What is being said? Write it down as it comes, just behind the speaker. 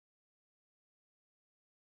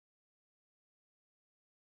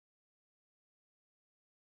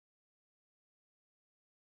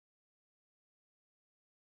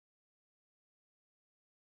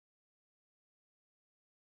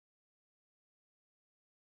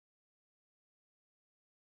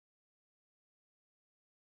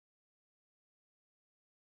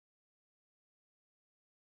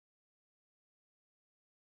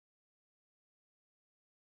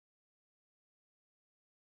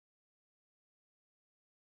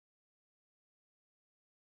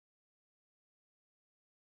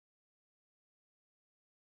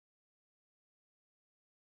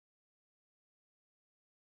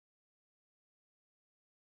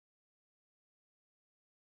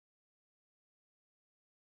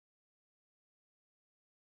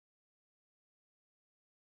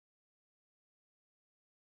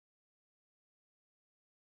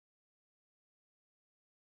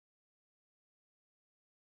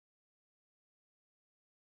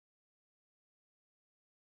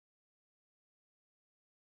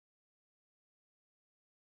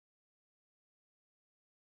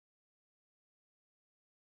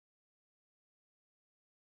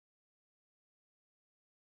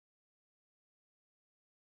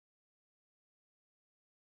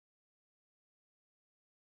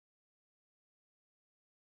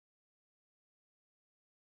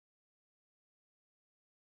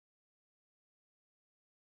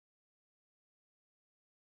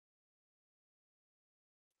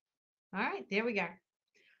All right, there we go.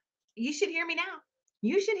 You should hear me now.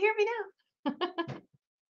 You should hear me now.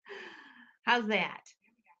 How's that?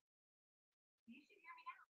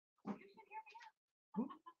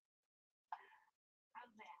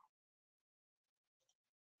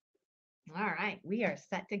 All right, we are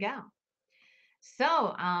set to go.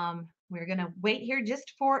 So, we're going to wait here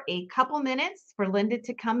just for a couple minutes for Linda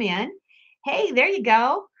to come in. Hey, there you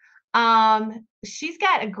go. She's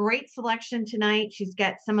got a great selection tonight. She's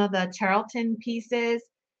got some of the Charlton pieces.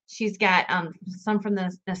 She's got some from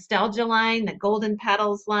the Nostalgia line, the Golden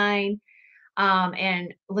Petals line.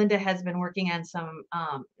 And Linda has been working on some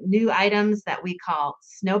new items that we call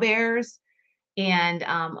snow bears. And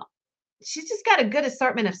she's just got a good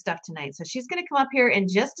assortment of stuff tonight. So she's going to come up here in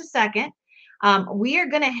just a second. We are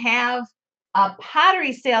going to have a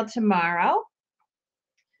pottery sale tomorrow.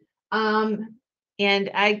 And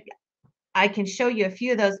I can show you a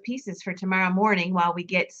few of those pieces for tomorrow morning while we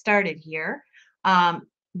get started here.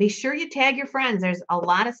 Be sure you tag your friends. There's a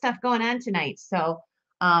lot of stuff going on tonight. So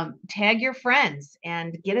tag your friends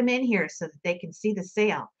and get them in here so that they can see the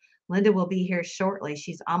sale. Linda will be here shortly.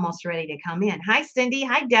 She's almost ready to come in. Hi, Cindy.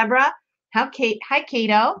 Hi, Deborah. Hi,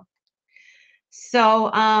 Cato. So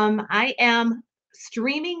I am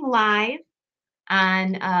streaming live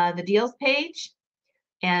on the deals page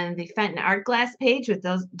and the Fenton Art Glass page. With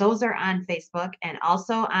those are on Facebook and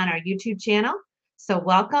also on our YouTube channel. So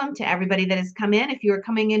welcome to everybody that has come in. If you are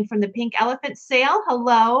coming in from the Pink Elephant sale,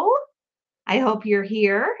 hello. I hope you're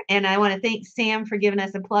here. And I want to thank Sam for giving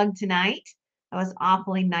us a plug tonight. That was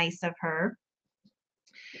awfully nice of her.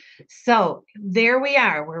 So there we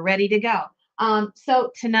are. We're ready to go.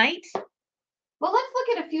 So tonight, well, let's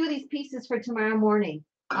look at a few of these pieces for tomorrow morning.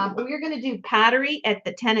 We're going to do pottery at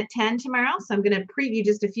the 10 at 10 tomorrow. So I'm going to preview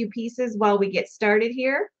just a few pieces while we get started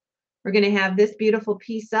here. We're going to have this beautiful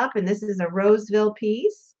piece up, and this is a Roseville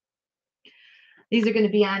piece. These are going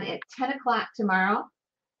to be on at 10 o'clock tomorrow.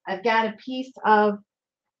 I've got a piece of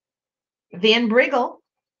Van Briggle.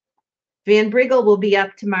 Van Briggle will be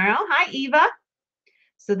up tomorrow. Hi, Eva.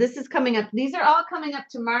 So this is coming up. These are all coming up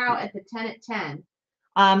tomorrow at the 10 at 10.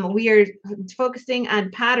 We are focusing on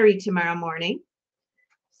pottery tomorrow morning.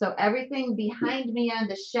 So everything behind me on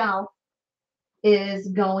the shelf is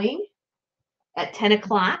going at 10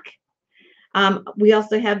 o'clock. We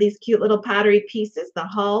also have these cute little pottery pieces, the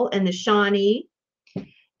Hull and the Shawnee.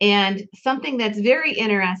 And something that's very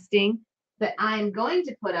interesting that I'm going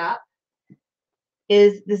to put up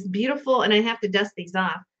is this beautiful, and I have to dust these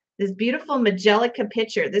off, this beautiful Majelica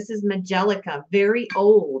pitcher. This is Majelica, very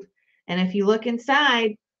old. And if you look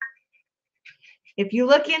inside,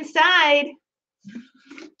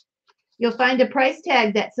 you'll find a price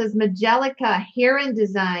tag that says Majelica Heron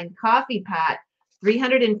Design Coffee Pot,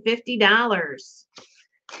 $350.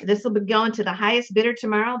 This will be going to the highest bidder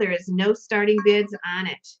tomorrow. There is no starting bids on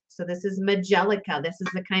it. So this is Majelica. This is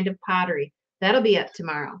the kind of pottery. That'll be up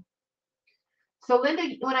tomorrow. So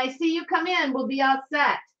Linda, when I see you come in, we'll be all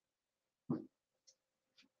set.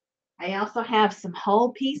 I also have some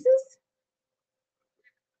Hull pieces.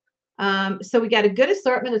 So we got a good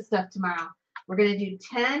assortment of stuff tomorrow. We're going to do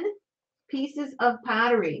 10 pieces of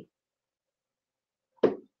pottery.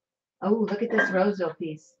 Oh, look at this Roseville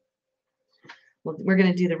piece. Well, we're going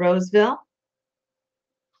to do the Roseville.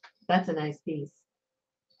 That's a nice piece.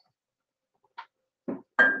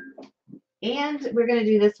 And we're going to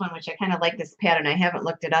do this one, which I kind of like this pattern. I haven't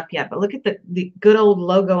looked it up yet, but look at the good old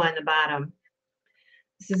logo on the bottom.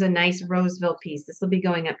 This is a nice Roseville piece. This will be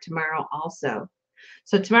going up tomorrow also.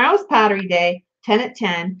 So tomorrow's Pottery Day, 10 at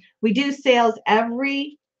 10. We do sales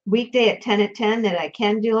every weekday at 10 at 10 that I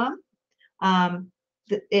can do them.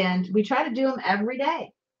 And we try to do them every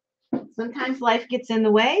day. Sometimes life gets in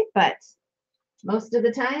the way, but most of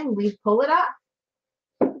the time we pull it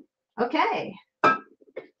off. Okay.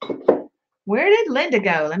 Where did Linda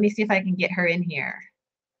go? Let me see if I can get her in here.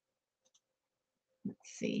 Let's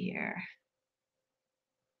see here.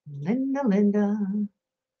 Linda.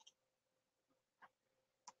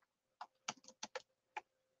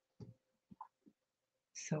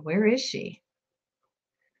 So where is she?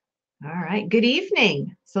 All right. Good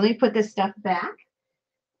evening. So let me put this stuff back.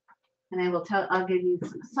 And I'll give you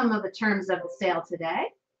some of the terms of the sale today.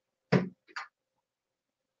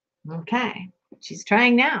 Okay. She's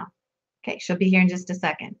trying now. Okay, she'll be here in just a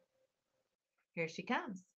second. Here she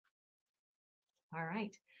comes. All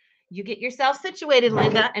right. You get yourself situated,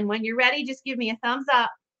 Linda, and when you're ready, just give me a thumbs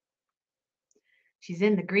up. She's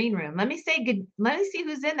in the green room. Let me see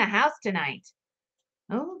who's in the house tonight.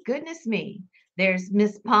 Oh, goodness me. There's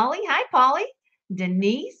Miss Polly. Hi, Polly.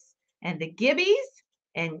 Denise and the Gibbies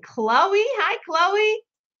and Chloe. Hi, Chloe.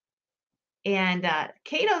 And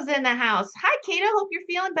Cato's in the house. Hi, Cato. Hope you're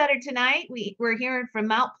feeling better tonight. We're hearing from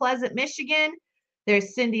Mount Pleasant, Michigan.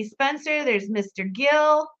 There's Cindy Spencer. There's Mr.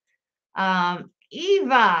 Gill.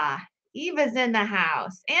 Eva. Eva's in the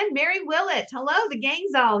house. And Mary Willett. Hello, the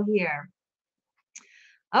gang's all here.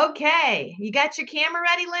 Okay. You got your camera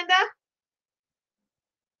ready, Linda?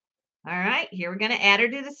 All right. Here, we're going to add her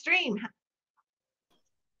to the stream.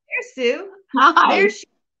 There's Sue. Hi. There's she.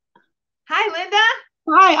 Hi, Linda.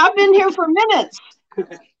 Hi, I've been here for minutes.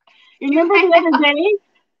 You remember the other day?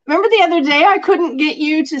 Remember the other day I couldn't get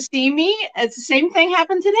you to see me? It's the same thing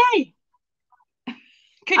happened today.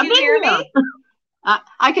 Could you hear me?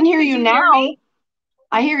 I can hear you now.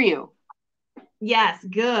 I hear you. Yes,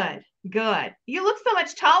 good, good. You look so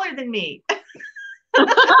much taller than me.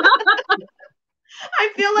 I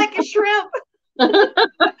feel like a shrimp.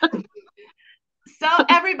 So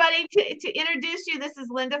everybody, to introduce you, this is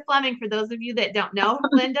Linda Fleming. For those of you that don't know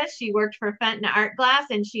Linda, she worked for Fenton Art Glass,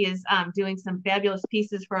 and she is doing some fabulous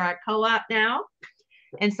pieces for our co-op now.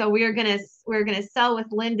 And so we're gonna sell with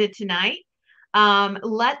Linda tonight.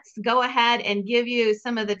 Let's go ahead and give you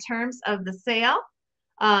some of the terms of the sale.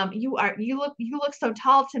 You look so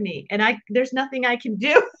tall to me, and there's nothing I can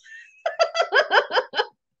do.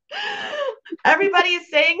 Everybody is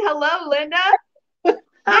saying hello, Linda. There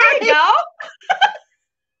you go.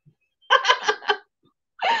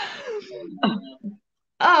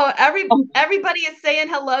 Oh, everybody is saying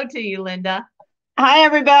hello to you, Linda. Hi,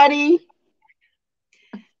 everybody.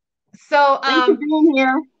 So thanks for being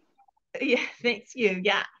here. Yeah, thanks you.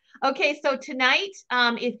 Yeah. Okay, so tonight,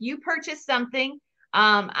 if you purchase something,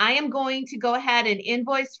 I am going to go ahead and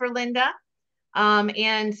invoice for Linda.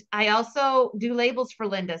 And I also do labels for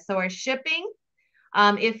Linda. So our shipping,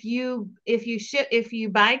 if you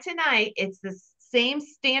buy tonight, it's the same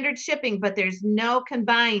standard shipping, but there's no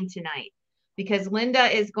combined tonight because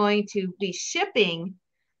Linda is going to be shipping.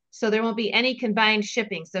 So there won't be any combined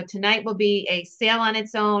shipping. So tonight will be a sale on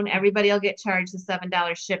its own. Everybody will get charged the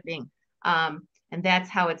 $7 shipping. And that's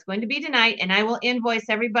how it's going to be tonight. And I will invoice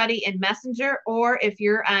everybody in Messenger, or if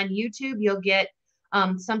you're on YouTube, you'll get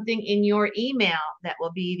something in your email that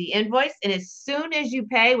will be the invoice. And as soon as you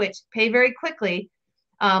pay, which pay very quickly,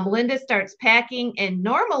 Linda starts packing. And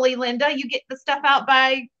normally, Linda, you get the stuff out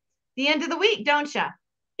by the end of the week, don't you?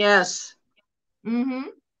 Yes. Mm-hmm.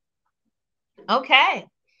 Okay.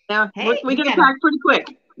 Yeah, hey, we get pack pretty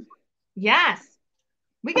quick. Yes.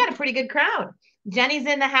 We got a pretty good crowd. Jenny's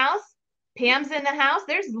in the house. Pam's in the house.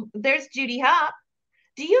 There's Judy Hop.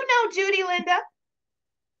 Do you know Judy, Linda?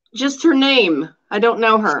 Just her name. I don't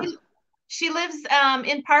know her. She lives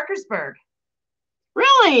in Parkersburg.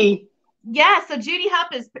 Really? Yeah. So Judy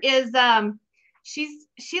Hop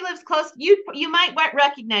she lives close. You might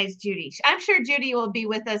recognize Judy. I'm sure Judy will be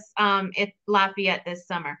with us at Lafayette this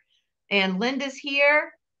summer. And Linda's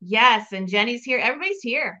here. Yes, and Jenny's here. Everybody's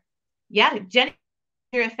here. Yeah, Jenny,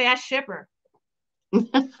 you're a fast shipper.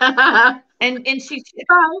 and she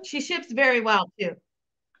ships very well too.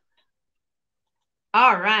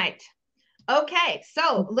 All right. Okay,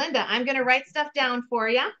 so Linda, I'm going to write stuff down for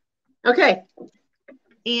you. Okay.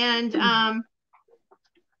 And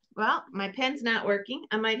well, my pen's not working.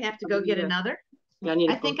 I might have to go get another. Yeah,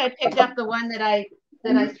 I think I picked up the one that I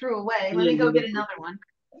threw away. Let me go get another one.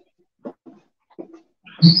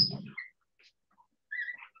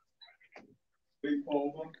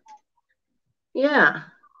 Yeah,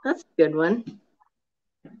 that's a good one.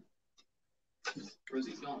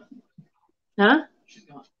 Rosie's gone. Huh? She's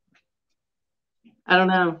gone. I don't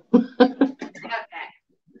know. Okay.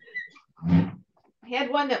 I had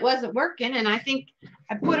one that wasn't working, and I think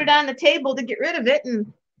I put it on the table to get rid of it,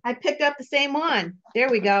 and I picked up the same one. There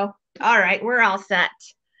we go. All right, we're all set.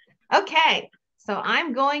 Okay, so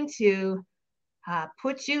I'm going to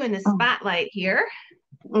put you in the spotlight here.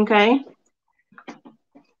 Okay.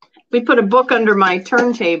 We put a book under my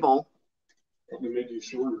turntable. Probably made you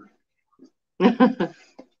shorter.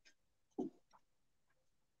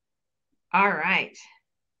 All right.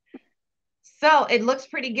 So it looks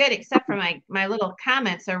pretty good, except for my little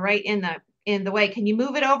comments are right in the way. Can you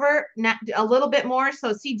move it over a little bit more?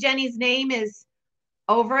 So see, Jenny's name is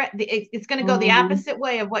over it. It's going to go the opposite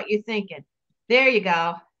way of what you're thinking. There you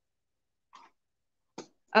go.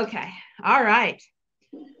 Okay. All right.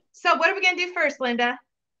 So what are we going to do first, Linda?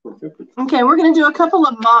 Okay, we're going to do a couple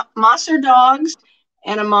of Mosser dogs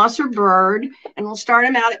and a Mosser bird, and we'll start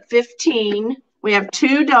them out at 15. We have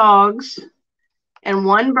 2 dogs and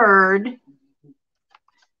 1 bird.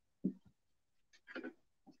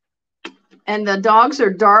 And the dogs are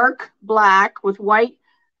dark black with white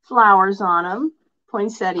flowers on them,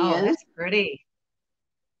 poinsettias. Oh, that's pretty.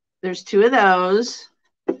 There's 2 of those.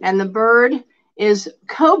 And the bird is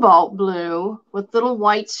cobalt blue with little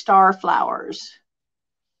white star flowers.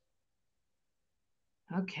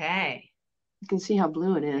 Okay. You can see how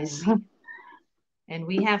blue it is. And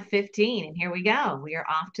we have 15, and here we go. We are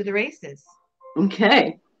off to the races.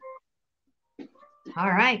 Okay. All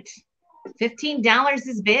right. $15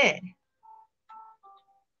 is bid.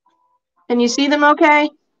 Can you see them okay?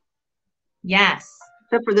 Yes.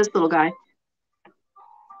 Except for this little guy.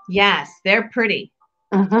 Yes, they're pretty.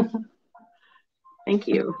 Thank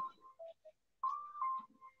you.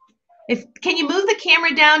 Can you move the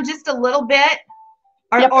camera down just a little bit?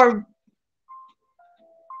 Yep.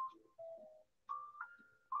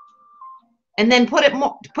 And then put it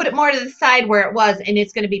more to the side where it was, and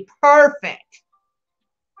it's going to be perfect.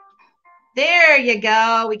 There you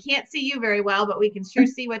go. We can't see you very well, but we can sure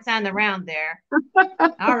see what's on the round there.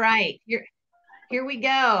 All right. Here we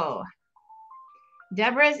go.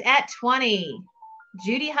 Deborah's at 20.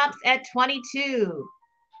 Judy Hup's at 22.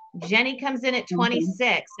 Jenny comes in at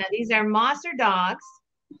 26. Now, these are Mosser dogs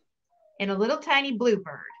and a little tiny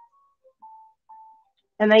bluebird.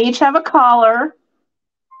 And they each have a collar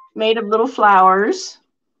made of little flowers.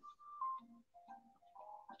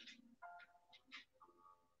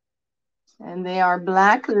 And they are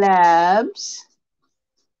black labs.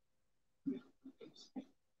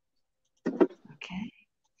 Okay.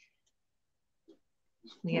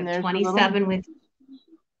 We have 27 with.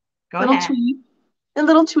 Go ahead. Tweet. A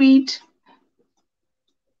little tweet.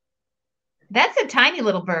 That's a tiny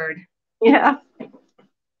little bird. Yeah.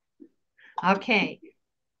 Okay.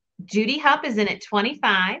 Judy Hupp is in at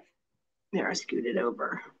 25. There, I scooted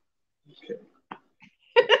over.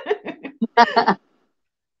 Okay.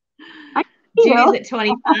 Judy's at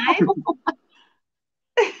 25.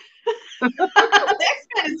 That's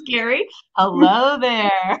kind of scary. Hello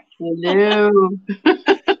there. Hello.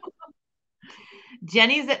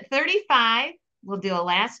 Jenny's at 35. We'll do a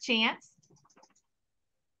last chance.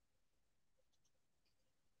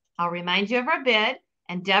 I'll remind you of our bid.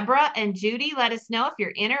 And Deborah and Judy, let us know if you're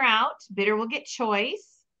in or out. Bidder will get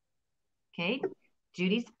choice. Okay.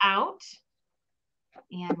 Judy's out.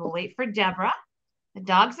 And we'll wait for Deborah. The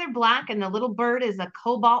dogs are black and the little bird is a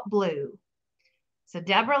cobalt blue. So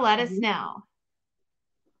Deborah, let us know.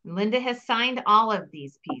 Linda has signed all of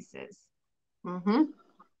these pieces.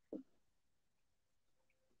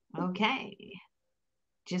 Okay.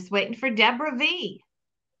 Just waiting for Deborah V.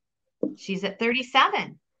 She's at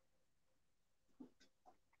 37.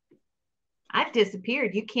 I've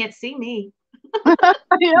disappeared. You can't see me. I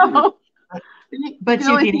know. But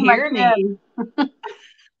you can hear me.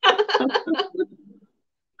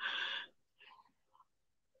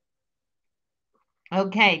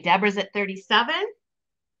 Okay, Deborah's at 37.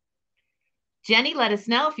 Jenny, let us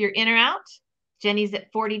know if you're in or out. Jenny's at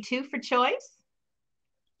 42 for choice.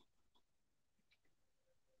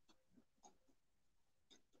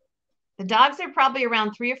 The dogs are probably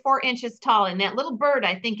around 3 or 4 inches tall. And that little bird,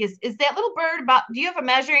 I think, is that little bird about, do you have a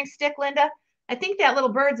measuring stick, Linda? I think that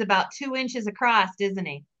little bird's about 2 inches across, isn't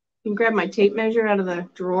he? You can grab my tape measure out of the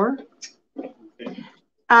drawer.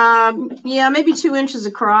 Yeah, maybe 2 inches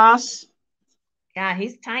across. Yeah,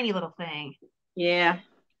 he's a tiny little thing. Yeah.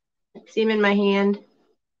 See him in my hand?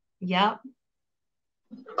 Yep.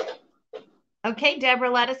 Okay,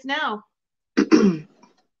 Deborah, let us know.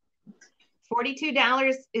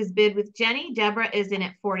 $42 is bid with Jenny. Deborah is in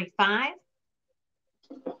at 45.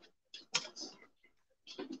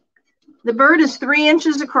 The bird is 3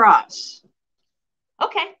 inches across.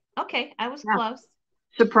 Okay. I was close.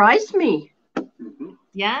 Surprised me.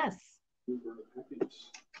 Yes.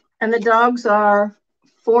 And the dogs are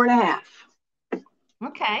 4.5.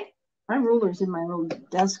 Okay. My ruler's in my little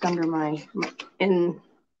desk under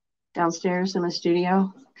downstairs in my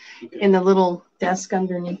studio. In the little desk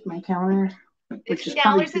underneath my counter.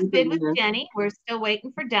 $50 is bid with Jenny. We're still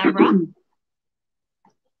waiting for Deborah.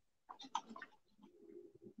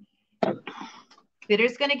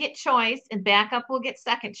 Bidder's going to get choice, and backup will get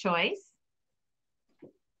second choice.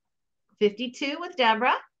 52 with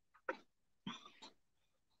Deborah.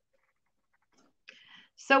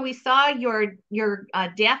 So we saw your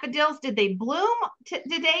daffodils. Did they bloom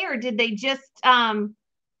today, or did they just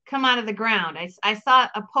come out of the ground? I saw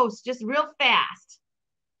a post just real fast.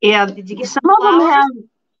 Yeah, did you get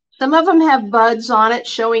some of them have buds on it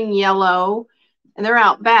showing yellow, and they're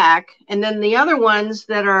out back. And then the other ones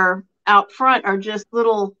that are out front are just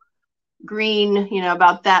little green,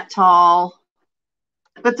 about that tall.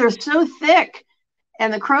 But they're so thick,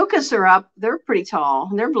 and the crocus are up. They're pretty tall,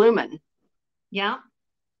 and they're blooming. Yeah.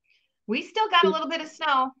 We still got a little bit of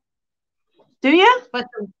snow. Do you? But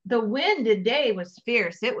the wind today was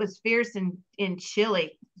fierce. It was fierce and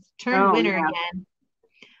chilly. Turned Oh, winner yeah. again.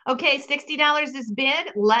 Okay, $60 is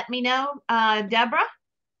bid. Let me know, Deborah.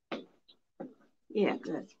 Yeah,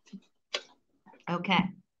 good. Okay.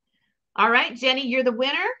 All right, Jenny, you're the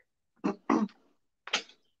winner.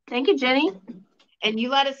 Thank you, Jenny. And you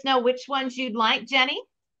let us know which ones you'd like, Jenny.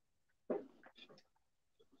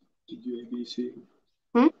 Did you ABC?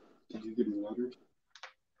 Hmm? Did you get a letter?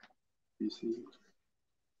 ABC?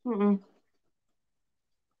 Mm-mm.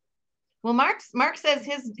 Well, Mark says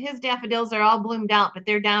his daffodils are all bloomed out, but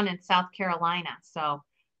they're down in South Carolina, so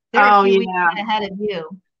they're a few weeks ahead of you.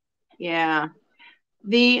 Yeah.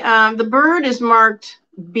 The bird is marked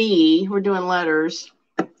B. We're doing letters.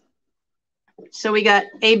 So we got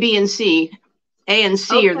A, B, and C. A and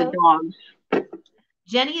C are the dogs.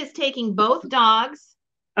 Jenny is taking both dogs.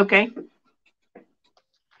 Okay.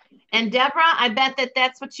 And Deborah, I bet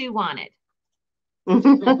that's what you wanted.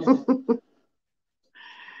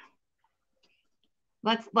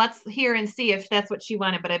 Let's hear and see if that's what she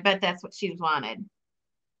wanted, but I bet that's what she wanted.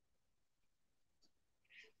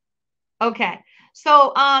 Okay.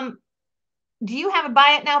 So do you have a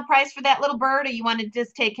buy it now price for that little bird, or you want to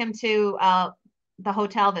just take him to the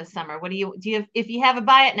hotel this summer? What do you have, if you have a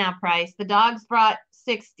buy it now price? The dogs brought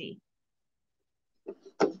 60.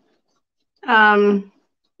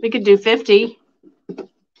 We could do 50.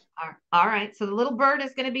 All right. So the little bird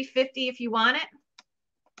is going to be 50 if you want it.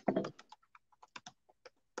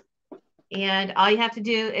 And all you have to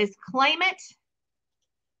do is claim it.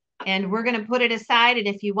 And we're going to put it aside. And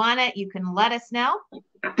if you want it, you can let us know.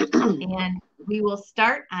 And we will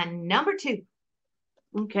start on number 2.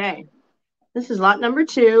 Okay. This is lot number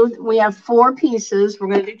 2. We have 4 pieces. We're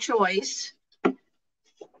going to do choice.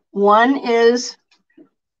 One is,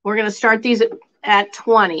 we're going to start these at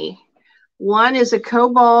 20. One is a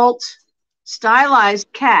cobalt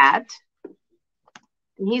stylized cat.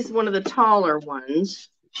 And he's one of the taller ones.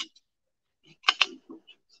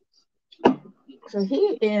 So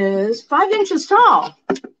he is 5 inches tall.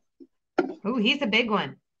 Oh, he's a big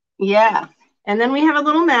one. Yeah. And then we have a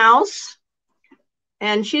little mouse.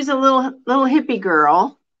 And she's a little hippie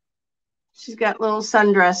girl. She's got a little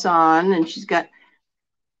sundress on, and she's got,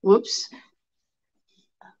 whoops.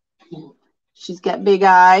 She's got big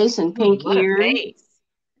eyes and pink ears.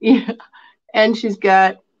 Yeah. And she's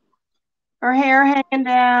got her hair hanging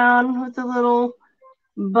down with a little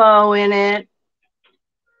bow in it,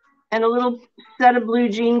 and a little set of blue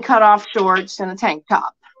jean cutoff shorts and a tank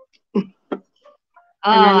top. Oh,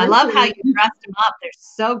 I love how you dressed them up. They're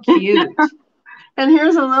so cute. And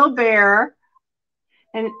here's a little bear.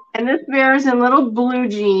 And this bear is in little blue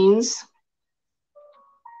jeans.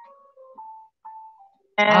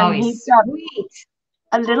 And he's got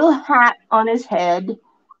a little hat on his head.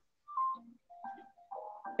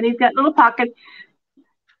 And he's got little pockets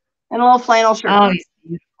and a little flannel shirt. Oh, he's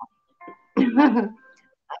beautiful.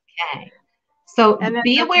 Okay. So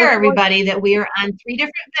be aware, everybody, that we are on 3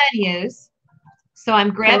 different venues. So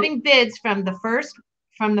I'm grabbing bids from the first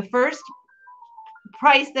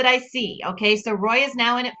price that I see. Okay, so Roy is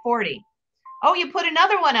now in at 40. Oh, you put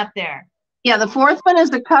another one up there. Yeah, the 4th one is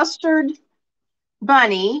the custard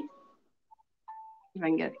bunny. If I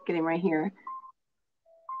can get him right here.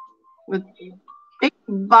 With big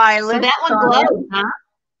violet. So that one glows, huh?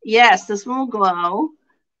 Yes, this one will glow.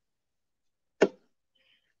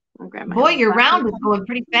 I'll grab my Boy, your round is going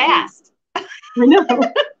pretty fast. I know.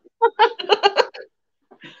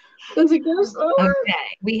 Does it go slower?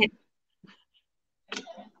 Okay.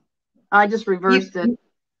 I just reversed it.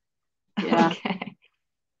 Yeah. Okay.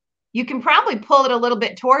 You can probably pull it a little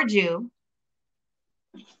bit towards you.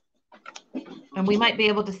 And we might be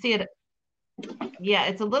able to see it. Yeah,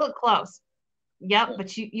 it's a little close. Yep,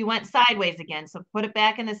 but you went sideways again. So put it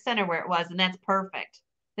back in the center where it was, and that's perfect.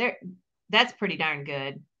 There, that's pretty darn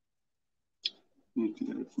good.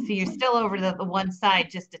 So you're still over the one side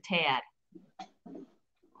just a tad.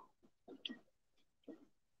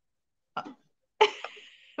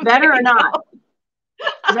 Better or not?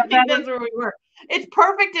 I think that's where we were. It's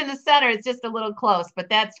perfect in the center. It's just a little close, but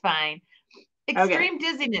that's fine. Extreme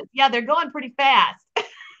dizziness. Yeah, they're going pretty fast.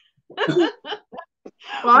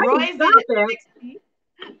 Well, Roy's in at 60.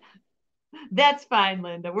 That's fine,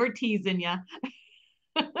 Linda. We're teasing you.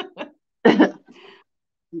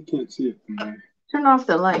 You can't see it from there. Turn off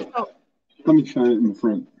the light. Let me shine it in the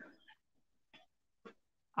front.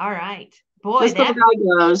 All right. Boy, this little guy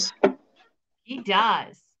glows. He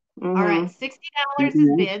does. All right, $60 is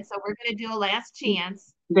bid, so we're going to do a last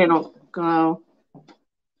chance. They don't glow.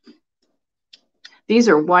 These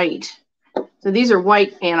are white. So these are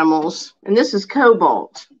white animals, and this is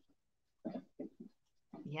cobalt.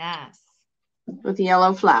 Yes. With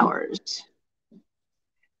yellow flowers.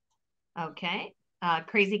 Okay.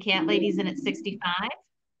 Crazy Cat Lady's in at 65.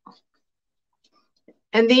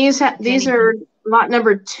 And these are lot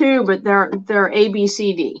number 2, but they're A, B,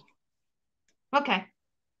 C, D. Okay.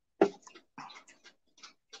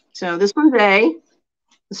 So this one's A,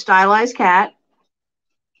 the stylized cat.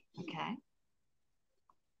 Okay.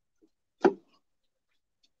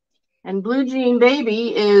 And Blue Jean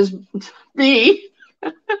Baby is B.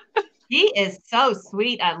 He is so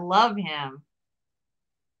sweet. I love him.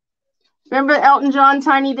 Remember Elton John,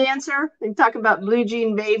 Tiny Dancer? They talk about Blue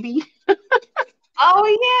Jean Baby.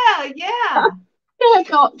 Oh, yeah. Yeah, I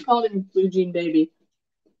called him Blue Jean Baby.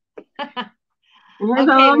 Okay, Here's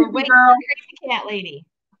we're waiting for Crazy Cat Lady.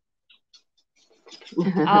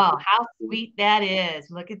 Oh, how sweet that is.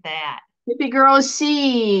 Look at that. Hippie Girl is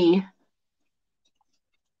C.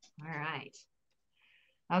 All right.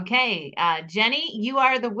 Okay, Jenny, you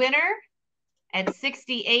are the winner at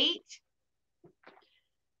 68.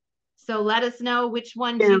 So let us know which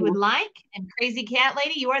ones you would like. And Crazy Cat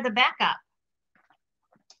Lady, you are the backup.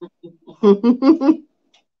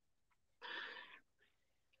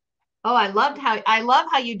 Oh, I love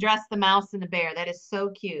how you dress the mouse and the bear. That is so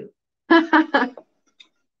cute. I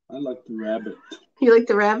like the rabbit. You like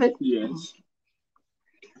the rabbit? Yes.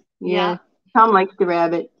 Yeah. Tom likes the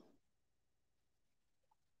rabbit.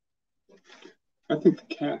 I think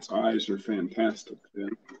the cat's eyes are fantastic. Then.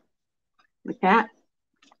 The cat?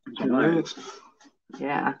 Giant.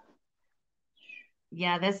 Yeah.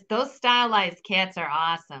 Yeah, those stylized cats are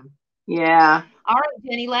awesome. Yeah. All right,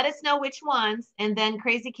 Jenny, let us know which ones, and then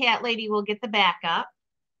Crazy Cat Lady will get the backup.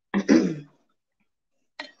 She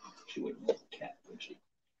wouldn't want the cat, would she?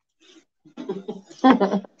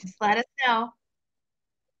 Just let us know.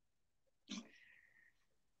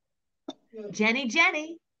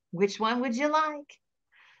 Jenny, which one would you like?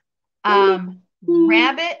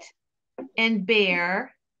 Rabbit and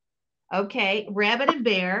bear. Okay, rabbit and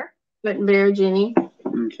bear. Rabbit and bear, Jenny.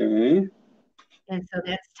 Okay. And so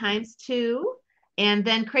that's ×2. And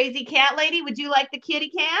then Crazy Cat Lady, would you like the kitty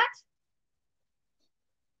cat?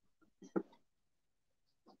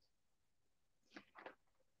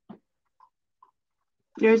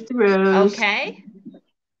 There's the rose. Okay.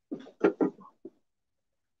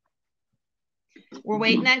 We're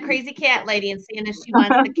waiting on Crazy Cat Lady and seeing if she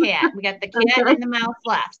wants the cat. We got the cat and the mouse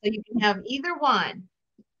left, so you can have either one.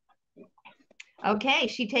 Okay,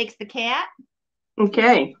 she takes the cat.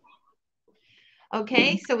 Okay.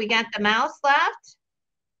 Okay, so we got the mouse left.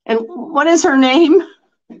 And what is her name?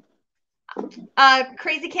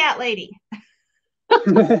 Crazy Cat Lady.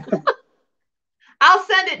 I'll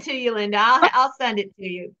send it to you, Linda. I'll send it to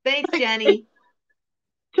you. Thanks, Jenny.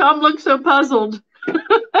 Tom looks so puzzled.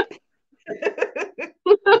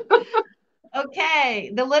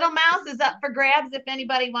 Okay, the little mouse is up for grabs if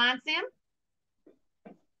anybody wants him.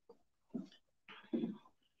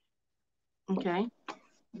 Okay.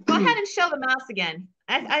 Go ahead and show the mouse again.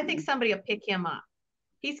 I think somebody will pick him up.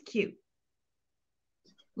 He's cute.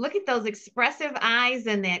 Look at those expressive eyes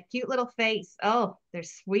and that cute little face. Oh, they're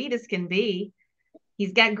sweet as can be.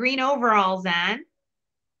 He's got green overalls on.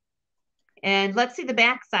 And let's see the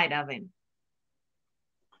backside of him.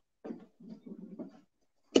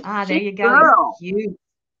 Ah, there you go. Girl. He's cute.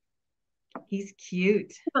 He's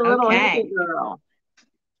cute. A little okay. Girl.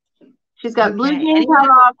 She's got blue jeans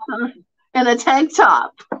top and a tank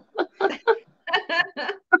top.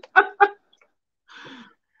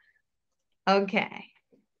 Okay.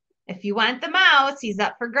 If you want the mouse, he's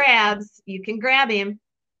up for grabs. You can grab him.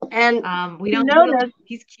 And we don't know.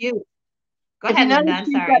 He's cute. Go ahead, Linda. I'm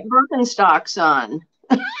sorry. Got Birkenstocks on.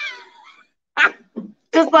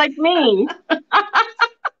 Just like me.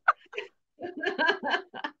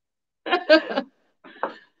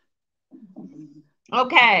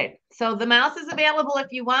 Okay, so the mouse is available if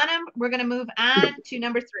you want him. We're going to move on to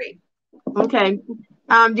number 3. Okay. Do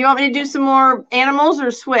you want me to do some more animals or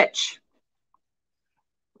switch?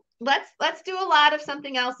 Let's do a lot of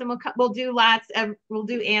something else, and we'll do lots of we'll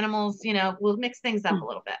do animals. You know, we'll mix things up a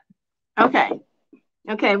little bit. Okay.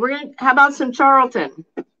 Okay. How about some Charlton?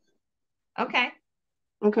 Okay.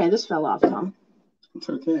 Okay. This fell off, Tom. It's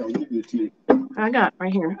okay. I'll give you 2. I got it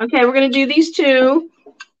right here. Okay. We're going to do these 2.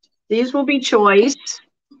 These will be choice.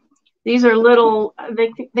 These are little, I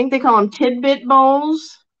think they call them tidbit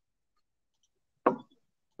bowls.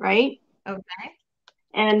 Right? Okay.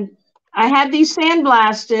 And I had these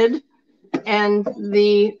sandblasted, and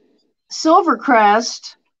the silver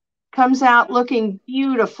crest comes out looking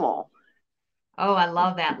beautiful. Oh, I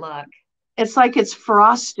love that look. It's like it's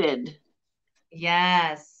frosted.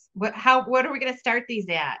 Yes. What are we going to start these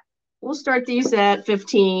at? We'll start these at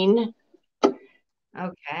 15.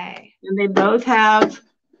 Okay. And they both have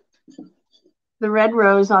the red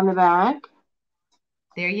rose on the back.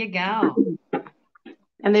 There you go.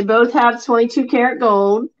 And they both have 22 karat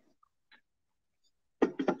gold.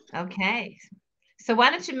 Okay. So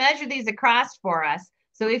why don't you measure these across for us?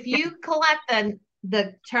 So if you collect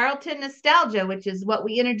the Charlton Nostalgia, which is what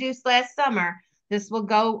we introduced last summer, this will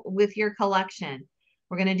go with your collection.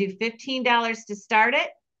 We're going to do $15 to start it.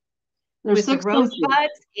 They're with the 6 rosebuds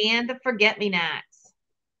inches. and the forget-me-nots.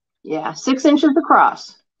 Yeah, 6 inches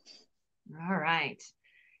across. All right.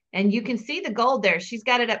 And you can see the gold there. She's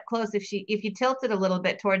got it up close. If you tilt it a little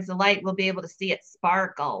bit towards the light, we'll be able to see it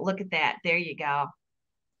sparkle. Look at that. There you go.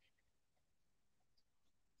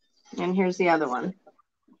 And here's the other one.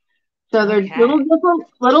 So they're Okay.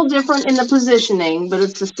 little different in the positioning, but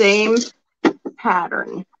it's the same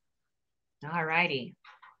pattern. All righty.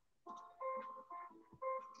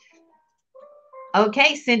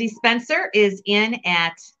 Okay, Cindy Spencer is in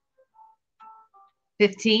at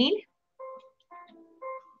 15.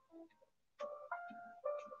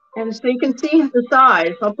 And so you can see the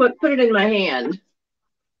size. I'll put it in my hand.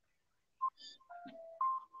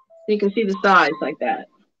 So you can see the size like that.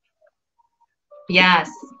 Yes,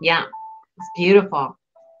 yeah. It's beautiful.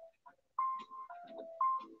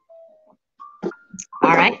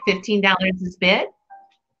 All right, $15 is bid.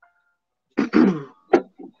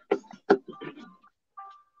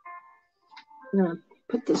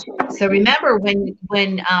 Put this So remember, when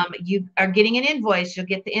you are getting an invoice, you'll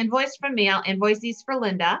get the invoice from me. I'll invoice these for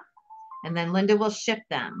Linda, and then Linda will ship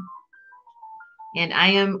them. And I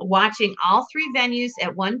am watching all 3 venues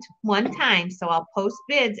at one time, so I'll post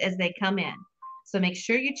bids as they come in. So make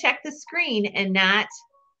sure you check the screen and not,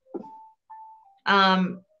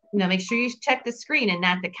 make sure you check the screen and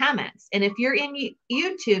not the comments. And if you're in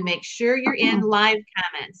YouTube, make sure you're in live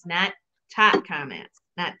comments, not top comments,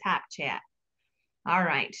 not top chat. All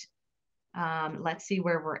right. Let's see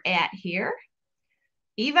where we're at here.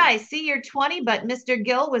 Eva, I see you're 20, but Mr.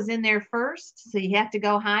 Gill was in there first, so you have to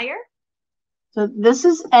go higher. So this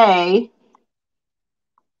is A,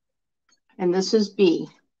 and this is B.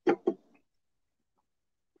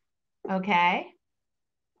 Okay.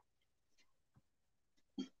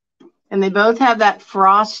 And they both have that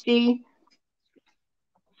frosty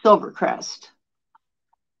silver crest.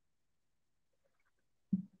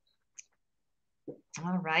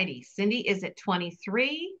 All righty. Cindy is at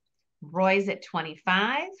 23. Roy's at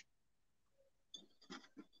 25.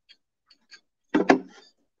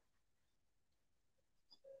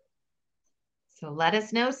 So let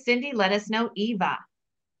us know, Cindy. Let us know, Eva.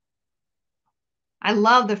 I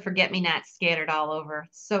love the forget-me-nots scattered all over.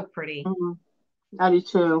 It's so pretty. I do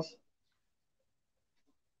too.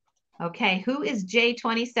 Okay, who is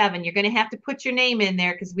J27? You're going to have to put your name in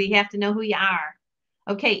there because we have to know who you are.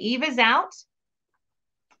 Okay, Eva's out.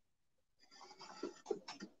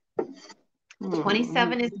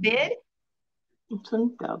 27 is bid. It's a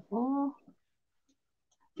double.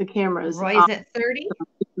 The camera is Roy's at 30.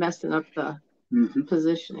 messing up the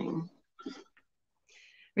positioning.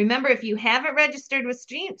 Remember, if you haven't registered with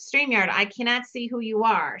StreamYard, I cannot see who you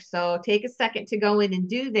are. So take a second to go in and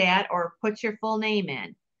do that or put your full name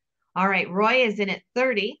in. All right, Roy is in at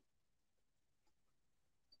 30.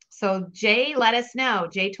 So Jay, let us know.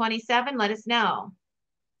 J27, let us know.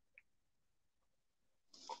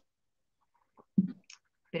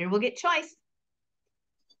 Bidder will get choice.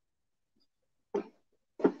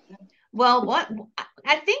 Well,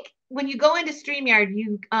 I think when you go into StreamYard,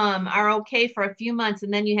 you are okay for a few months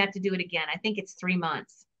and then you have to do it again. I think it's 3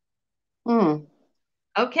 months.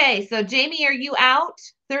 Okay, so Jamie, are you out?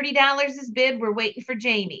 $30 is bid. We're waiting for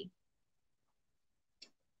Jamie.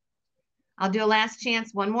 I'll do a last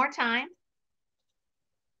chance one more time.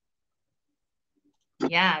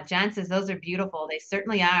 Yeah, John says those are beautiful. They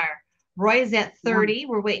certainly are. Roy is at 30.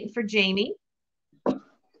 We're waiting for Jamie.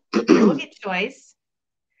 We'll get choice.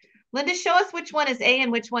 Linda, show us which one is A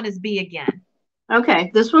and which one is B again. Okay,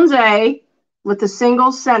 this one's A with the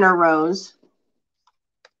single center rose.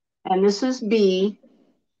 And this is B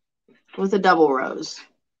with a double rose.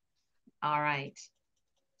 All right.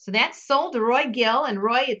 So that's sold to Roy Gill. And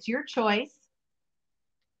Roy, it's your choice.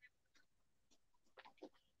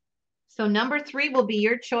 So number 3 will be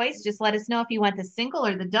your choice. Just let us know if you want the single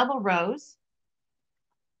or the double rose.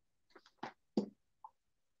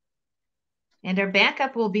 And our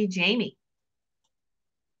backup will be Jamie.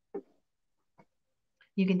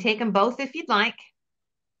 You can take them both if you'd like.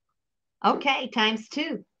 Okay, times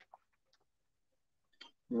 2.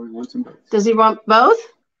 Does he want both?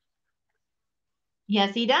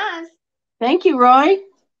 Yes, he does. Thank you, Roy.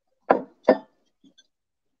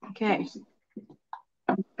 Okay.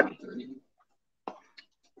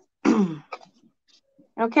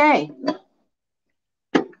 Okay.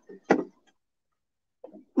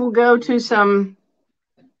 We'll go to some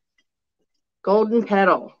golden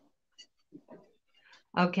petal.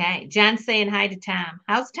 Okay. Jen's saying hi to Tom.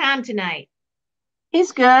 How's Tom tonight?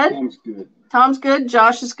 He's good. Tom's good. Tom's good.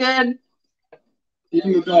 Josh is good.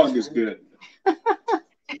 Even the dog is good.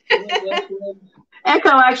 Echo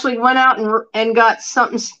actually went out and got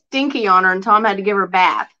something stinky on her, and Tom had to give her a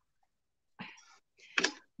bath.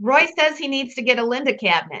 Roy says he needs to get a Linda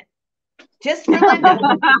cabinet. Just for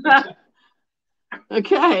Linda.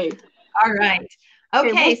 Okay. All right.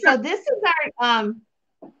 Okay, so this is our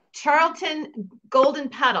Charlton Golden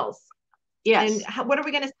Petals. Yes. And what are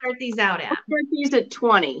we going to start these out at? We'll start these at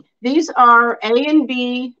 20. These are A and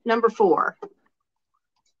B number 4.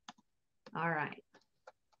 All right.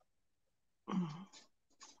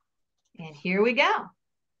 And here we go.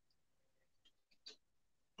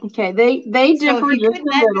 Okay, they differ just a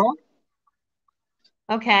little.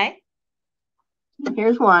 Okay.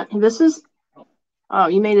 Here's one. This is, oh,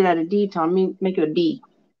 you made it at a D, Tom. Make it a B.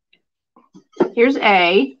 Here's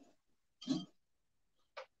A.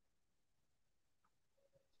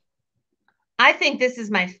 I think this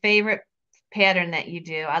is my favorite pattern that you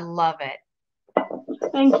do. I love it.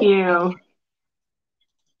 Thank you.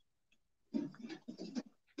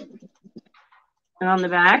 And on the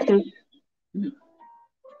back is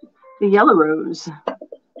the yellow rose.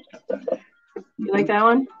 You like that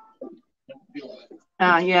one?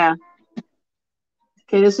 Yeah.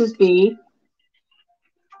 Okay, this is B.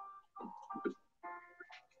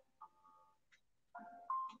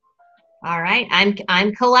 All right,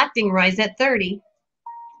 I'm collecting. Roy's at 30.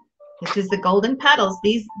 This is the golden petals.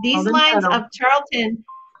 These Golden lines petal. of Charlton,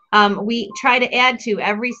 we try to add to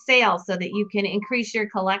every sale so that you can increase your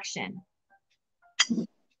collection.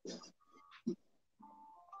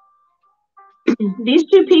 These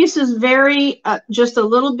two pieces vary just a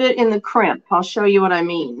little bit in the crimp. I'll show you what I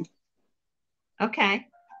mean. Okay.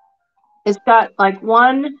 It's got like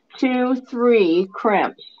 1, 2, 3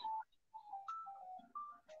 crimps.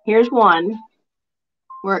 Here's one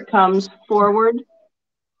where it comes forward.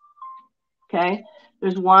 Okay.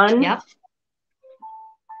 There's 1, Yep.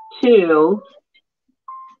 2,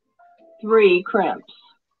 3 crimps.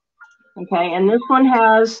 Okay. And this one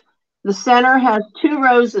has, the center has 2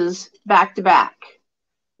 roses back to back.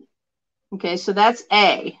 Okay. So that's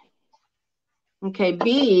A. Okay.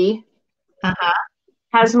 B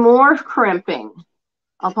has more crimping.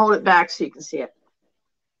 I'll hold it back so you can see it.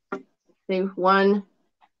 See, 1,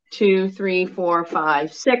 2, 3, 4,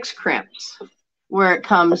 5, 6 crimps where it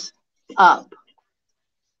comes up.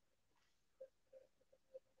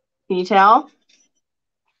 Can you tell?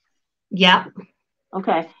 Yep.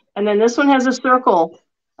 Okay. And then this one has a circle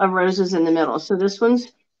of roses in the middle. So this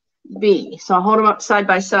one's B. So I'll hold them up side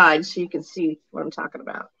by side so you can see what I'm talking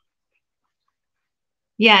about.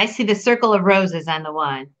 Yeah, I see the circle of roses on the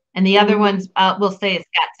one. And the other ones, we'll say it's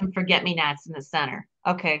got some forget-me-nots in the center.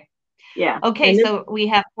 Okay. Yeah. Okay, so we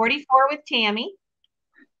have 44 with Tammy.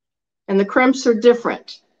 And the crimps are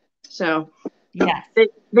different. So yes,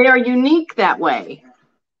 they are unique that way.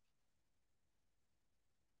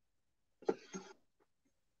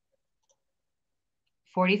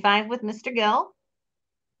 $45 with Mr. Gill.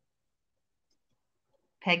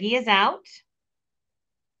 Peggy is out.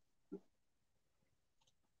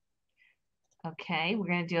 Okay, we're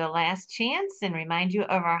going to do a last chance and remind you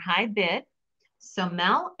of our high bid. So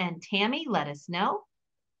Mel and Tammy, let us know.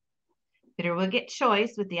 Bidder will get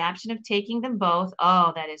choice with the option of taking them both.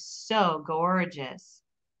 Oh, that is so gorgeous.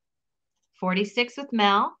 46 with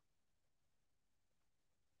Mel.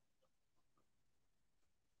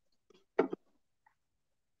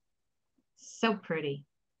 So pretty.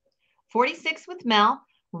 46 with Mel.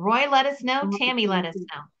 Roy, let us know. Tammy, let us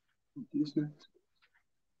know.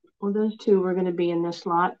 Well, those two were going to be in this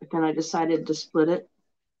lot, but then I decided to split it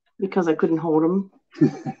because I couldn't hold them.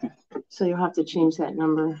 So you'll have to change that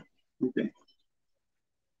number. Okay.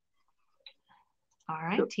 All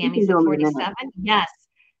right, so Tammy's at 47. Yes,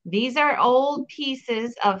 these are old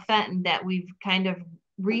pieces of Fenton that we've kind of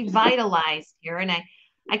revitalized here. And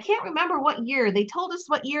I can't remember what year. They told us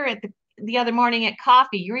what year at the other morning at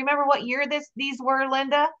coffee. You remember what year these were,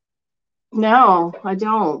 Linda? No, I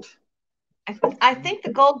don't. I think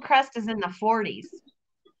the gold crest is in the 40s.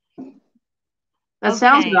 That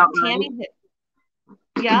sounds about right. Tammy's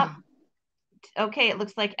yep. Okay, it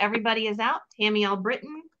looks like everybody is out. Tammy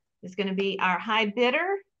Albritton is going to be our high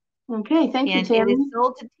bidder. Okay, thank you, Tammy. And it is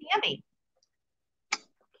sold to Tammy.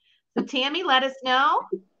 So Tammy, let us know.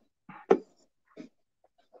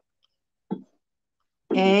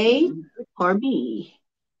 A or B?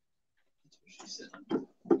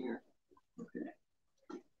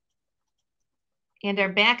 And our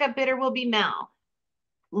backup bidder will be Mel.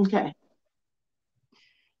 Okay.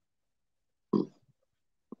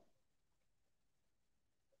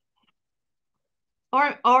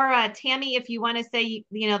 Or Tammy, if you want to say,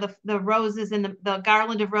 you know, the roses in the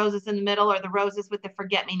garland of roses in the middle, or the roses with the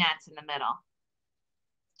forget-me-nots in the middle.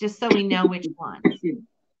 Just so we know which one.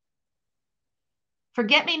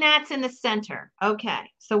 Forget-me-nots in the center. Okay.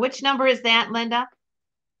 So which number is that, Linda?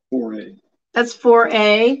 4A. That's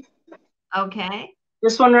 4A. Okay.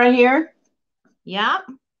 This one right here? Yep.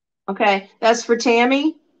 Okay. That's for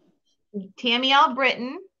Tammy? Tammy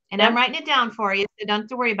Albritton. And Yep. I'm writing it down for you, so don't have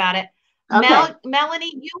to worry about it. Okay.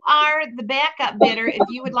 Melanie, you are the backup bidder if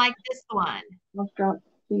you would like this one. Cough drop,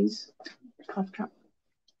 please. Cough drop.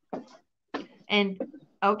 And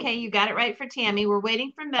okay, you got it right for Tammy. We're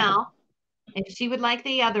waiting for Mel. If she would like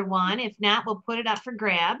the other one. If not, we'll put it up for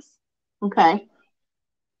grabs. Okay.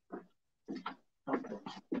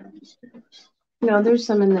 No, there's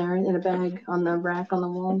some in there in a bag on the rack on the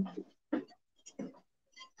wall.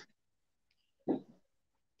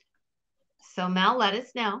 So Mel, let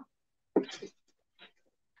us know.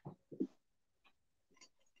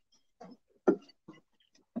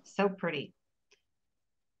 So pretty.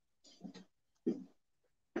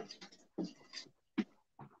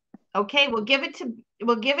 Okay, we'll give it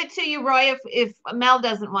to you, Roy, if Mel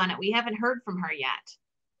doesn't want it. We haven't heard from her yet.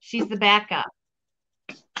 She's the backup.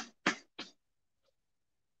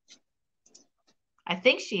 I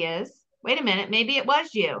think she is. Wait a minute, maybe it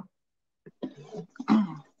was you.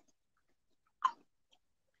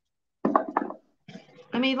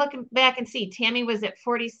 Let me look back and see. Tammy was at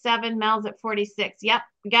 47, Mel's at 46. Yep,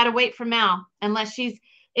 we got to wait for Mel, unless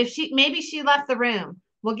maybe she left the room.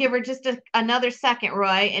 We'll give her just another second,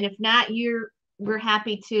 Roy, and if not, we're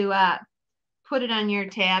happy to put it on your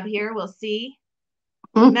tab here. We'll see.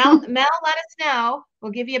 Mel, let us know.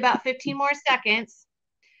 We'll give you about 15 more seconds.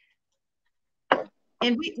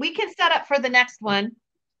 And we can set up for the next one.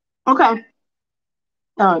 Okay.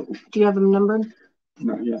 Do you have them numbered?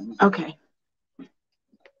 Not yet. Okay.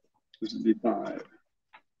 This would be 5.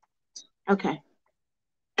 Okay.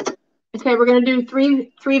 Okay, we're going to do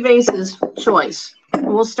three vases choice.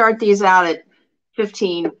 We'll start these out at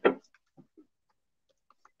 15.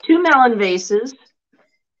 2 melon vases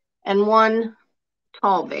and 1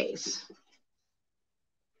 tall vase.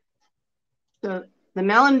 So the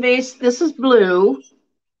melon vase, this is blue,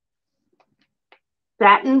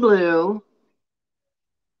 satin blue.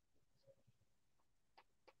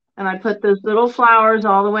 And I put those little flowers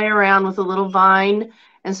all the way around with a little vine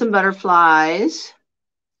and some butterflies.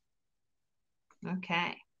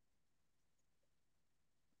 Okay.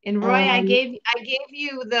 And Roy, I gave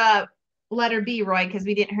you the letter B, Roy, because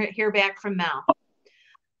we didn't hear back from Mel.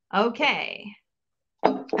 Okay.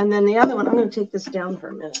 And then the other one, I'm going to take this down for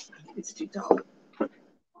a minute. It's too tall.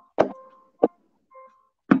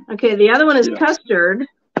 Okay, the other one is custard.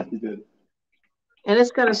 You did. And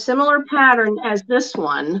it's got a similar pattern as this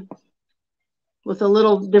one, with a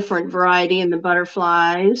little different variety in the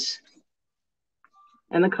butterflies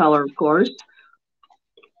and the color, of course.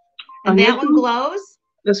 And that one glows?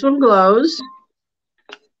 This one glows.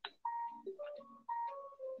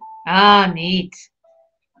 Ah, neat.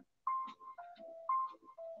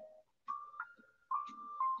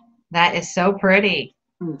 That is so pretty.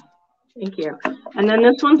 Thank you. And then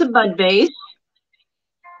this one's a bud vase.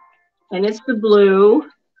 And it's the blue.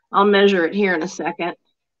 I'll measure it here in a second.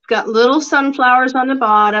 It's got little sunflowers on the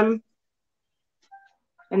bottom.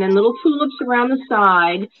 And then little tulips around the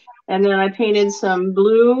side. And then I painted some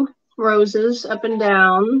blue roses up and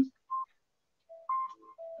down.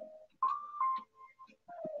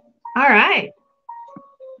 All right.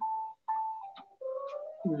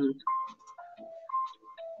 The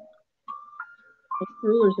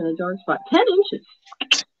ruler's in a dark spot. 10 inches.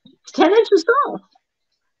 It's 10 inches tall.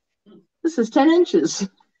 This is 10 inches.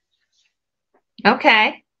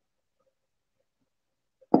 Okay.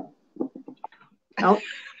 Oh.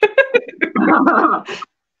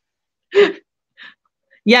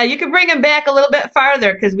 Yeah, you can bring them back a little bit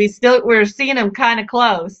farther because we're seeing them kind of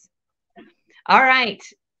close. All right.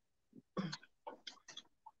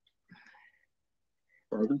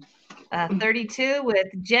 32 with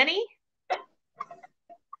Jenny.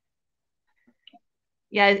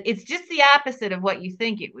 Yeah, it's just the opposite of what you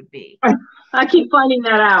think it would be. I keep finding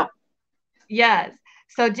that out. Yes.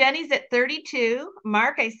 So Jenny's at 32.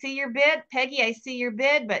 Mark, I see your bid. Peggy, I see your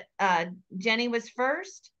bid, but Jenny was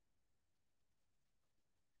first.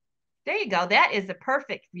 There you go. That is a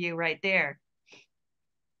perfect view right there.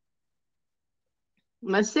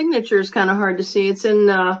 My signature is kind of hard to see. It's in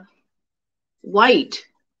white.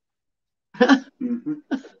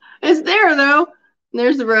 It's there, though.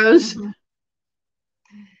 There's the rose.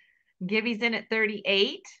 Gibby's in at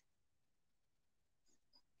 38.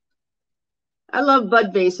 I love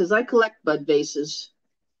bud vases. I collect bud vases.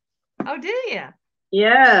 Oh, do you?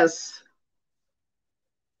 Yes.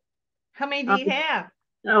 How many do you have?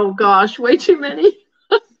 Oh gosh, way too many.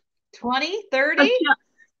 20, 30?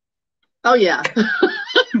 Oh yeah.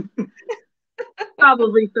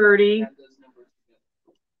 Probably 30.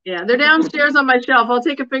 Yeah, they're downstairs on my shelf. I'll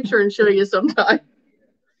take a picture and show you sometime.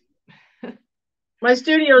 My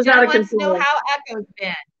studio's John out of wants to control. know how Echo's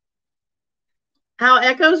been. How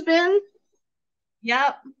Echo's been?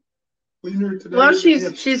 Yep. Well,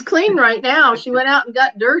 she's clean right now. She went out and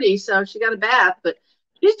got dirty, so she got a bath, but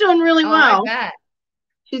she's doing really well. I bet.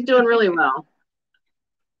 She's doing really well.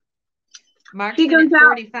 Mark's She goes at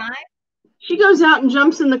 45. She goes out and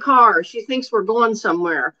jumps in the car. She thinks we're going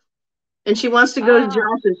somewhere, and she wants to go to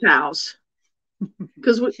Josh's house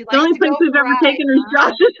because the only place we've ever taken her is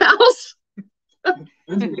Josh's house.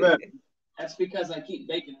 That's because I keep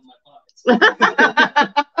bacon in my pockets.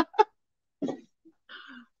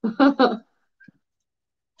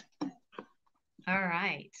 All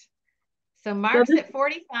right. So Mark's at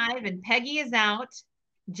 45 and Peggy is out.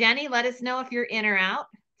 Jenny, let us know if you're in or out.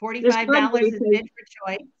 $45 is bid for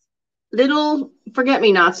choice. Little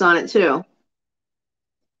forget-me-nots on it too.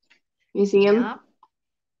 You see them? Yep.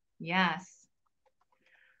 Yes.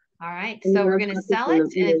 All right. So we're going to sell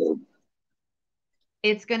it. And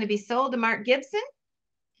it's going to be sold to Mark Gibson.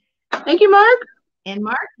 Thank you, Mark. And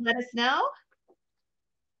Mark, let us know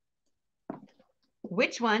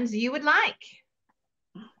which ones you would like.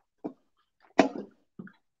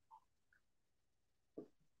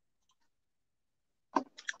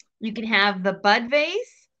 You can have the bud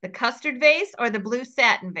vase, the custard vase, or the blue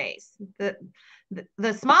satin vase.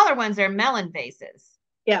 The smaller ones are melon vases.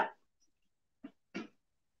 Yeah.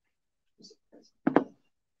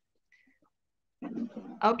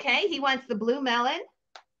 Okay, he wants the blue melon.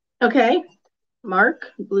 Okay.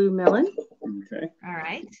 Mark, blue melon. Okay. All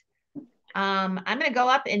right. I'm going to go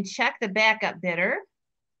up and check the backup bidder.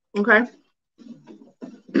 Okay.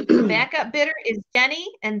 The backup bidder is Jenny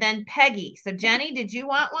and then Peggy. So Jenny, did you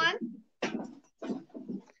want one?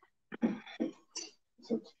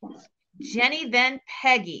 Jenny, then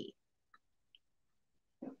Peggy.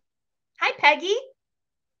 Hi, Peggy.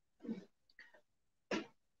 Did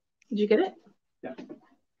you get it? Yeah.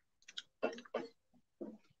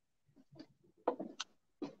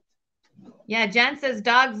 Yeah, Jen says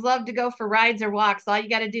dogs love to go for rides or walks. All you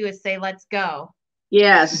got to do is say, let's go.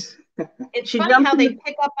 Yes. It's funny how they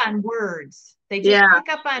pick up on words. They just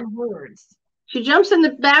pick up on words. She jumps in the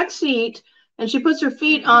back seat and she puts her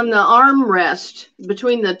feet on the armrest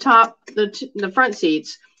between the top, the front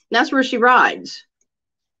seats. And that's where she rides.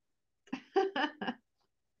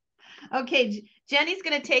 Okay, Jenny's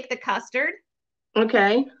going to take the custard.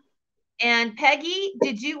 Okay. And Peggy,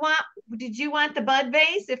 did you want the bud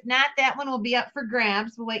vase? If not, that one will be up for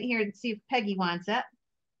grabs. We'll wait here and see if Peggy wants it.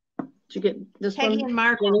 Did you get this Peggy one? and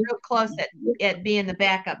Mark were real close at being the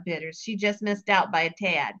backup bidders. She just missed out by a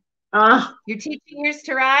tad. You're teaching yours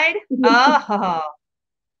to ride? Oh.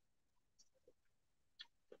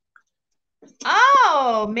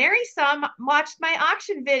 Oh, Mary watched my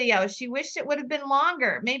auction video. She wished it would have been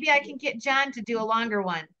longer. Maybe I can get John to do a longer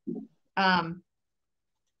one.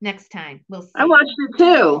 Next time. We'll see. I watched it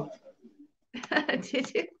too.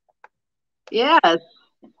 Did you? Yes.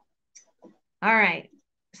 All right.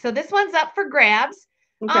 So this one's up for grabs.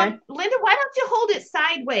 Okay. Linda, why don't you hold it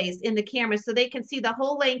sideways in the camera so they can see the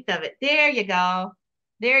whole length of it? There you go.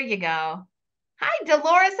 There you go. Hi,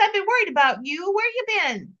 Dolores. I've been worried about you. Where you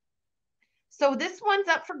been? So this one's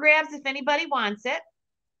up for grabs if anybody wants it.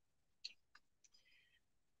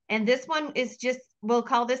 And this one is just, we'll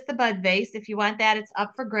call this the bud vase. If you want that, it's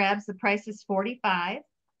up for grabs. The price is $45.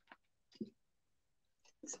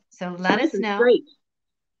 So let us know. Great.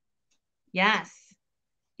 Yes.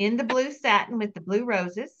 In the blue satin with the blue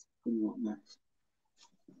roses.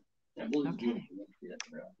 Okay.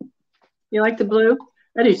 You like the blue?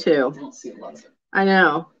 I do too. I don't see a lot of it. I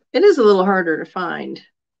know. It is a little harder to find.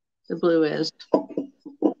 The blue is.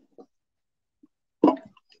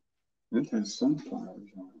 It has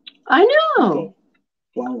sunflowers on it. I know.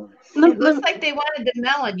 Flower. It looks like they wanted the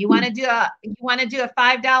melon. You want to do a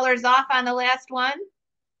 $5 off on the last one?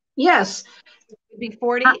 Yes. It'd be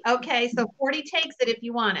 40. Okay, so 40 takes it if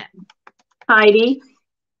you want it. Heidi,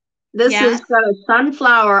 this Yes? has got a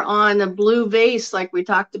sunflower on the blue vase like we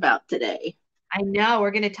talked about today. I know.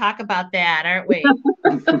 We're going to talk about that, aren't we?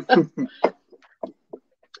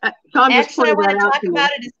 Tom just Actually, I pointed want that to out talk to me.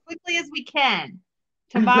 about it as quickly as we can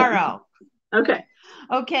tomorrow. Okay.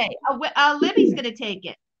 Okay. Libby's going to take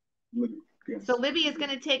it. Libby, yes. So Libby is going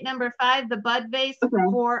to take number 5, the bud vase Okay.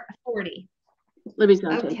 for 40. Libby's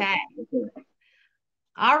gonna take it. Okay. Okay.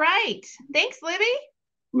 All right. Thanks, Libby.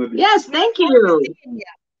 Libby. Yes, Look thank forward to you. seeing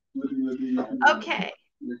you. Libby. Okay.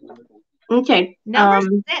 Okay. Number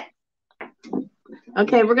 6.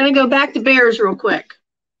 Okay, we're gonna go back to bears real quick.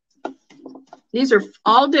 These are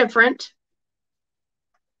all different.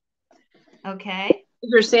 Okay.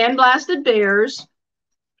 These are sandblasted bears,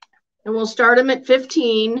 and we'll start them at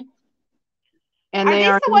 15. And Are they these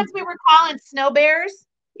are the ones we were calling snow bears?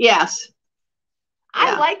 yes.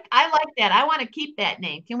 I Yeah. like that. I want to keep that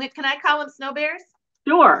name. Can I call them snow bears?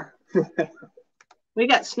 Sure. We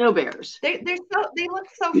got snow bears. They look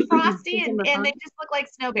so frosty and they just look like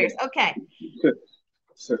snow bears. Okay.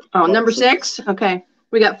 Six. Oh, number 6. Okay.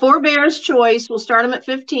 We got 4 bears choice. We'll start them at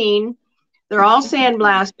 15. They're all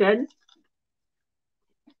sandblasted.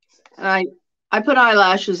 And I put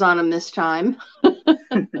eyelashes on them this time.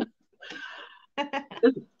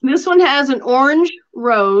 This one has an orange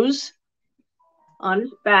rose on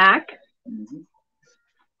its back. Mhm.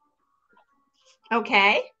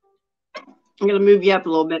 Okay. I'm going to move you up a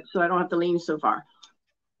little bit so I don't have to lean so far.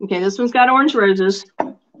 Okay, this one's got orange roses.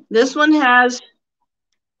 This one has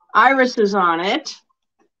irises on it.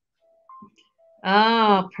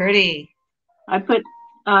 Oh, pretty. I put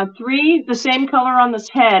 3 the same color on this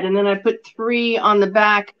head, and then I put 3 on the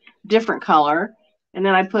back, different color. And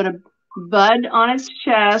then I put a bud on its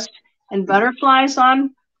chest and butterflies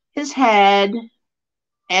on his head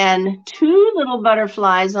and 2 little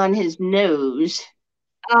butterflies on his nose.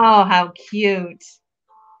 Oh, how cute.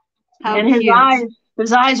 How And cute.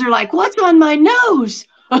 his eyes are like, what's on my nose?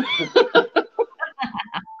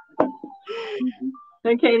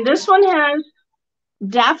 Okay, and this one has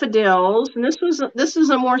daffodils, and this is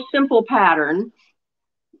a more simple pattern.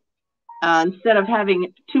 Instead of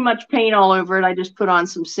having too much paint all over it, I just put on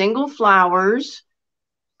some single flowers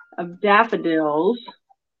of daffodils.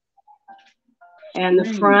 And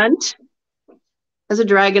the front has a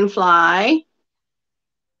dragonfly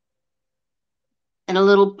and a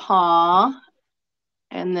little paw.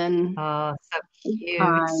 And then Oh, so cute.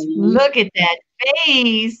 eyes. Look at that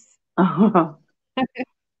face. And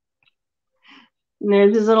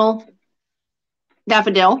there's his little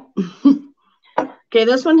daffodil. Okay,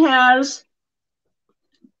 this one has,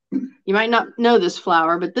 you might not know this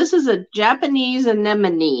flower, but this is a Japanese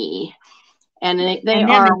anemone. And they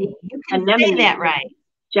are Anemone. You can say that right.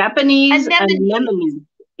 Japanese Anemone. anemone.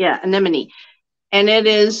 Yeah, anemone. And it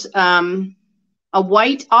is a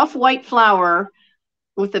white, off-white flower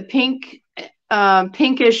with a pink,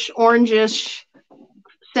 pinkish, orangish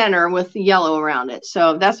center with yellow around it.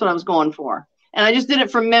 So that's what I was going for. And I just did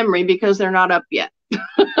it from memory because they're not up yet.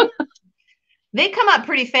 They come up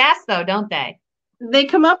pretty fast, though, don't they? They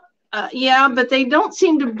come up, yeah, but they don't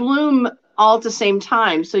seem to bloom all at the same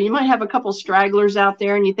time. So you might have a couple stragglers out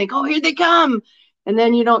there and you think, oh, here they come. And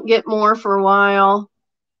then you don't get more for a while.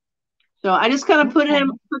 So I just kind of put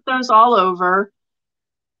those all over.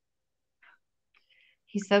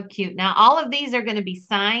 He's so cute. Now, all of these are going to be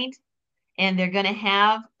signed, and they're going to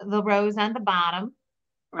have the rose on the bottom.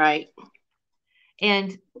 Right.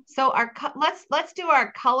 And so let's do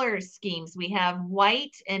our color schemes. We have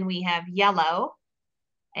white and we have yellow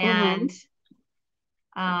and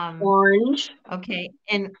orange. Okay,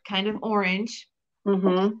 and kind of orange.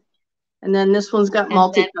 And then this one's got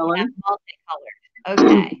multicolored.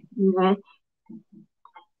 Okay.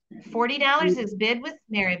 $40 is bid with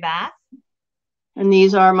Mary Beth. And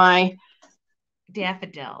these are my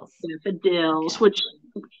daffodils. Daffodils, which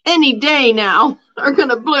any day now are going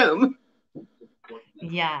to bloom.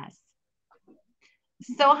 Yes.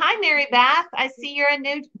 So hi, Mary Beth. I see you're a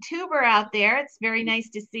new tuber out there. It's very nice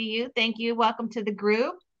to see you. Thank you. Welcome to the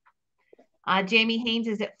group. Jamie Haynes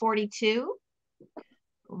is at 42.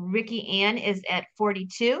 Ricky Ann is at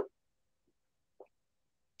 42.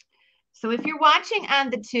 So if you're watching on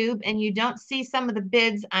the tube and you don't see some of the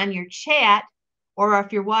bids on your chat, or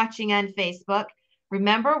if you're watching on Facebook,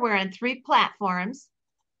 remember we're on 3 platforms.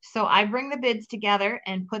 So I bring the bids together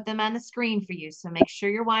and put them on the screen for you. So make sure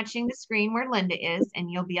you're watching the screen where Linda is, and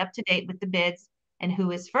you'll be up to date with the bids and who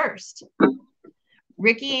is first.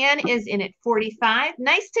 Ricky Ann is in at 45.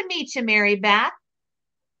 Nice to meet you, Mary Beth.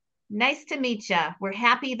 Nice to meet you. We're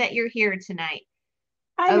happy that you're here tonight.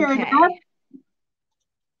 Hi, okay. Mary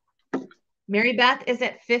Beth. Mary Beth is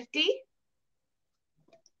at 50.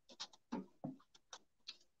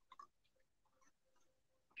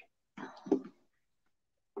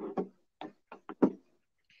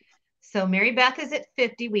 So Mary Beth is at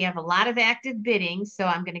 50. We have a lot of active bidding, so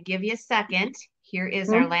I'm going to give you a second. Here is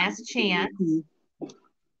our last chance.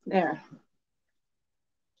 There.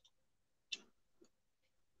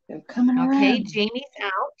 They're coming Okay, around. Jamie's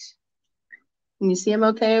out. Can you see them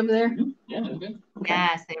okay over there? Yeah, okay. Okay.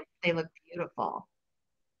 Yes, they look beautiful.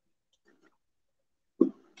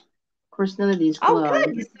 Of course, none of these Oh, glow.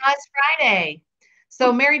 good. You saw us Friday.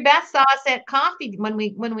 So Mary Beth saw us at coffee when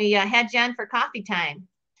we had Jen for coffee time.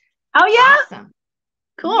 Oh, yeah? Awesome.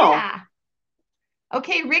 Cool. Yeah.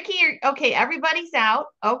 Okay, Ricky, okay, everybody's out.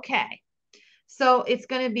 Okay. So it's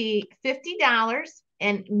going to be $50.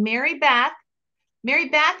 And Mary Beth,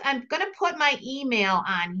 I'm going to put my email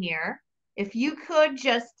on here. If you could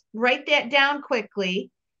just write that down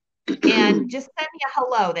quickly and just send me a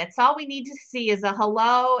hello. That's all we need to see is a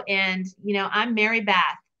hello. And, I'm Mary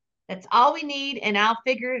Beth. That's all we need. And I'll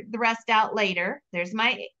figure the rest out later. There's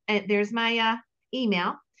my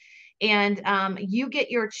email. And you get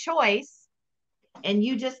your choice. And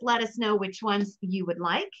you just let us know which ones you would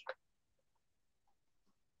like.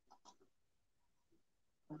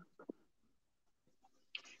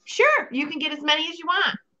 Sure, you can get as many as you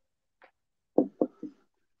want.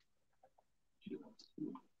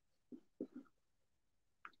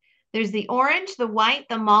 There's the orange, the white,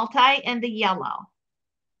 the multi, and the yellow.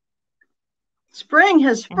 Spring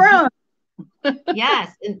has sprung.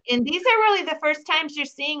 Yes, and these are really the first times you're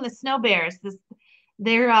seeing the snow bears.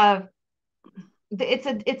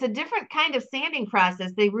 It's a different kind of sanding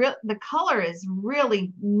process. The color is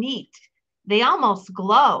really neat. They almost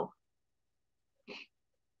glow.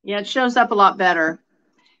 Yeah, it shows up a lot better.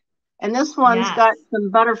 And this one's Yes. got some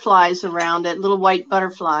butterflies around it, little white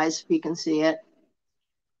butterflies, if you can see it.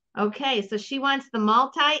 Okay, so she wants the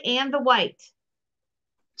multi and the white.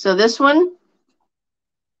 So this one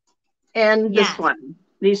and Yes. this one,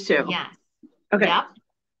 these two. Yes. Okay. Yep.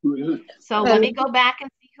 So let me go back and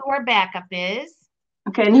see who our backup is.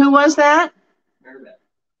 Okay, and who was that?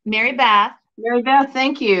 Mary Beth. Mary Beth,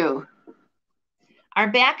 thank you. Our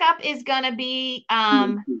backup is going to be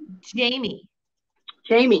Jamie.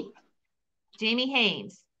 Jamie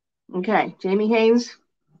Haynes. Okay, Jamie Haynes.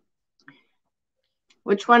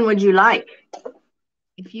 Which one would you like?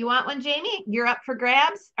 If you want one, Jamie, you're up for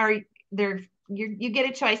grabs. You get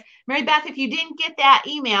a choice. Mary Beth, if you didn't get that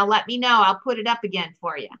email, let me know. I'll put it up again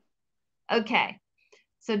for you. Okay.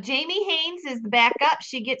 So Jamie Haynes is the backup.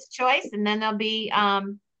 She gets choice, and then they'll be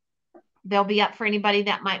up for anybody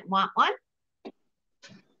that might want one.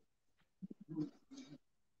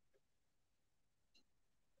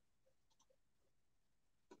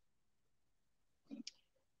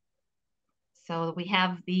 So we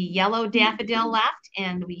have the yellow daffodil left,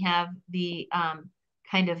 and we have the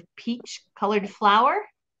kind of peach colored flower.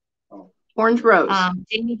 Orange rose.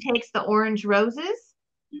 Jamie takes the orange roses.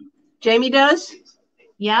 Jamie does?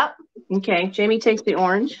 Yep. Okay, Jamie takes the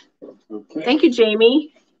orange. Okay. Thank you,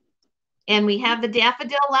 Jamie. And we have the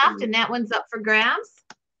daffodil left, and that one's up for grabs.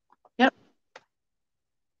 Yep.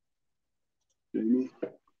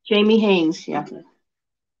 Jamie Haynes, yeah.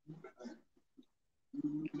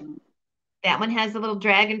 That one has a little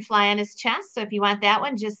dragonfly on his chest. So if you want that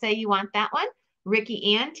one, just say you want that one.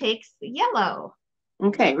 Ricky Ann takes the yellow.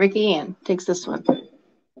 Okay, Ricky Ann takes this one.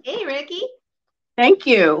 Hey, Ricky. Thank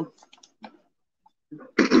you.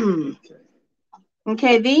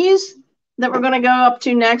 Okay, these that we're going to go up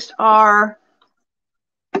to next are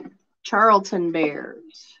Charlton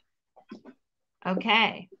bears.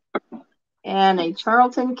 Okay. And a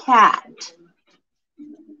Charlton cat.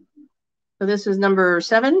 So this is number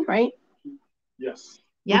 7, right? Yes.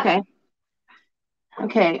 Yep. Okay.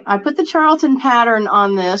 Okay, I put the Charlton pattern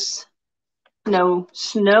on this. No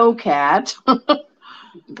snow cat.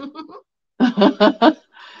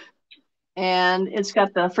 And it's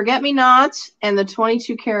got the forget-me-nots and the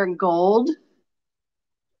 22 karat gold.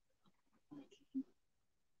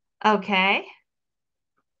 Okay.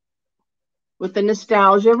 With the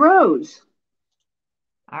nostalgia rose.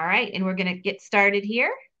 All right, and we're going to get started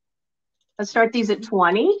here. Let's start these at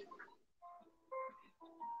 20.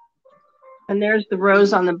 And there's the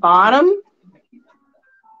rose on the bottom.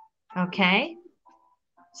 Okay.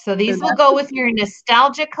 So these will go with your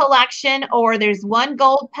nostalgia collection, or there's one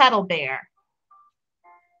gold petal bear.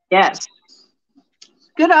 Yes.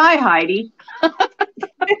 Good eye, Heidi.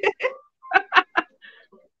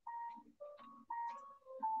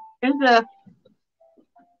 Here's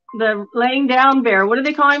the laying down bear. What do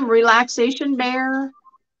they call him? Relaxation bear?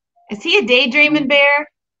 Is he a daydreaming bear?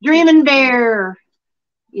 Dreaming bear.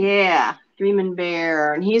 Yeah, dreaming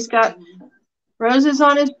bear. And he's got roses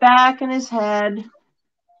on his back and his head.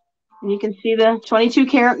 And you can see the 22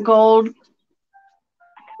 karat gold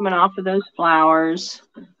coming off of those flowers.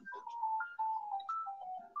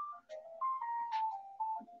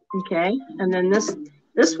 Okay, and then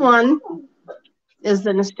This one is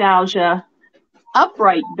the Nostalgia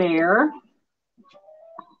Upright Bear.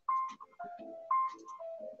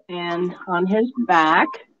 And on his back,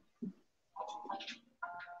 a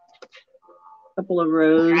couple of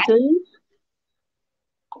roses. Okay.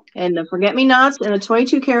 And the forget-me-nots and a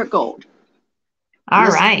 22-karat gold. All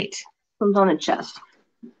right. Comes on a chest.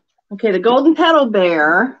 Okay, the golden petal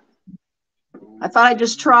bear. I thought I'd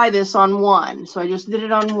just try this on one. So I just did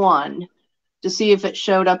it on one to see if it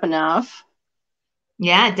showed up enough.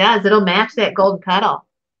 Yeah, it does. It'll match that golden petal.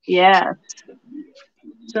 Yes.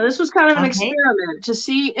 So this was kind of an experiment to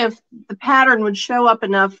see if the pattern would show up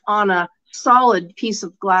enough on a solid piece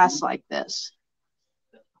of glass like this.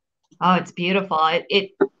 Oh, it's beautiful.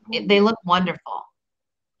 They look wonderful.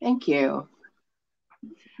 Thank you.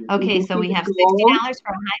 Okay, so we have $60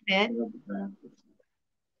 for a high bid.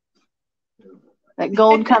 That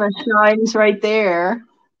gold kind of shines right there.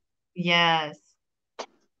 Yes.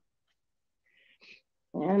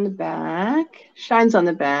 And the back. Shines on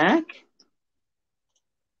the back.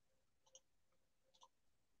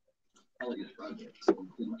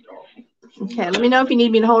 Okay, let me know if you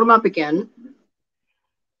need me to hold them up again.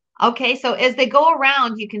 Okay, so as they go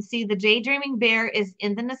around, you can see the Daydreaming Bear is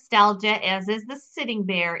in the Nostalgia, as is the Sitting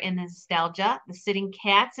Bear in the Nostalgia, the Sitting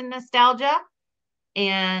Cat's in Nostalgia,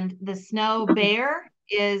 and the Snow Bear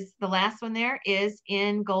is the last one there is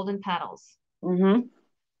in Golden Petals. Mm-hmm.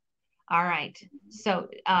 All right, so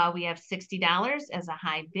we have $60 as a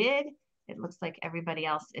high bid. It looks like everybody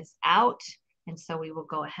else is out, and so we will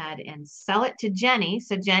go ahead and sell it to Jenny.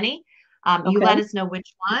 So Jenny, you let us know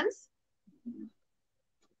which ones.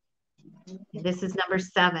 This is number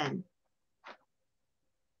 7.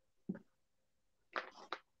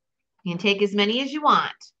 You can take as many as you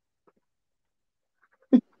want.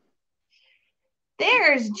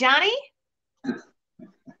 There's Johnny.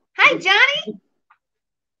 Hi, Johnny.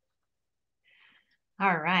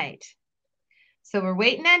 All right. So we're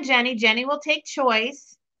waiting on Jenny. Jenny will take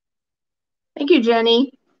choice. Thank you,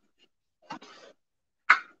 Jenny.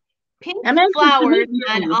 Pink flowers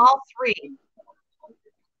on all 3.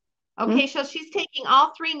 Okay, so she's taking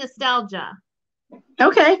all 3 Nostalgia.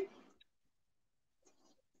 Okay.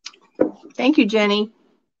 Thank you, Jenny.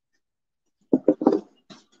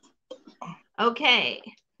 Okay.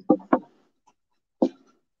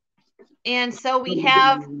 And so we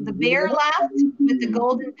have the bear left with the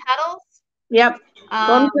golden petals. Yep.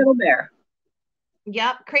 Golden petal bear.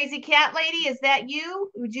 Yep. Crazy Cat Lady, is that you?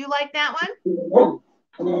 Would you like that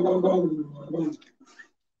one?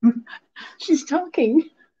 She's talking.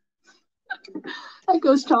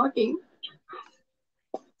 Echo's talking.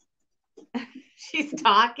 She's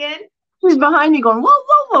talking. She's behind me going, whoa,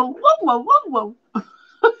 whoa, whoa, whoa, whoa, whoa, whoa.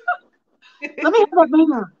 Let me have that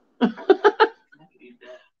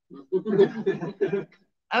bear.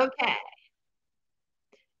 Okay.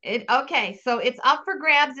 Okay, so it's up for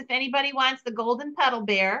grabs if anybody wants the golden petal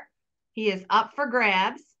bear. He is up for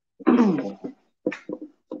grabs. How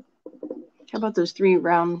about those 3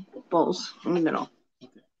 round bowls in the middle?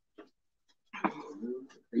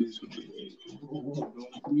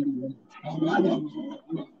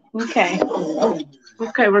 Okay.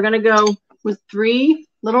 Okay, we're going to go with 3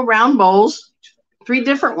 little round bowls, 3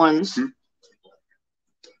 different ones.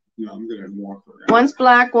 One's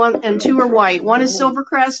black, and 2 are white. One is silver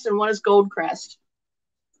crest and one is gold crest.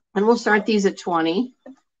 And we'll start these at 20.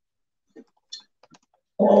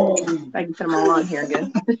 If I can fit them all on here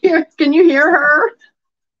good. Can you hear her?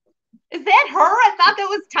 Is that her? I thought that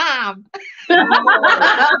was Tom.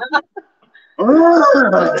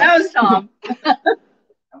 That was Tom.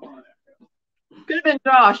 Could have been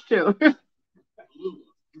Josh, too.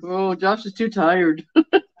 Oh, Josh is too tired.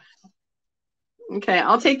 Okay,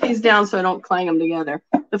 I'll take these down so I don't clang them together.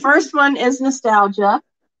 The first one is Nostalgia.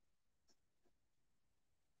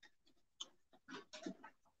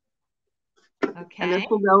 Okay. And this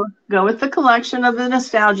will go with the collection of the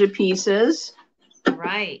Nostalgia pieces.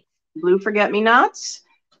 Right. Blue forget-me-nots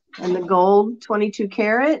and the gold 22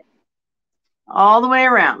 karat all the way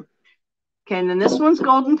around. Okay, and then this one's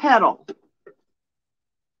golden petal.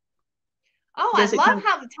 Oh, I love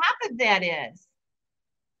how the top of that is.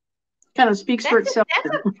 Kind of speaks for itself.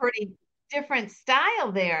 That's a pretty different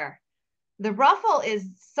style there. The ruffle is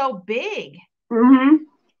so big. Mm-hmm.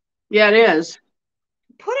 Yeah, it is.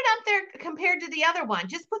 Put it up there compared to the other one.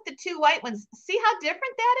 Just put the 2 white ones. See how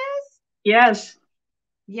different that is? Yes.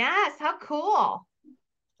 Yes, how cool.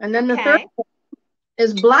 And then the third one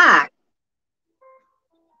is black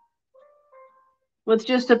with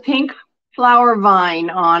just a pink flower vine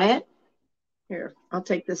on it. Here, I'll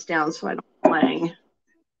take this down so I don't clang.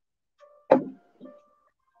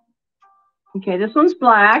 Okay, this one's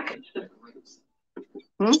black.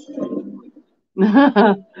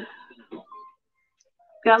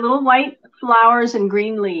 Got little white flowers and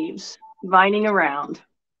green leaves vining around.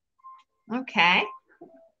 Okay.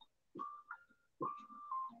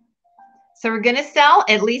 So we're going to sell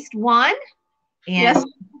at least one. And Yes.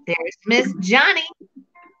 there's Miss Johnny.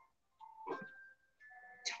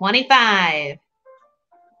 25.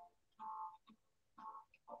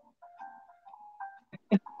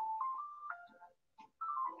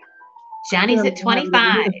 Johnny's at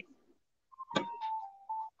 25.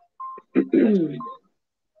 So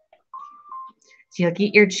you'll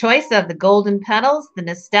get your choice of the golden petals, the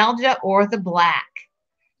nostalgia, or the black.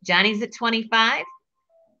 Johnny's at 25.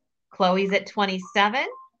 Chloe's at 27.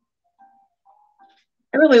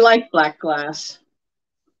 I really like black glass.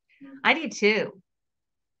 I do too.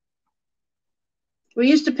 We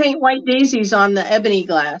used to paint white daisies on the ebony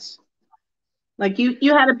glass. Like you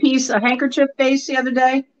had a handkerchief base the other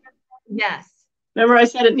day. Yes. Remember I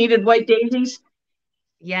said it needed white daisies?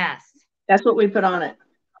 Yes. That's what we put on it.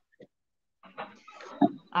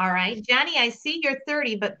 All right. Johnny, I see you're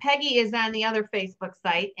 30, but Peggy is on the other Facebook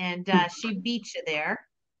site, and she beat you there.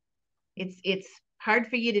 It's hard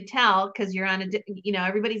for you to tell because you're on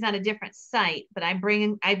everybody's on a different site, but I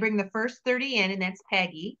bring the first 30 in, and that's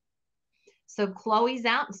Peggy. So Chloe's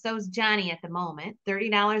out, and so is Johnny at the moment.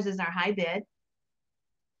 $30 is our high bid.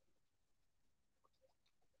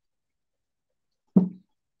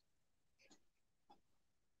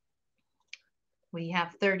 We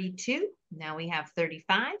have 32. Now we have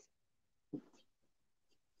 35.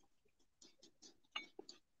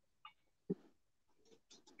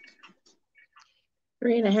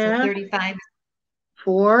 Three and a half. So 35.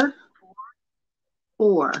 4,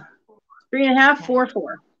 4. 3 and a half, 4,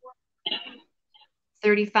 4.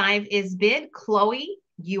 35 is bid. Chloe,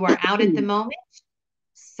 you are out at the moment.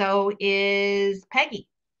 So is Peggy.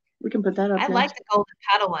 We can put that up. I like the golden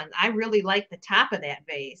petal one. I really like the top of that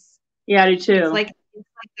vase. Yeah, I do too. It's like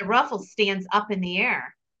the ruffle stands up in the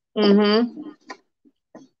air. Mm-hmm.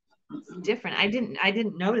 It's different. I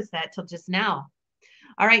didn't notice that till just now.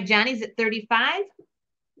 All right, Johnny's at 35.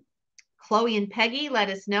 Chloe and Peggy, let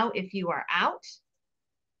us know if you are out.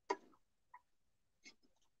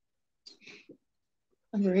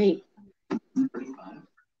 Number 8.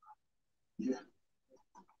 Yeah.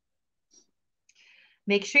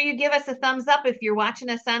 Make sure you give us a thumbs up if you're watching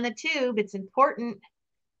us on the tube. It's important.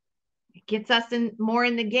 It gets us more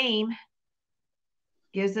in the game.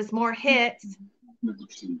 Gives us more hits.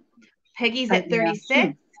 Peggy's at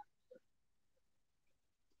 36.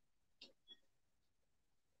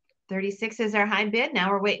 36 is our high bid.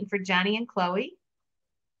 Now we're waiting for Johnny and Chloe.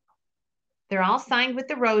 They're all signed with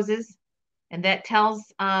the roses, and that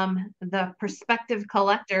tells the prospective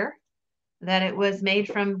collector that it was made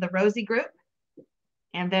from the Rosie group,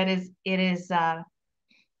 and that it is a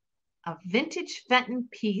vintage Fenton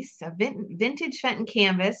piece, a vintage Fenton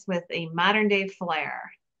canvas with a modern day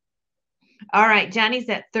flair. All right, Johnny's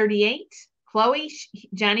at 38. Chloe,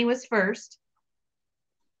 Johnny was first.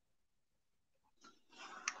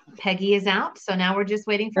 Peggy is out, so now we're just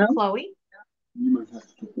waiting for Chloe. You might have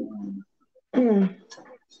to put one.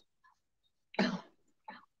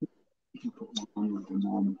 You put one with the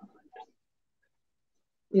mom.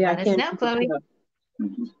 Yeah, let us know, Chloe.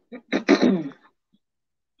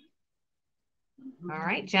 All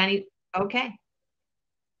right, Johnny. Okay.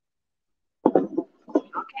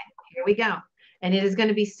 Okay, here we go. And it is going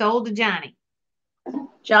to be sold to Johnny.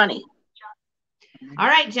 Johnny. All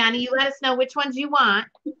right, Johnny, you let us know which ones you want.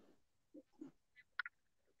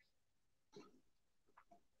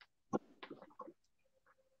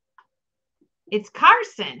 It's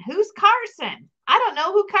Carson. Who's Carson? I don't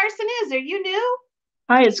know who Carson is. Are you new?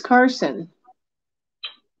 Hi, it's Carson.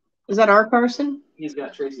 Is that our Carson? He's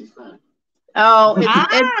got Tracy's friend. Oh,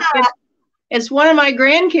 it's one of my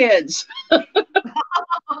grandkids.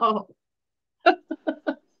 Oh.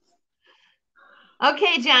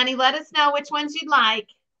 Okay, Johnny, let us know which ones you'd like.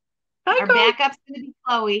 Our backup's going to be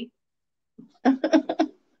Chloe.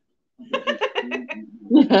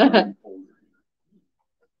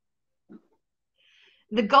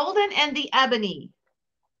 The golden and the ebony.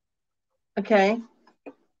 Okay.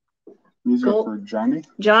 These are for Johnny.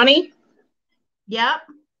 Johnny? Yep.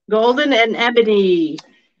 Golden and ebony.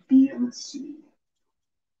 B and C.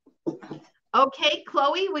 Okay,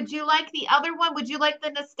 Chloe, would you like the other one? Would you like the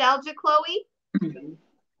nostalgia, Chloe?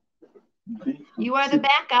 You are the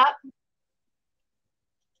backup.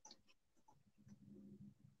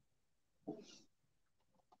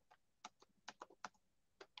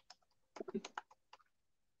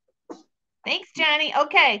 Thanks, Johnny.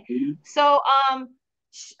 Okay. So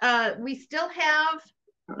We still have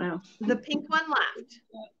I don't know. the pink one left.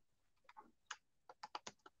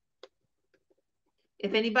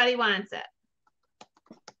 If anybody wants it.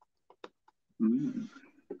 Mm.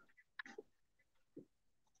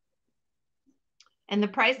 And the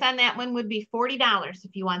price on that one would be $40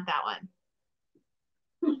 if you want that one.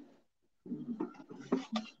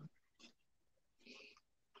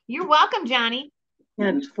 You're welcome, Johnny.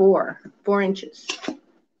 And it's 4 inches.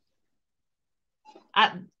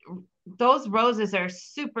 Those roses are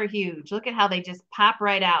super huge. Look at how they just pop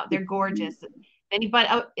right out. They're gorgeous.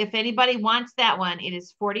 If anybody wants that one, it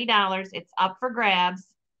is $40. It's up for grabs.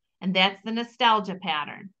 And that's the nostalgia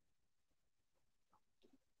pattern.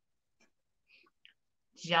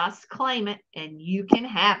 Just claim it and you can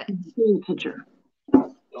have it. Picture.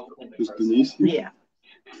 Is Denise here? Yeah.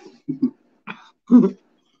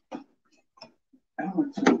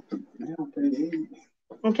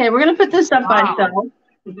 Okay, we're going to put this up by itself.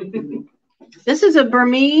 This is a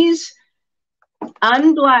Burmese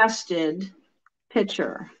unblasted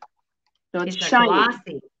picture. So it's shiny.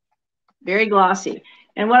 Glossy. Very glossy.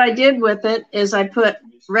 And what I did with it is I put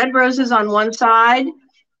red roses on one side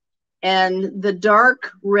and the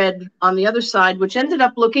dark red on the other side, which ended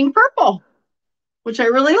up looking purple, which I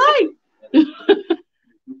really like.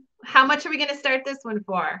 How much are we going to start this one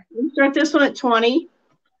for? We'll start this one at 20.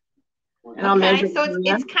 And I'll measure. So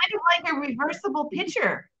it's kind of like a reversible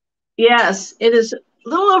picture. Yes, it is a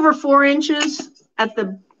little over 4 inches at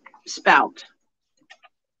the spout.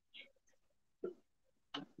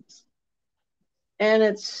 And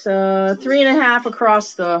it's 3.5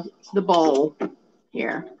 across the bowl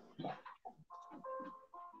here.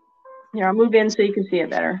 Here, I'll move in so you can see it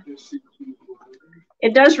better.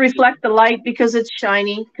 It does reflect the light because it's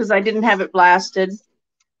shiny, because I didn't have it blasted.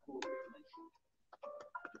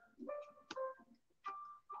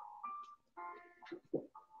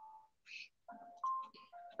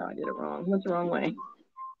 Oh, I did it wrong. What's the wrong way?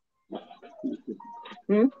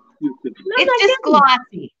 Hmm? It's just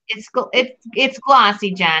glossy. It's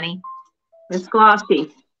glossy, Johnny. It's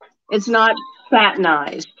glossy. It's not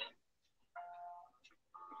satinized.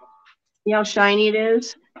 See how shiny it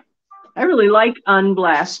is? I really like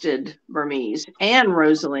unblasted Burmese and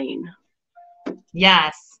Rosaline.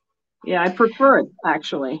 Yes. Yeah, I prefer it,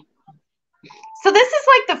 actually. So this is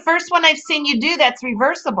like the first one I've seen you do that's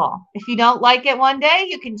reversible. If you don't like it one day,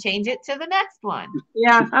 you can change it to the next one.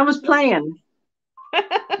 Yeah, I was playing.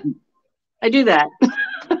 I do that.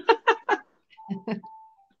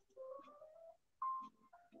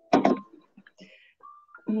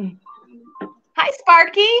 Hi,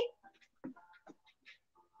 Sparky.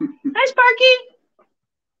 Hi, Sparky.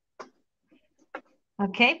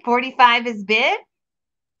 Okay, 45 is bid.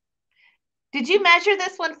 Did you measure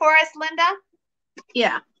this one for us, Linda?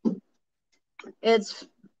 Yeah. It's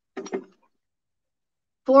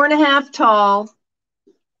 4.5 tall,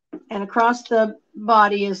 and across the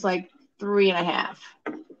body is like 3.5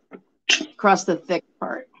 across the thick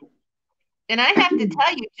part. And I have to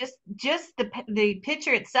tell you, just the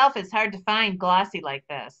picture itself is hard to find glossy like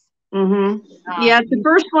this. Mm-hmm. Yeah, it's the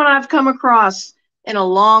first one I've come across in a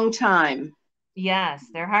long time. Yes,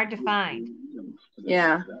 they're hard to find.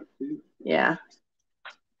 Yeah. Yeah.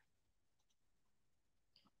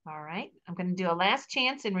 All right, I'm going to do a last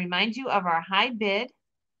chance and remind you of our high bid,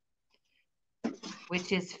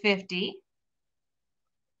 which is $50.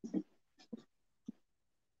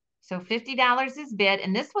 So $50 is bid,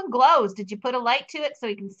 and this one glows. Did you put a light to it so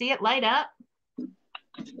you can see it light up?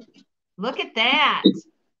 Look at that.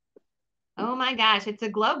 Oh my gosh, it's a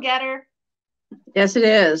glow getter. Yes, it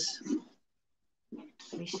is.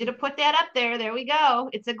 We should have put that up there. There we go.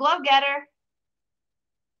 It's a glow getter.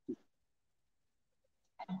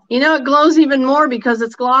 You know, it glows even more because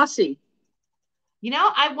it's glossy. You know,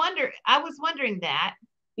 I was wondering that.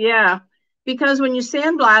 Yeah, because when you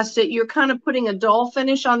sandblast it, you're kind of putting a dull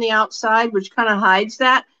finish on the outside, which kind of hides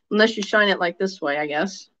that, unless you shine it like this way, I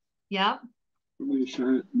guess. Yep. I'm going to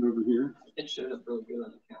shine it from over here. It showed up really good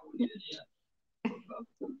on the camera.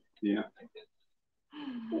 Yeah.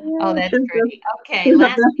 Oh, that's great. Okay,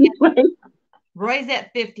 last chance. Roy's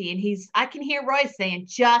at 50, and I can hear Roy saying,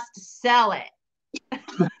 just sell it.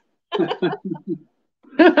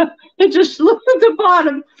 It just looks at the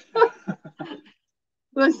bottom.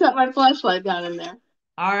 Let's set my flashlight down in there.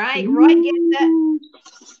 All right, Roy gets it.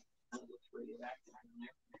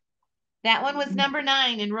 That one was number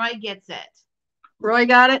 9, and Roy gets it. Roy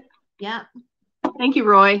got it? Yep. Thank you,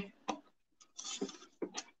 Roy.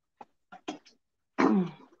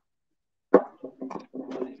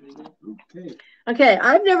 Okay,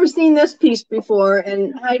 I've never seen this piece before,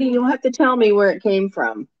 and Heidi, you'll have to tell me where it came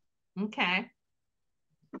from. Okay.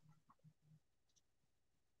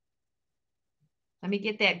 Let me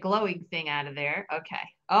get that glowing thing out of there. Okay.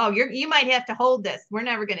 Oh, you might have to hold this. We're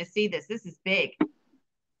never going to see this. This is big.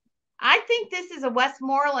 I think this is a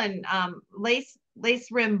Westmoreland lace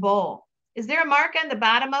rim bowl. Is there a mark on the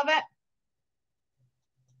bottom of it?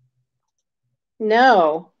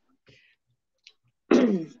 No.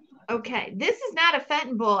 Okay. This is not a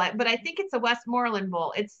Fenton bowl, but I think it's a Westmoreland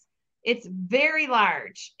bowl. It's very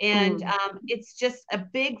large, and it's just a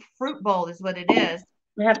big fruit bowl is what it is.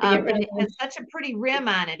 I have to get rid And of it has such a pretty rim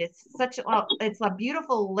on it. It's a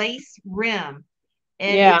beautiful lace rim,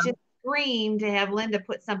 and Yeah. it just screamed to have Linda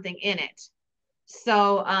put something in it.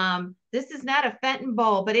 So this is not a Fenton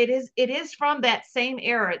bowl, but it is from that same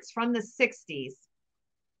era. It's from the 60s.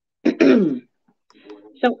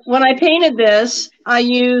 So when I painted this, I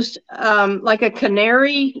used like a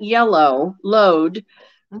canary yellow load,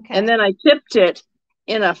 Okay. and then I tipped it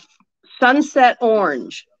in a sunset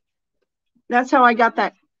orange. That's how I got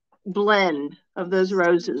that blend of those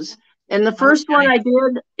roses. And the first one I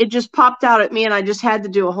did, it just popped out at me, and I just had to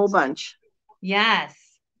do a whole bunch. Yes.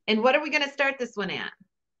 And what are we going to start this one at?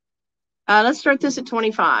 Let's start this at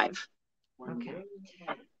 25. Okay.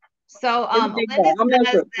 So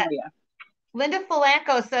Linda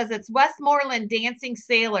Fleming says it's Westmoreland Dancing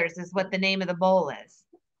Sailors is what the name of the bowl is.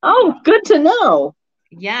 Oh, good to know.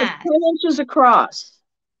 Yeah. It's 10 inches across.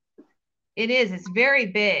 It is. It's very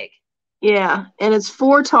big. Yeah, and it's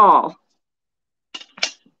 4 tall.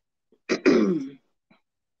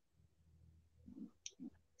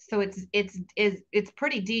 So it's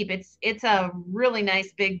pretty deep. It's a really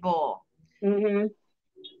nice big bowl. Mm-hmm.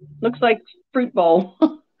 Looks like fruit bowl.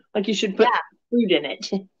 Like you should put fruit in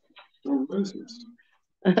it. All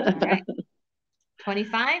right.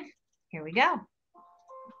 25. Here we go.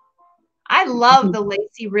 I love the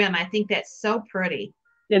lacy rim. I think that's so pretty.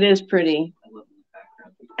 It is pretty.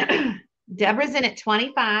 Deborah's in at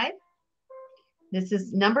 25. This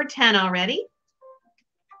is number 10 already.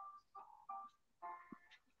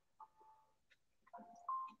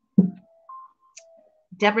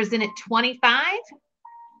 Deborah's in at 25.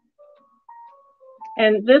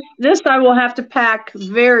 And this I will have to pack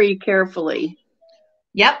very carefully.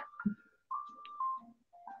 Yep.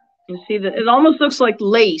 You see that it almost looks like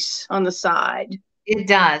lace on the side. It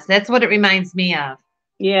does. That's what it reminds me of.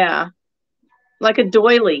 Yeah. Like a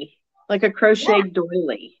doily, like a crocheted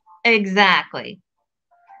doily. Exactly.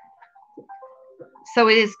 So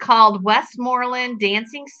it is called Westmoreland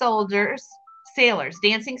Dancing Sailors.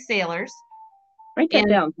 Write that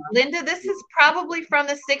down. Linda, this is probably from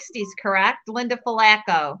the 60s, correct? Linda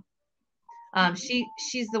Fleming.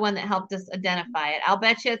 She's the one that helped us identify it. I'll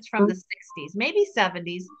bet you it's from the 60s, maybe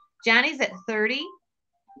 70s. Johnny's at 30.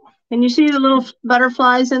 Can you see the little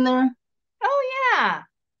butterflies in there? Oh, yeah.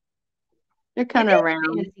 They're kind of round.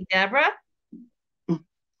 Fancy, Deborah.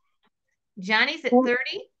 Johnny's at 30.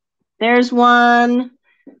 There's one,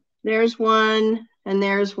 and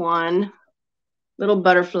there's one. Little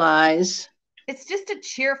butterflies. It's just a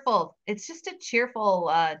cheerful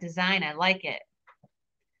design. I like it.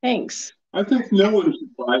 Thanks. I think no one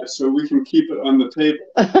should buy it, so we can keep it on the table.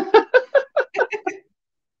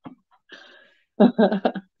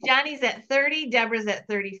 Johnny's at 30. Deborah's at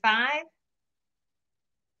 35.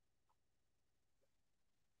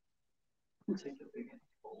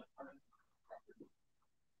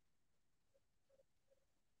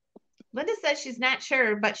 Linda says she's not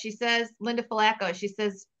sure, but she says, Linda Fleming, she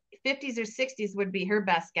says 50s or 60s would be her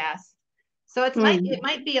best guess. So it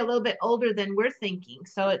might be a little bit older than we're thinking.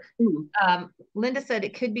 So Linda said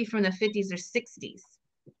it could be from the 50s or 60s.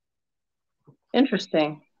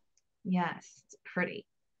 Interesting. Yes, it's pretty.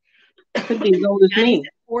 Could be as old as me.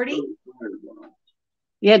 40.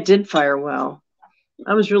 Yeah, it did fire well.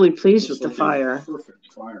 I was really pleased with the fire.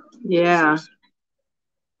 Perfect fire. Yeah.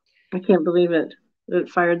 I can't believe it. It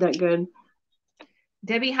fired that good.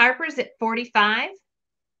 Debbie Harper's at 45.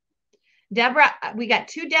 Deborah, we got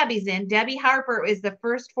 2 Debbies in. Debbie Harper is the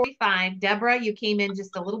first 45. Deborah, you came in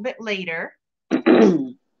just a little bit later.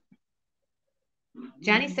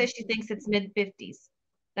 Johnny says she thinks it's mid-50s.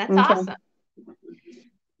 That's awesome.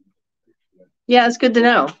 Yeah, it's good to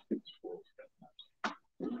know.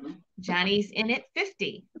 Johnny's in at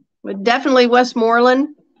 50. But definitely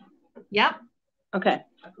Westmoreland. Yep. Okay.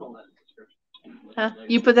 Huh?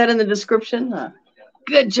 You put that in the description?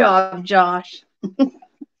 Good job, Josh. All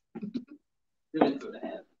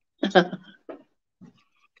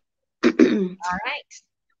right.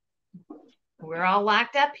 We're all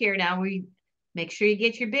locked up here now. We make sure you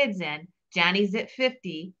get your bids in. Johnny's at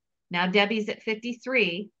 50. Now Debbie's at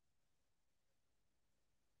 53.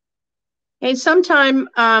 Hey, sometime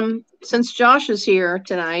since Josh is here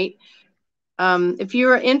tonight, if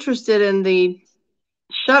you're interested in the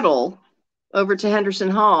shuttle over to Henderson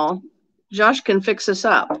Hall, Josh can fix us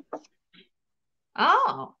up.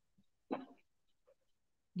 Oh.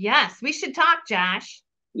 Yes, we should talk, Josh.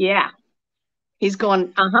 Yeah. He's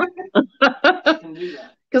going, Can do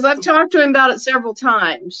that. because I've talked to him about it several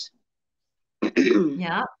times.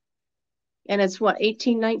 Yeah. And it's what,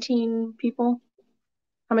 18, 19 people?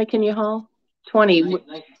 How many can you haul? 20. 19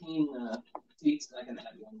 seats, and I can add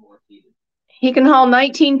one more seat. He can haul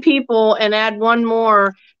 19 people and add one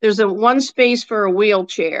more. There's one space for a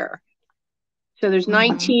wheelchair. So there's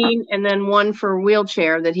 19 and then one for a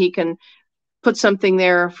wheelchair that he can put something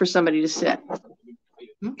there for somebody to sit.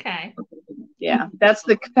 Okay. Yeah, that's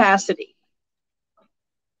the capacity.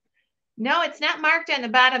 No, it's not marked on the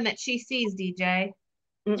bottom that she sees, DJ.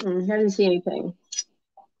 I didn't see anything.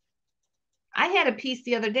 I had a piece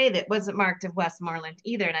the other day that wasn't marked of Westmoreland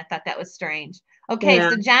either, and I thought that was strange. Okay, Yeah.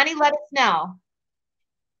 so Johnny, let us know.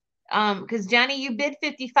 Because Johnny, you bid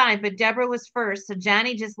 55, but Deborah was first. So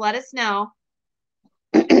Johnny, just let us know.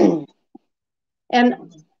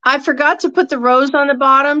 And I forgot to put the rose on the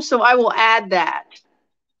bottom, so I will add that.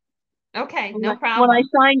 Okay, no problem. When I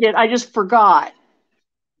signed it, I just forgot.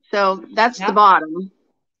 So that's the bottom.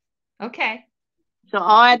 Okay. So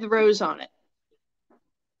I'll add the rose on it.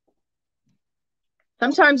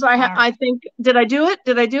 Sometimes I think, did I do it?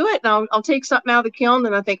 Did I do it? And I'll take something out of the kiln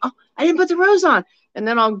and I think, oh, I didn't put the rose on. And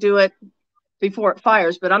then I'll do it before it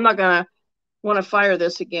fires, but I'm not going to want to fire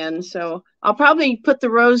this again. So I'll probably put the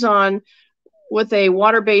rose on with a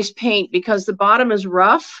water-based paint because the bottom is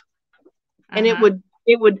rough and it would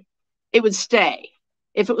stay.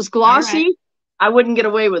 If it was glossy, I wouldn't get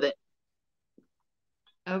away with it.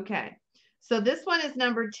 Okay. So this one is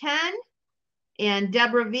number 10 and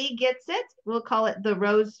Deborah V gets it. We'll call it the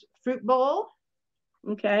Rose Fruit Bowl.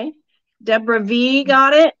 Okay. Deborah V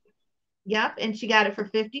got it. Yep. And she got it for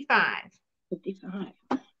 55. 55.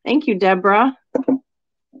 Thank you, Deborah.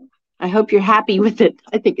 I hope you're happy with it.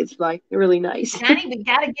 I think it's like really nice. Johnny, we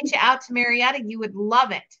got to get you out to Marietta. You would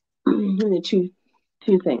love it. The two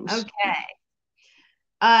things. Okay.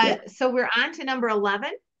 So we're on to number 11.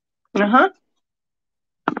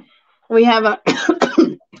 We have a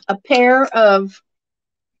pair of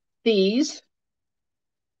these.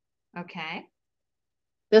 Okay.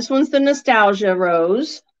 This one's the Nostalgia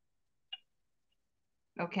Rose.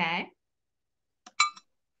 Okay.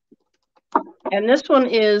 And this one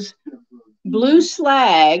is Blue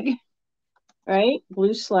Slag, right?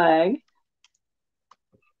 Blue Slag.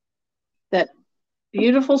 That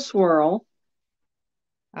beautiful swirl.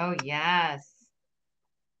 Oh, yes.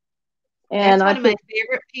 And that's one of my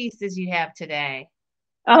favorite pieces you have today.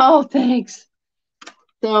 Oh, thanks.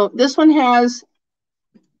 So this one has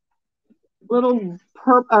little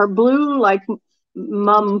blue, like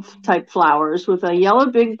mum type flowers with a yellow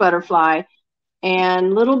big butterfly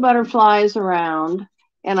and little butterflies around.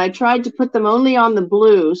 And I tried to put them only on the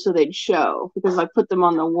blue so they'd show, because if I put them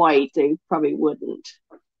on the white, they probably wouldn't.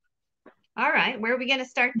 All right. Where are we going to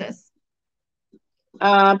start this?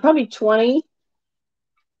 Probably 20.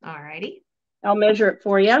 All righty. I'll measure it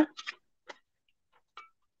for you.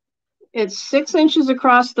 It's 6 inches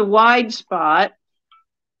across the wide spot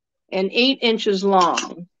and 8 inches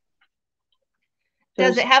long.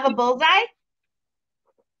 Does it have a bullseye?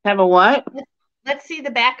 Have a what? Let's see the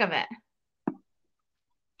back of it.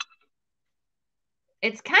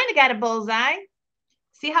 It's kind of got a bullseye.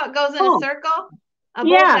 See how it goes in a circle?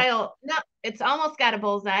 Bullseye. No, it's almost got a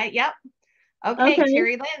bullseye. Yep. Okay.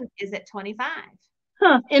 Terry Lynn is at 25.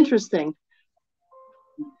 Huh. Interesting.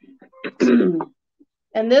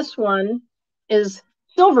 And this one is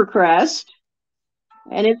Silvercrest,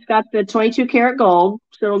 and it's got the 22 karat gold,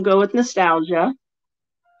 so it'll go with Nostalgia.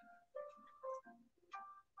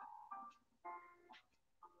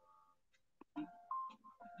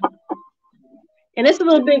 And it's a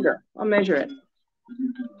little bigger. I'll measure it.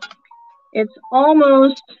 It's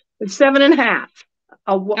 7.5.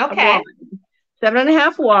 Okay.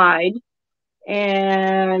 7.5 wide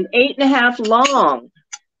and 8.5 long.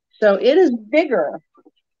 So it is bigger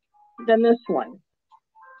than this one.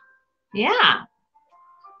 Yeah.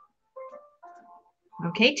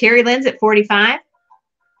 Okay, Terry Lynn's at 45.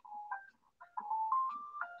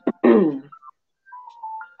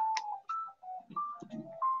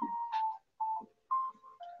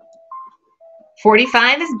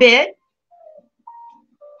 $45 is bid.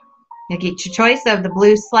 You get your choice of the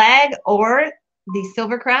blue slag or the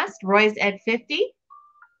Silvercrest. Roy's at 50.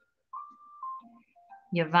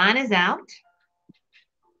 Yvonne is out.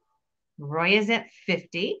 Roy is at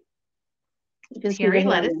 50. Terry,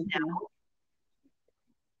 let us know.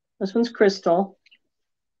 This one's Crystal.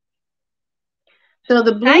 So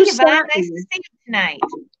the Hi, blue Yvonne. Nice to satin. see you tonight.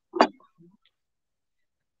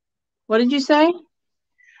 What did you say?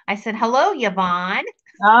 I said, hello, Yvonne.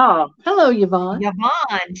 Oh, hello, Yvonne.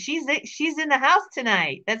 Yvonne, she's in the house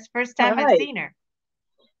tonight. That's the first All time I've right. seen her.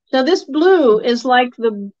 So this blue is like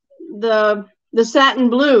the satin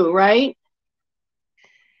blue, right?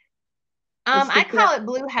 I call it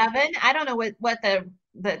blue heaven. I don't know what the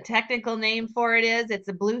technical name for it is. It's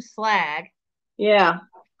a blue slag. Yeah.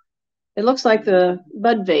 It looks like the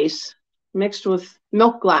bud vase mixed with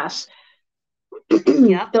milk glass.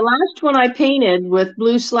 Yep. The last one I painted with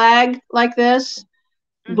blue slag like this,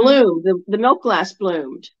 bloomed. The milk glass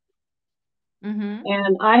bloomed.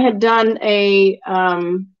 And I had done a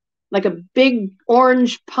like a big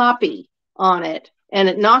orange poppy on it, and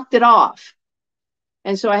it knocked it off.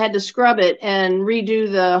 And so I had to scrub it and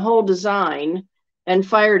redo the whole design and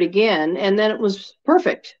fire it again, and then it was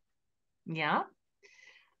perfect. Yeah.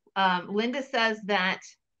 Linda says that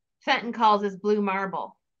Fenton calls this blue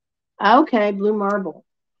marble. Okay, blue marble.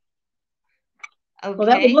 Okay, well,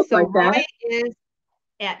 that would look so like Roy that. is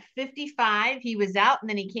at 55. He was out and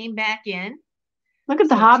then he came back in. Look at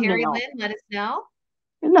the So Terry hobnail. Lynn, let us know.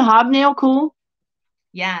 Isn't the hobnail cool?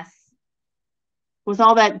 Yes. With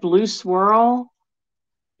all that blue swirl,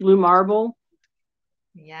 blue marble.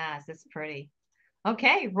 Yes, it's pretty.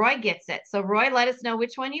 Okay, Roy gets it. So Roy, let us know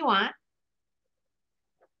which one you want.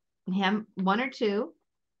 Him, one or two.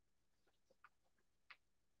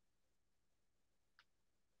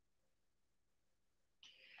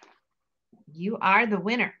 You are the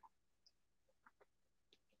winner.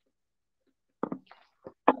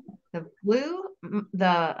 The blue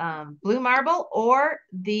marble or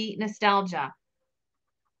the nostalgia.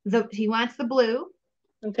 He wants the blue.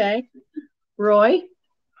 Okay. Roy?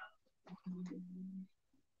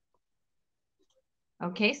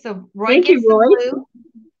 Okay, so Roy Thank gets you, Roy. the blue.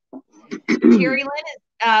 Terry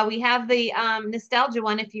Lynn, we have the nostalgia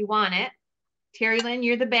one if you want it. Terry Lynn,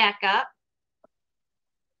 you're the backup.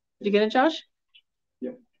 Did you get it, Josh?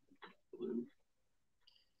 Yep.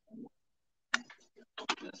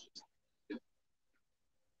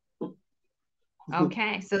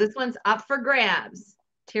 Okay, so this one's up for grabs.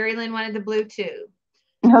 Terry Lynn wanted the blue too.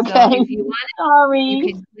 Okay. So if you want it, Sorry. you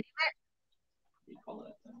can claim it.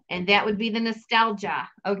 And that would be the nostalgia.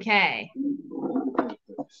 Okay.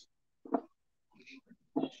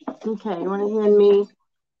 Okay, you want to hand me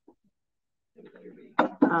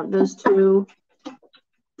those two?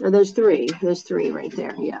 Or there's three. There's three right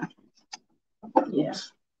there. Yeah.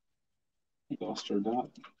 Yes. Lost her dot.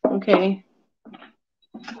 Okay.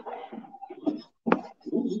 I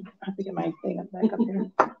have to get my thing back up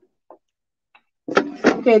here.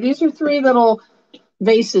 Okay, these are three little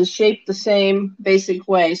vases shaped the same basic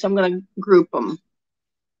way, so I'm going to group them.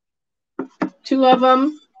 Two of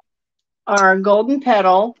them are golden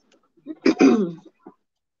petal.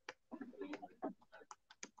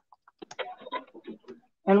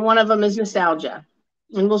 And one of them is nostalgia.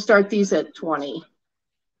 And we'll start these at 20.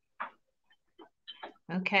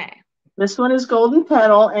 Okay. This one is golden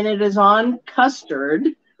petal, and it is on custard.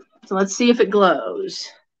 So let's see if it glows.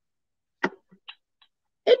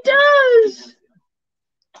 It does.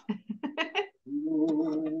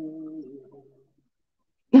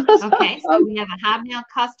 Okay, so we have a hobnail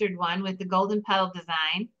custard one with the golden petal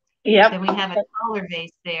design. Yep. Then we have a taller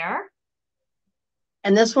vase there.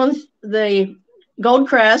 And this one's the gold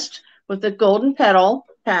crest with the golden petal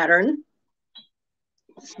pattern.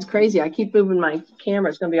 This is crazy. I keep moving my camera.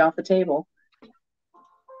 It's going to be off the table.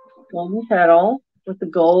 Golden petal with the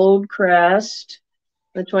gold crest,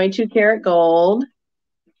 the 22 karat gold.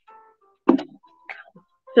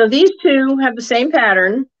 So these two have the same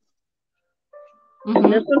pattern.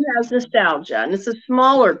 And this one has nostalgia, and it's a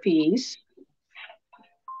smaller piece.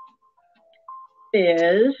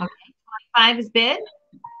 Is 25 is bid.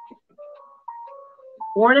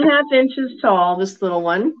 4.5 inches tall, this little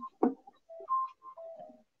one.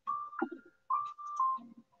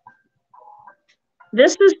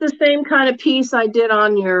 This is the same kind of piece I did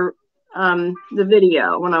on your the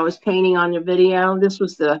video when I was painting on your video. This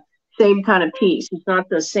was the same kind of piece. It's not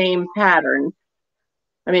the same pattern.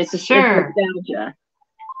 I mean, it's it's nostalgia,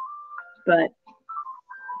 but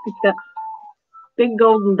it's got big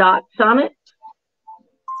golden dots on it.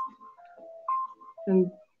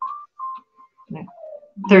 And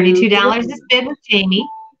 $32 is bid with Jamie.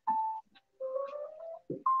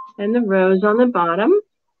 And the rose on the bottom.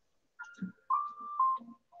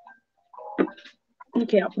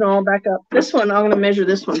 Okay, I'll put it all back up. This one, I'm going to measure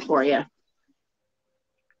this one for you.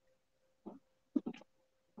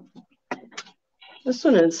 This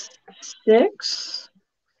one is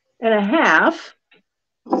 6.5.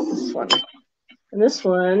 This one. And this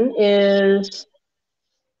one is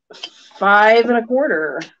 5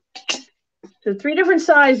 1/4. So 3 different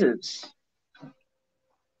sizes.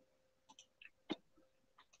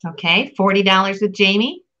 Okay, $40 with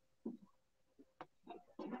Jamie.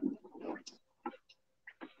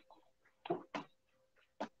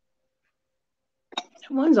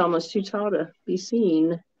 One's almost too tall to be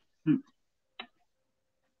seen.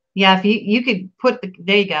 Yeah, if you could put the,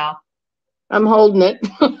 there you go. I'm holding it.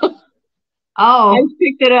 Oh, I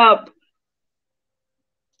picked it up.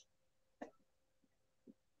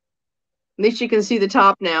 At least you can see the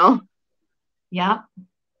top now. yep.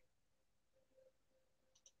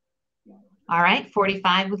 All right,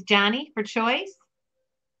 45 with Johnny for choice.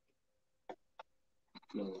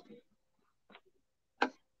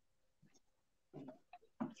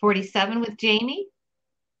 47 with Jamie.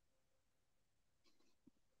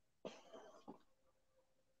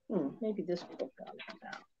 Maybe this book got it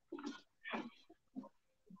out.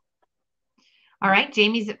 All right,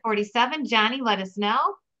 Jamie's at 47. Johnny, let us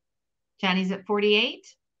know. Johnny's at 48.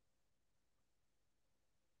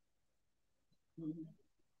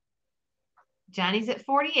 Johnny's at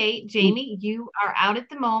 48. Jamie, you are out at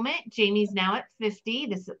the moment. Jamie's now at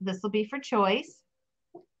 50. This will be for choice.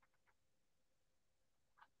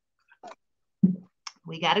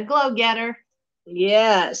 We got a glow getter.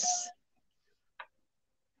 Yes.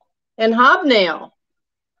 And hobnail.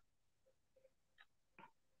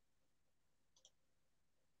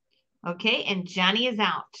 Okay, and Johnny is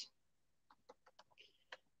out.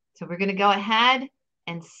 So we're going to go ahead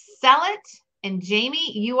and sell it. And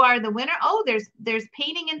Jamie, you are the winner. Oh, there's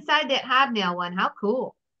painting inside that hobnail one. How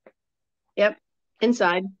cool. Yep,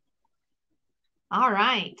 inside. All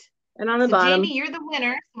right. And on the So bottom. Jamie, you're the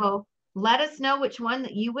winner. So let us know which one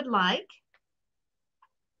that you would like.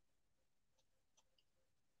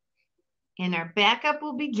 And our backup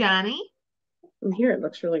will be Johnny. And here it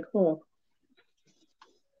looks really cool.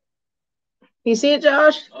 You see it,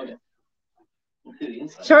 Josh? Oh, yeah.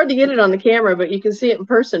 It's hard to get it on the camera, but you can see it in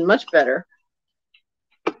person much better.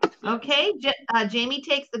 Okay, Jamie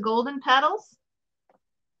takes the golden petals.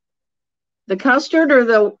 The custard or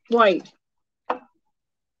the white?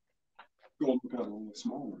 Golden petal, the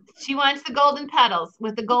small one. She wants the golden petals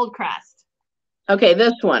with the gold crest. Okay,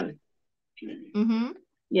 this one. Jamie. Mm-hmm.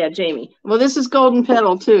 Yeah, Jamie. Well, this is golden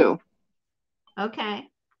petal too. Okay.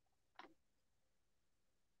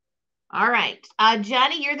 All right.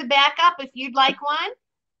 Johnny, you're the backup if you'd like one.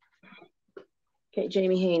 Okay,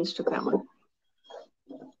 Jamie Haynes took that one.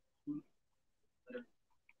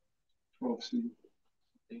 12C.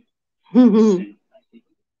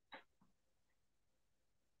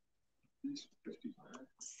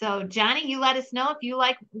 So Johnny, you let us know if you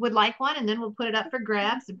would like one, and then we'll put it up for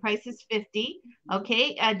grabs. The price is $50.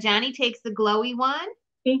 Okay, Johnny takes the glowy one.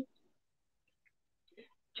 Okay.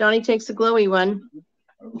 Johnny takes the glowy one.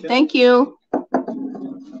 Okay. Thank you.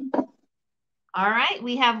 All right,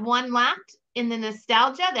 we have one left in the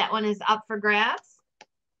nostalgia. That one is up for grabs.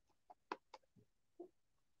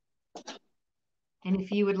 And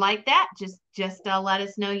if you would like that, just let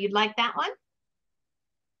us know you'd like that one.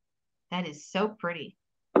 That is so pretty.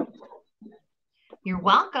 You're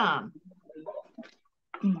welcome.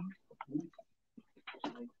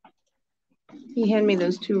 He handed me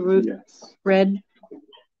those two root Yes. red.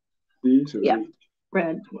 These are Yeah.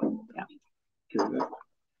 Red. Yeah. Okay, that,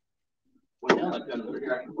 Well, now I've got another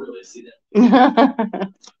here. I can really see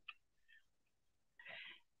that.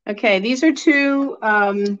 Okay, these are two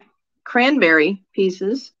cranberry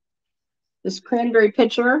pieces. This cranberry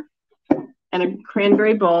pitcher and a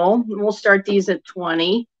cranberry bowl. We'll start these at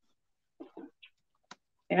 20.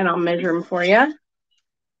 And I'll measure them for you.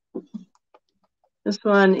 This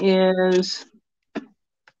one is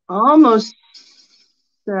almost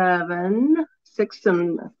 7, 6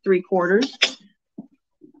 3/4.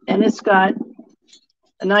 And it's got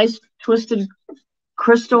a nice twisted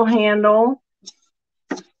crystal handle.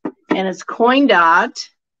 And it's coin dot.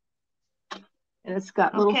 And it's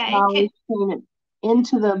got little Okay, flowers painted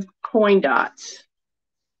into the coin dots.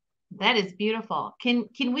 that is beautiful. Can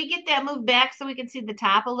we get that moved back so we can see the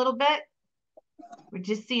top a little bit? We're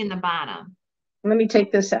just seeing the bottom. Let me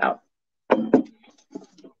take this out.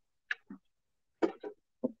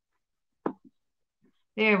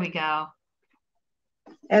 There we go.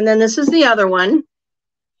 And then this is the other one.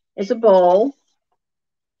 It's a bowl.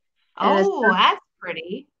 And Oh, that's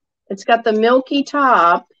pretty. it's got the milky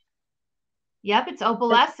top. Yep, it's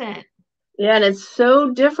opalescent. Yeah, and it's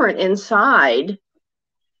so different inside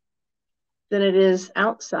than it is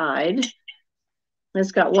outside. And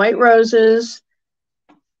it's got white roses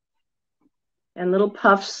and little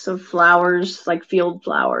puffs of flowers, like field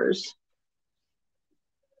flowers.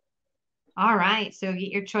 All right, so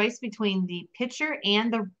get your choice between the pitcher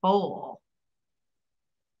and the bowl.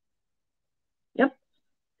 Yep.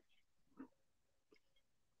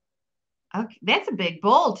 Okay, that's a big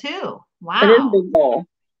bowl too. Wow. It is a big bowl.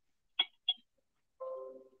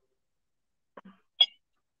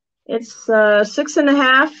 It's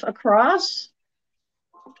 6.5 across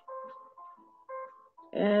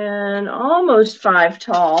and almost 5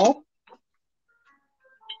 tall.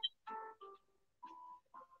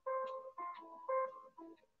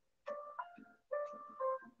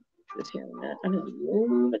 Just here a minute. I'm going to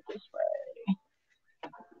move it this way.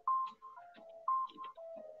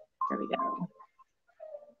 There we go.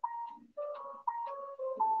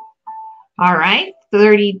 All right,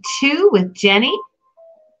 32 with Jenny.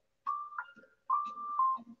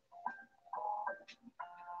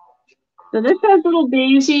 So this has little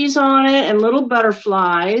daisies on it and little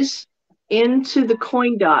butterflies into the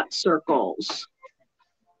coin dot circles.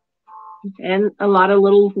 And a lot of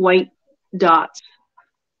little white dots.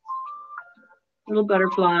 Little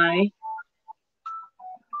butterfly.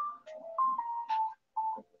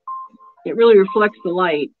 It really reflects the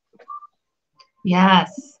light.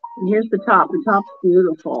 Yes. And here's the top. The top's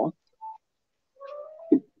beautiful.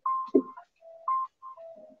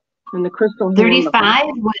 And the crystal 35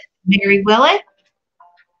 with Mary Willett.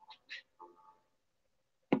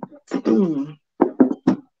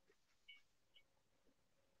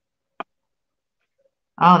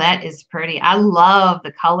 Oh, that is pretty. I love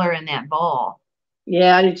the color in that bowl.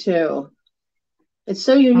 Yeah, I do too. It's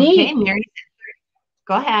so unique. Okay, Mary,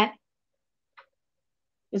 go ahead.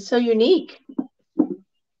 It's so unique.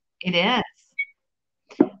 It is.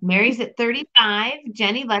 Mary's at 35.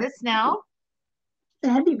 Jenny, let us know. It's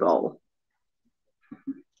a heavy bowl.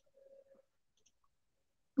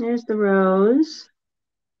 There's the rose.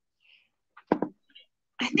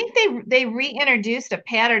 I think they reintroduced a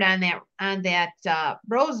pattern on that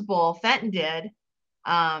Rose Bowl Fenton did.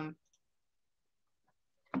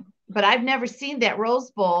 But I've never seen that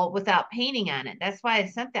Rose Bowl without painting on it. That's why I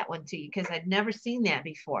sent that one to you, because I'd never seen that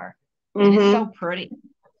before. And it's so pretty.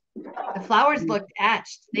 The flowers look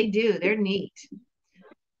etched. They do. They're neat.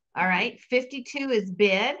 All right. 52 is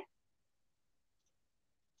bid.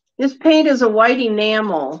 This paint is a white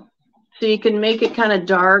enamel, so you can make it kind of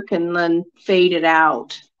dark and then fade it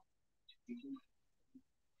out.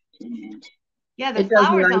 Yeah, the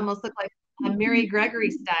flowers almost look like a Mary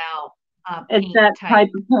Gregory style paint. It's that type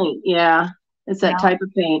of paint. Yeah, it's that type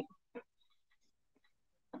of paint.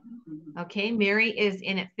 Okay, Mary is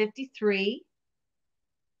in at 53.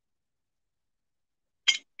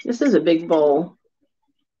 This is a big bowl.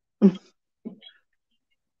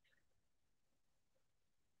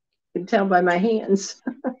 You can tell by my hands.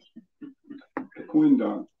 The coin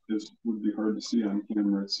dot would be hard to see on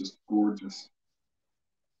camera. It's just gorgeous.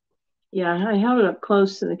 Yeah, I held it up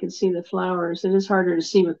close so they could see the flowers. It is harder to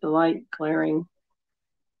see with the light glaring.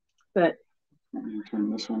 But You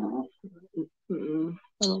turn this one off. I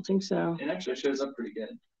don't think so. It actually shows up pretty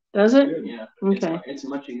good. Does it? Yeah. Okay. It's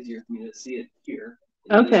much easier for me to see it here.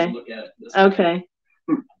 Okay. Look at it this okay.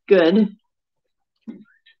 Good.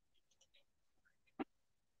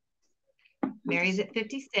 Mary's at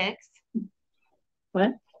 56.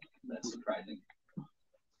 What? That's surprising.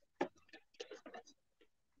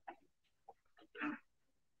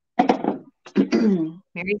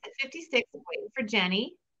 Mary's at 56, waiting for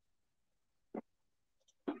Jenny.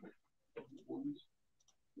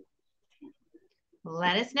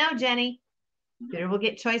 Let us know, Jenny. Peter will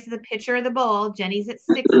get choice of the pitcher or the bowl. Jenny's at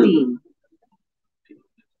 60.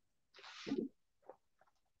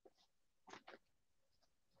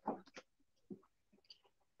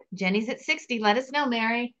 Jenny's at 60. Let us know,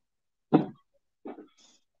 Mary.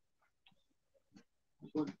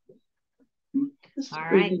 All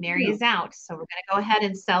right, Mary is out. So we're going to go ahead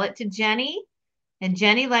and sell it to Jenny. And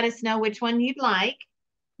Jenny, let us know which one you'd like.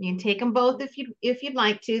 You can take them both if you'd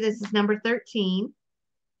like to. This is number 13.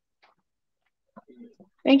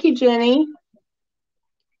 Thank you, Jenny.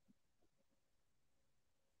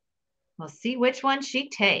 We'll see which one she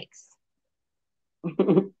takes.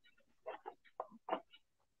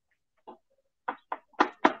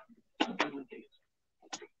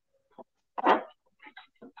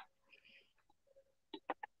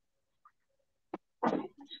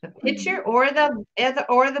 The pitcher or the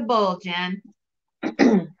bowl, Jen.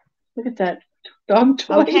 Look at that dog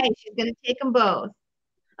toy. Okay, she's going to take them both.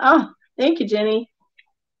 Oh, thank you, Jenny.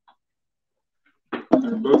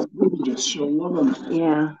 They're both gorgeous. She'll love them.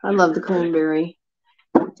 Yeah, I love the cranberry.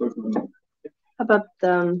 How about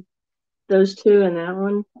those two and that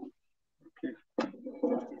one?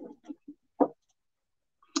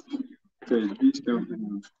 Okay, these don't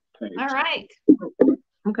have tags. All right.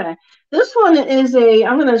 Okay. This one is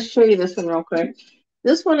I'm going to show you this one real quick.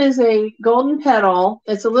 This one is a golden petal.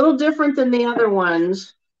 It's a little different than the other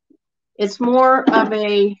ones. It's more of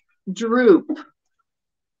a droop.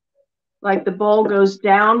 Like the bowl goes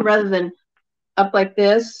down rather than up like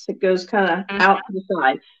this. It goes kind of out to the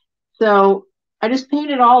side. So I just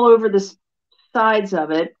painted all over the sides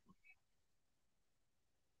of it.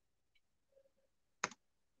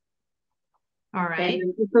 All right.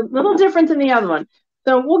 And it's a little different than the other one.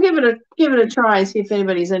 So we'll give it a try and see if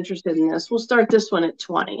anybody's interested in this. We'll start this one at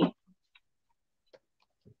 20.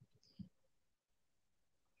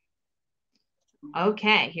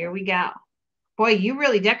 Okay, here we go. Boy, you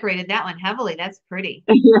really decorated that one heavily. That's pretty.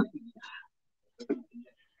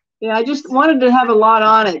 Yeah, I just wanted to have a lot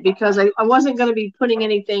on it because I wasn't going to be putting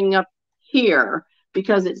anything up here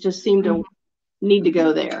because it just seemed to need to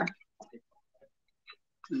go there.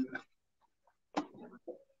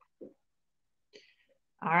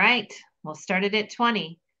 All right, we'll start it at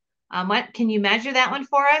 20. What can you measure that one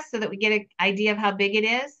for us so that we get an idea of how big it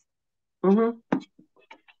is?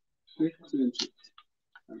 6 inches.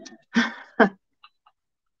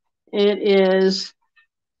 It is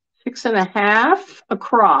 6.5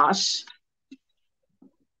 across,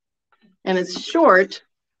 and it's short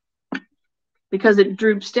because it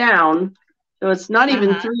droops down, so it's not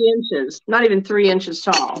even 3 inches, not even 3 inches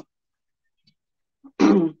tall.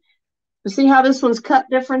 You see how this one's cut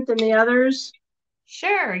different than the others?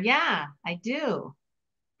 Sure, yeah, I do.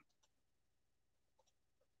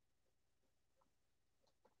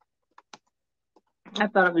 I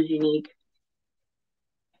thought it was unique.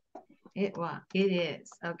 It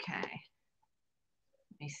is. Okay.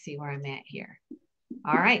 Let me see where I'm at here.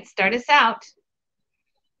 All right, start us out.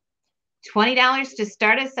 $20 to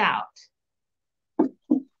start us out.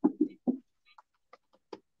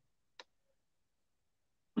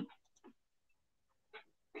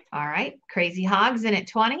 All right, Crazy Hogs in at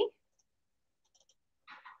 20.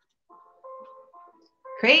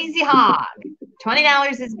 Crazy Hog,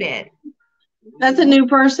 $20 is bid. That's a new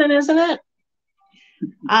person, isn't it?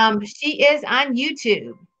 She is on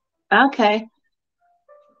YouTube. Okay.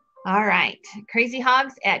 All right, Crazy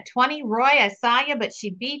Hogs at 20. Roy, I saw you, but she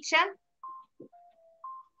beat you.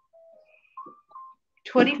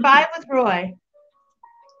 25 with Roy.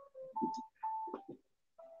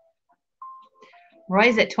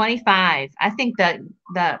 Roy's at 25. I think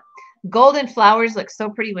the golden flowers look so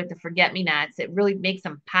pretty with the forget-me-nots. It really makes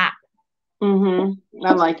them pop.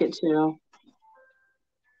 I like it too.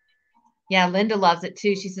 Yeah, Linda loves it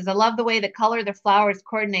too. She says, I love the way the color of the flowers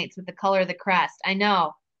coordinates with the color of the crest. I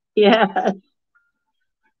know. Yeah.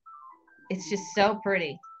 It's just so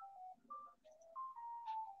pretty.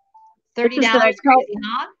 $30 Crazy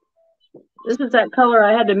Hog. This is that color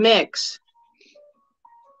I had to mix.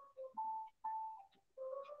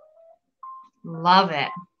 Love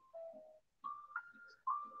it.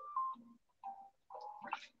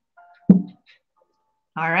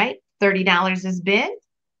 All right, $30 is bid.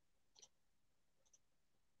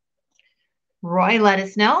 Roy, let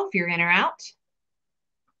us know if you're in or out.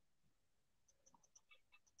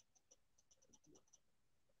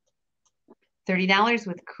 $30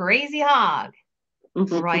 with Crazy Hog.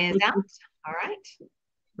 Roy is out. All right.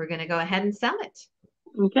 We're going to go ahead and sell it.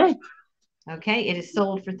 Okay. Okay, it is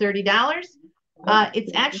sold for $30.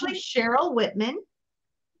 It's actually Cheryl Whitman.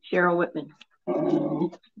 Cheryl Whitman.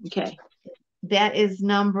 Okay. That is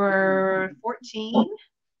number 14.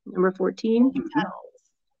 Number 14. Petals.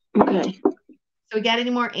 Okay. So we got any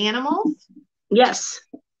more animals? Yes.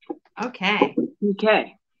 Okay.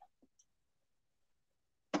 Okay.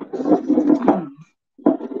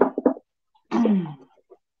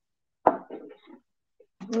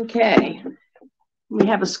 Okay. We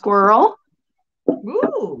have a squirrel.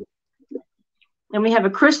 Ooh. And we have a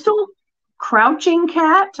crystal crouching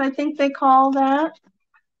cat, I think they call that.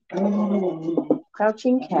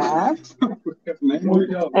 Crouching cat.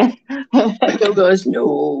 Echo goes,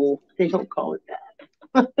 no, they don't call it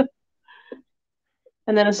that.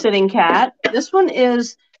 And then a sitting cat. This one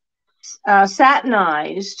is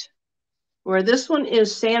satinized, where this one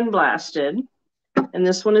is sandblasted, and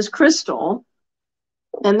this one is crystal,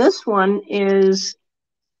 and this one is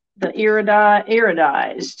the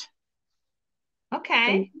iridized.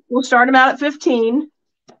 Okay. And we'll start them out at 15.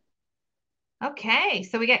 Okay,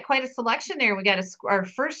 so we got quite a selection there. We got our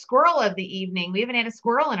first squirrel of the evening. We haven't had a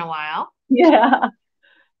squirrel in a while. Yeah.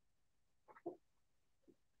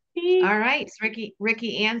 All right, so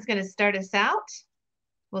Ricky Ann's going to start us out.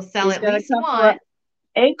 We'll sell He's at got least a couple one. of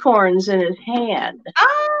acorns in his hand.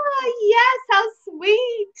 Oh, yes, how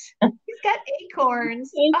sweet. He's got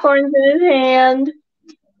acorns. Acorns in his hand.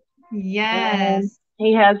 Yes.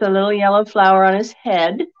 He has a little yellow flower on his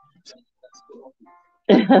head.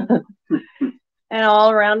 And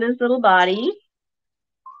all around his little body.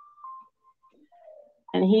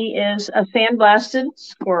 And he is a sandblasted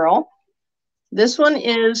squirrel. This one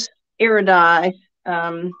is iridized,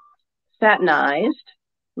 satinized.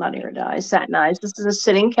 Not iridized, satinized. This is a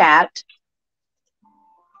sitting cat.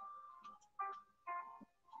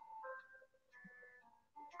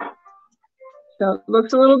 So it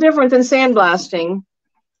looks a little different than sandblasting.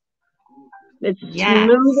 It's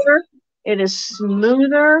smoother. It is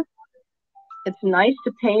smoother. It's nice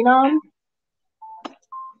to paint on.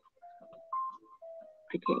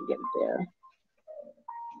 I can't get it there.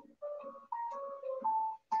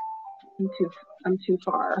 I'm too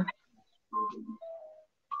far.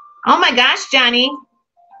 Oh my gosh, Johnny.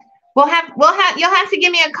 You'll have to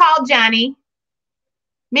give me a call, Johnny.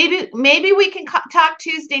 Maybe we can talk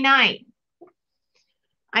Tuesday night.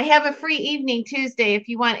 I have a free evening Tuesday. If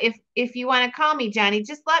you want to call me, Johnny,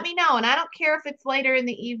 just let me know. And I don't care if it's later in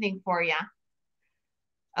the evening for you.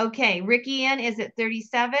 Okay, Ricky Ann is at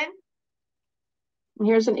 37.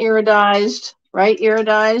 Here's an iridized, right?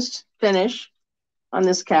 Iridized finish on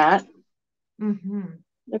this cat. Mm-hmm.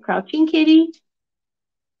 The crouching kitty.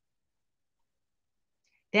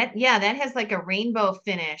 That has like a rainbow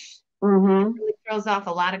finish. Mm-hmm. It really throws off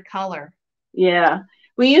a lot of color. Yeah.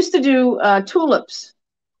 We used to do tulips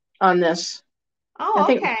on this. Oh, I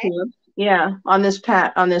think okay. tulips. Yeah, on this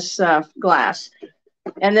glass.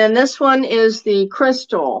 And then this one is the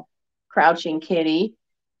crystal crouching kitty.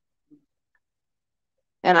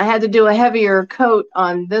 And I had to do a heavier coat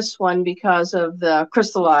on this one because of the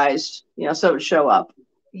crystallized, so it would show up.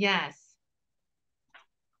 Yes.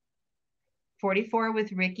 44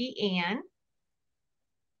 with Ricky Ann.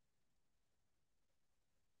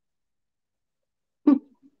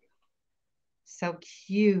 So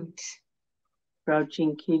cute.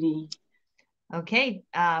 Crouching kitty. Okay,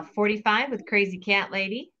 45 with Crazy Cat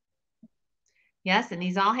Lady. Yes, and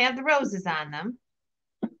these all have the roses on them.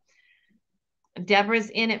 Deborah's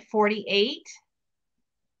in at 48.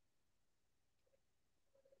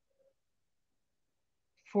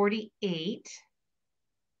 48.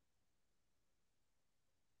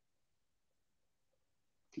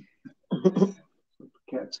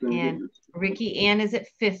 And Ricky Ann is at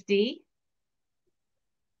 50.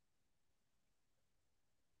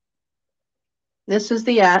 This is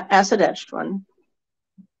the acid etched one.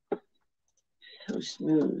 So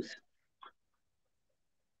smooth.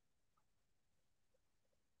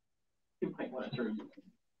 You might want to turn.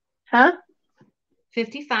 Huh?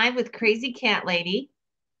 55 with Crazy Cat Lady.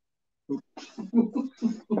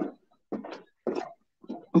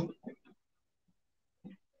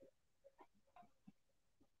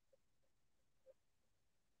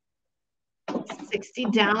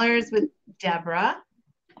 $60 with Deborah.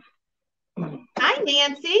 Hi,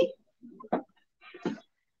 Nancy.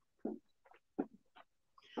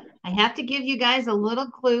 I have to give you guys a little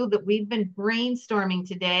clue that we've been brainstorming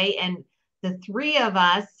today, and the three of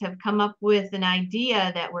us have come up with an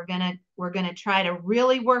idea that we're gonna try to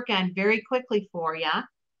really work on very quickly for you.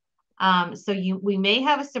 So we may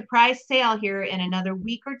have a surprise sale here in another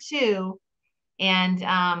week or two, and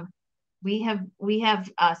we have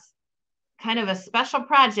a kind of a special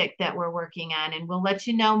project that we're working on, and we'll let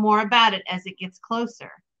you know more about it as it gets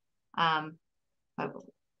closer. I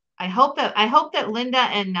hope that Linda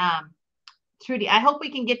and Trudy, I hope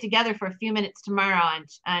we can get together for a few minutes tomorrow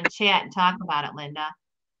and chat and talk about it, Linda.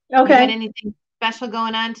 Okay. You got anything special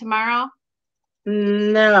going on tomorrow?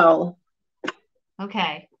 No.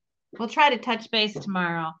 Okay. We'll try to touch base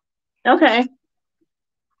tomorrow. Okay.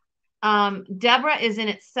 Deborah is in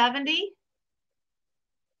at 70.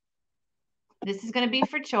 This is going to be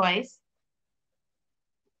for choice.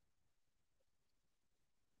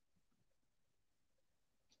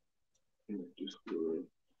 I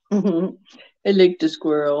like the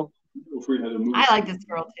squirrel. If we had a moose. I like the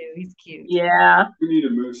squirrel too. He's cute. Yeah. We need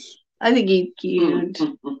a moose. I think he's cute.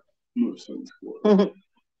 Moose and squirrel.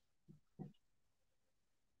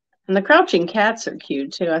 And the crouching cats are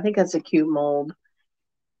cute too. I think that's a cute mold.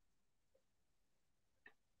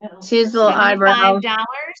 See his little eyebrows. $75.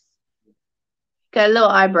 Got little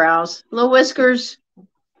eyebrows, little whiskers.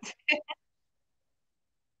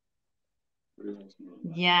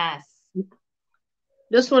 Yes.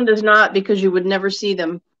 This one does not, because you would never see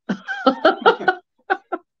them. Because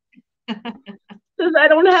I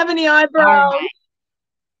don't have any eyebrows.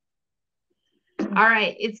 All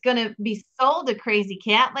right. It's going to be sold to Crazy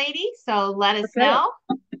Cat Lady, so let us know.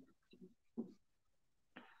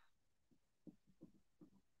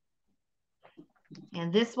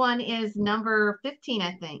 And this one is number 15,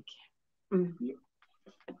 I think. Mm.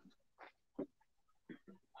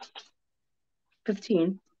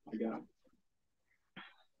 15. I got it.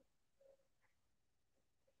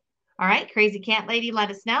 All right, Crazy Cat Lady, let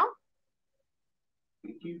us know.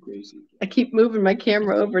 Thank you, Gracie. I keep moving my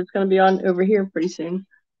camera over. It's going to be on over here pretty soon.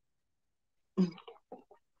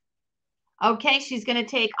 Okay, she's going to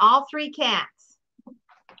take all 3 cats.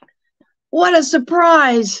 What a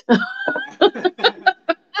surprise.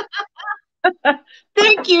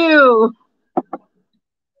 Thank you.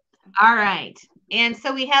 All right. And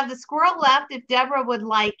so we have the squirrel left if Deborah would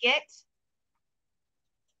like it.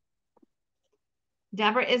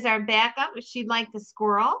 Deborah is our backup if she'd like the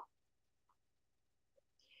squirrel.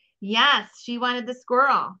 Yes, she wanted the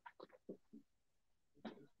squirrel.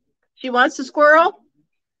 She wants the squirrel?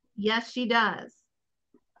 Yes, she does.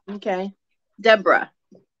 Okay. Deborah.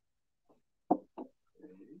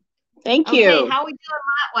 Thank Okay, you. how are we doing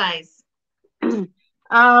lot-wise?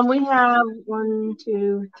 We have 1,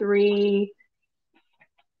 2, 3,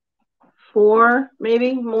 4,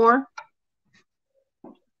 maybe more.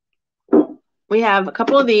 We have a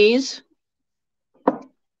couple of these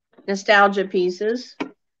nostalgia pieces.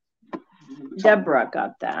 Deborah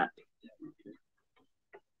got that.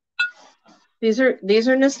 These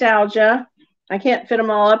are nostalgia. I can't fit them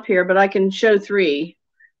all up here, but I can show 3.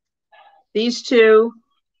 These 2,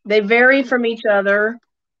 they vary from each other,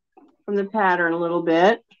 from the pattern a little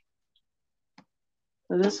bit.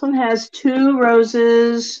 So this one has 2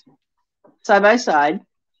 roses side by side.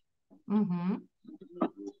 Mm-hmm.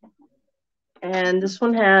 And this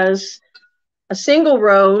one has a single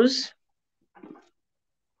rose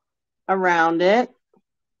around it,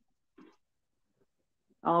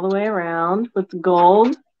 all the way around with the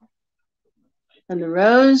gold and the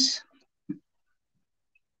rose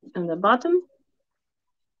and the bottom.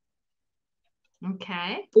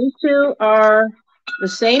 Okay. These 2 are the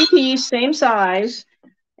same piece, same size,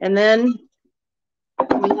 and then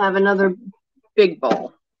we have another big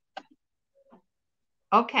bowl.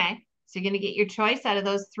 Okay. So you're going to get your choice out of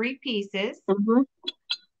those 3 pieces. Mm-hmm.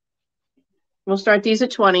 We'll start these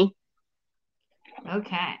at 20.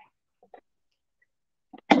 Okay.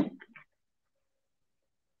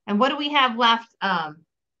 And what do we have left to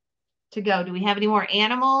go? Do we have any more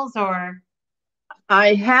animals or?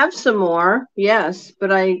 I have some more, yes,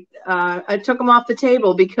 but I took them off the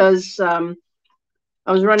table because I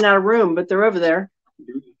was running out of room, but they're over there.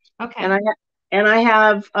 Okay. And I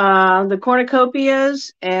have the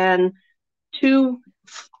cornucopias and 2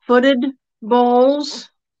 footed bowls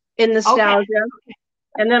in nostalgia. Okay.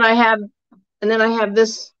 And then I have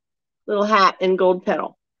this little hat in gold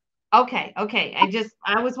petal. Okay. Okay.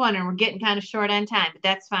 I was wondering, we're getting kind of short on time, but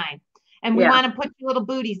that's fine. And we Yeah. want to put the little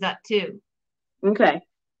booties up too. Okay.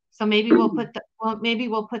 So maybe we'll put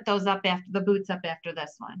those up after the boots up after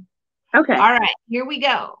this one. Okay. All right, here we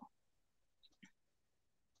go.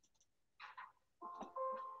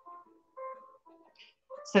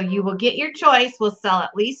 So you will get your choice. We'll sell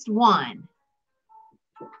at least 1.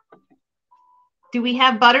 Do we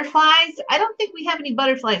have butterflies? I don't think we have any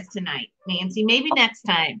butterflies tonight, Nancy. Maybe next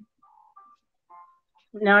time.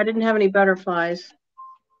 No, I didn't have any butterflies.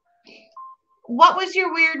 What was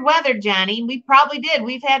your weird weather, Johnny? We probably did.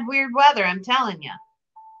 We've had weird weather, I'm telling you.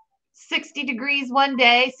 60 degrees one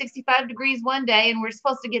day, 65 degrees one day, and we're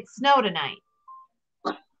supposed to get snow tonight.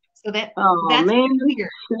 So that's man, weird.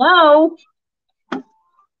 Snow.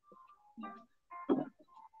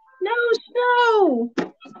 No snow.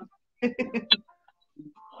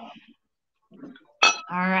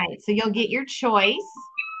 All right, so you'll get your choice.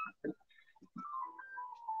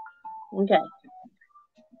 Okay.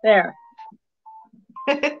 There.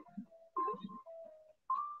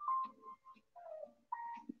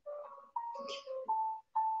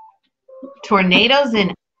 Tornadoes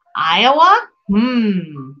in Iowa?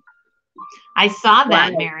 I saw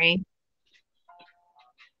that, Wow. Mary.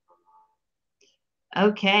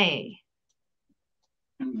 Okay.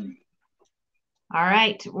 All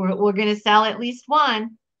right, we're going to sell at least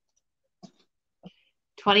 1.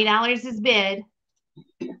 $20 is bid.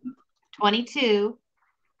 22.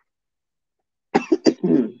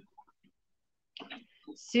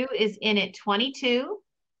 Sue is in at 22.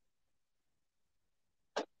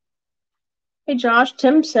 Hey, Josh,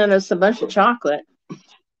 Tim sent us a bunch of chocolate.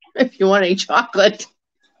 If you want any chocolate.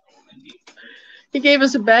 He gave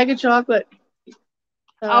us a bag of chocolate.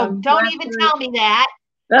 Don't even tell me that.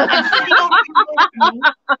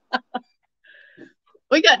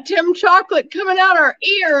 We got Tim chocolate coming out our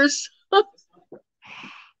ears.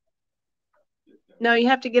 No, you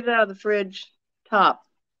have to get it out of the fridge top.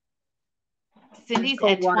 Cindy's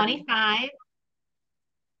at 25.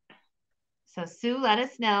 So Sue, let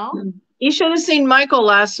us know. You should have seen Michael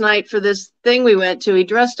last night for this thing we went to. He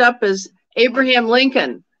dressed up as Abraham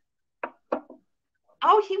Lincoln.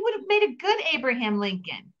 Oh, he would have made a good Abraham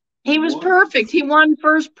Lincoln. He was perfect. He won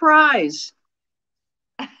first prize.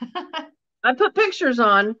 I put pictures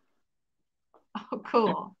on. Oh,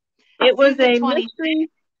 cool. It was Susan a 20. mystery.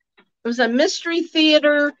 It was a mystery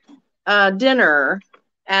theater dinner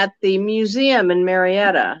at the museum in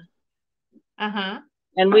Marietta. Uh-huh.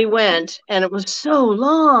 And we went, and it was so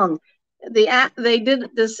long. They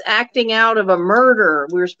did this acting out of a murder.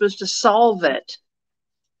 We were supposed to solve it,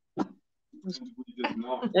 We did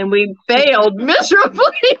not. and we failed miserably.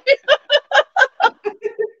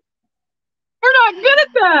 We're not good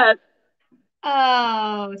at that.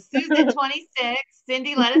 Oh, Susan 26.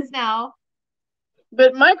 Cindy, let us know.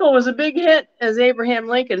 But Michael was a big hit as Abraham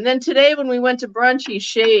Lincoln. And then today, when we went to brunch, he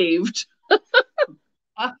shaved.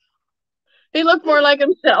 He looked more like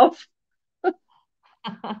himself.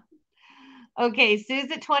 Okay,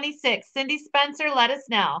 Susan 26. Cindy Spencer, let us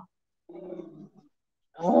know.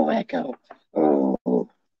 Oh, Echo. Oh.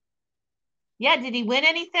 Yeah, did he win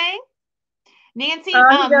anything? Nancy, He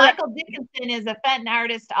got Michael Dickinson is a Fenton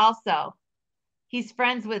artist also. He's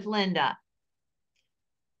friends with Linda.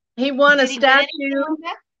 He won a Did he win anything, statue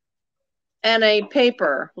Linda? and a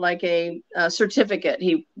paper, like a certificate.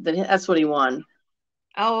 That's what he won.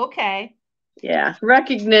 Oh, okay. Yeah,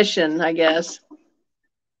 recognition, I guess.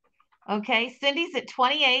 Okay, Cindy's at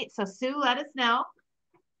 28, so Sue, let us know.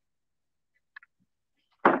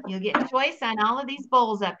 You'll get choice on all of these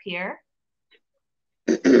bowls up here.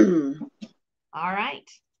 All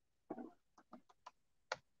right.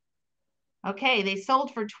 Okay, they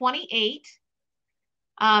sold for 28.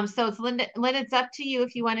 So it's Linda, it's up to you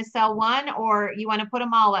if you want to sell one or you want to put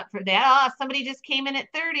them all up for that. Oh, somebody just came in at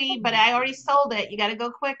 30, but I already sold it. You got to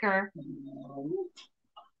go quicker.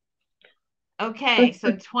 Okay,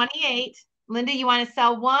 so 28. Linda, you want to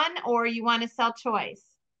sell one or you want to sell choice?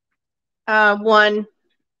 One.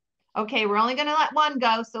 Okay, we're only going to let one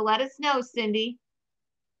go, so let us know, Cindy.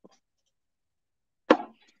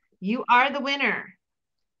 You are the winner.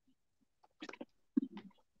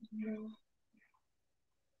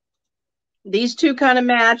 These two kind of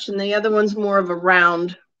match, and the other one's more of a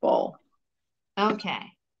round bowl.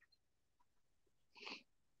 Okay.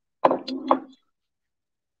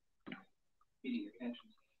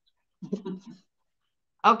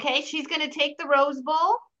 Okay, she's going to take the Rose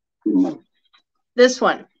Bowl. This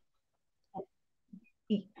one.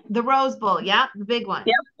 The Rose Bowl, yep, the big one.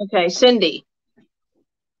 Yep. Okay, Cindy.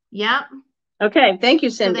 Yep. Okay, thank you,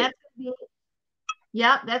 Cindy. So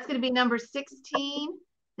that's going to be number 16,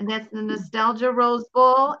 and that's the Nostalgia Rose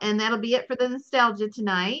Bowl, and that'll be it for the nostalgia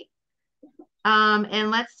tonight.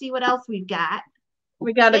 And let's see what else we've got.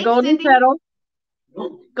 We got Thanks, a golden Cindy.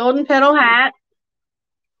 petal hat.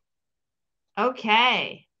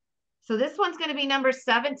 Okay. So this one's going to be number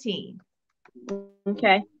 17.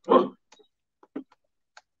 Okay.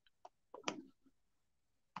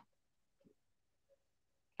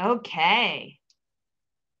 Okay.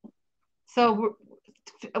 So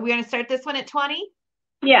we're going to start this one at 20?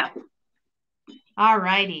 Yeah. All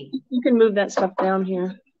righty. You can move that stuff down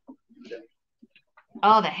here.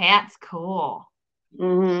 Oh, the hat's cool.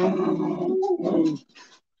 Mm-hmm.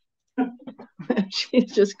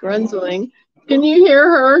 She's just grunzling. Can you hear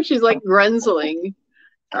her? She's like grunzling.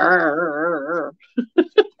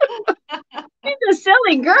 She's a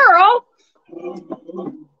silly girl.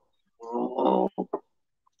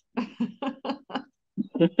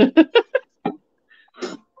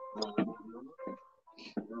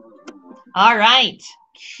 All right.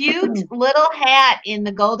 Cute little hat in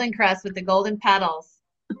the golden crest with the golden petals.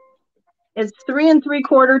 It's 3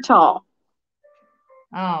 3/4 tall.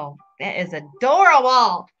 Oh, that is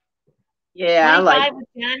adorable. Yeah, I like it. with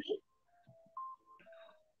Johnny.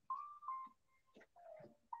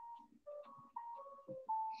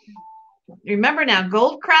 Remember now,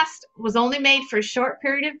 Gold Crest was only made for a short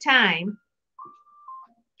period of time.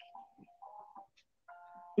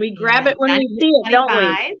 We grab it when we see it, don't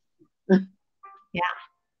we? Yeah.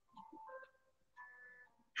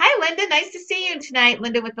 Hi, Linda. Nice to see you tonight,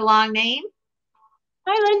 Linda with the long name.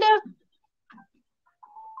 Hi, Linda.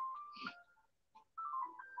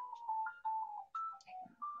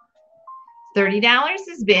 $30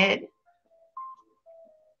 is bid.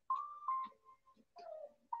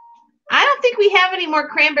 I don't think we have any more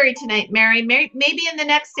cranberry tonight, Mary. Maybe in the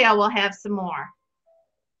next sale we'll have some more.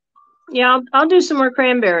 Yeah, I'll do some more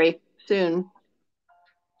cranberry soon.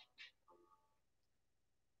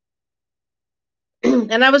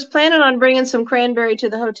 And I was planning on bringing some cranberry to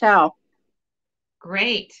the hotel.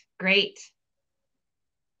 Great, great.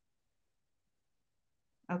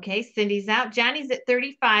 Okay, Cindy's out. Johnny's at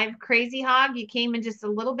 35. Crazy Hog, you came in just a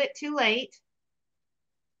little bit too late.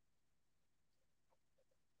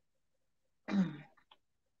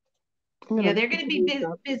 Yeah, they're going to be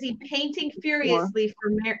busy painting furiously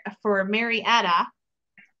for Marietta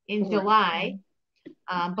in July.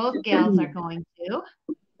 Both gals are going to.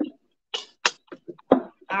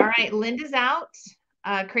 All right, Linda's out.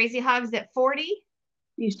 Crazy Hog's at 40.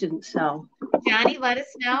 These didn't sell. Johnny, let us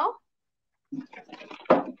know.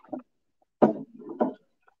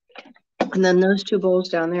 And then those two bowls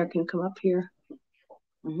down there can come up here.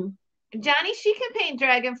 Johnny, she can paint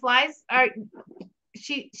dragonflies.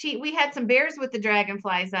 We had some bears with the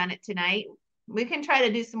dragonflies on it tonight. We can try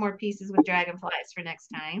to do some more pieces with dragonflies for next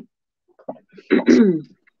time.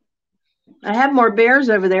 I have more bears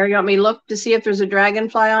over there. You want me to look to see if there's a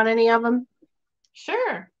dragonfly on any of them?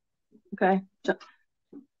 Sure. Okay.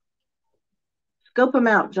 Scope them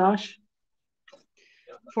out, Josh.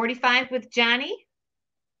 45 with Johnny.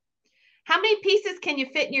 How many pieces can you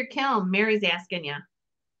fit in your kiln? Mary's asking you.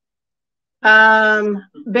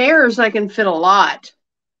 Bears, I can fit a lot.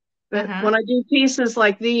 But when I do pieces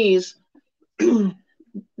like these,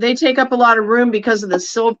 they take up a lot of room because of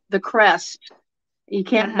the crest. You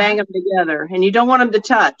can't bang them together, and you don't want them to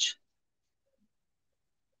touch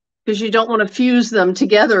because you don't want to fuse them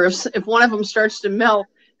together. If one of them starts to melt,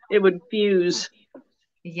 it would fuse.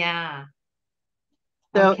 Yeah.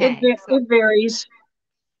 So it varies.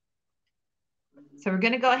 So we're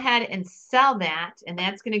going to go ahead and sell that, and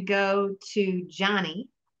that's going to go to Johnny.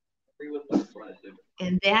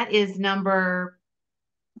 And that is number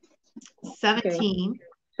 17. Okay.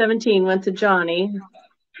 17 went to Johnny.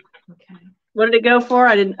 Okay. What did it go for?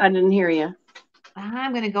 I didn't hear you.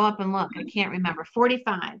 I'm going to go up and look. I can't remember.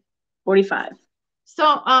 45. 45.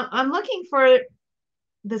 So I'm looking for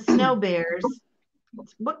the snow bears.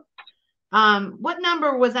 What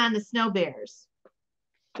number was on the snow bears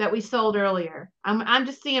that we sold earlier? I'm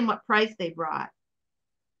just seeing what price they brought.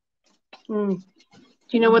 Do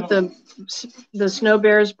you know what the snow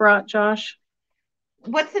bears brought, Josh?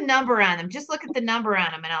 What's the number on them? Just look at the number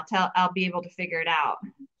on them, and I'll be able to figure it out.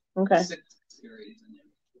 Okay.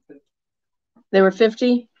 They were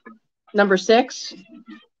 50. Number 6.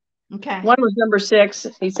 Okay. One was number 6.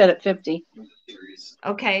 He said at 50.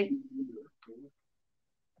 Okay.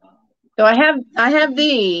 So I have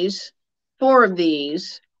these, 4 of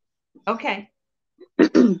these. Okay.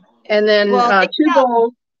 And then 2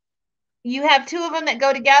 bowls. You have 2 of them that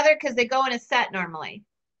go together because they go in a set normally.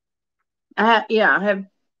 I have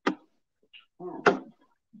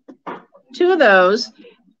 2 of those.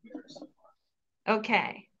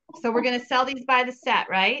 Okay. So we're going to sell these by the set,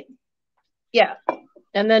 right? Yeah.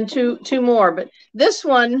 And then two more. But this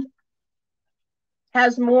one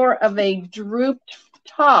has more of a drooped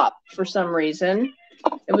top for some reason.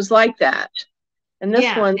 It was like that. And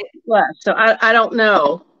this one less. So I don't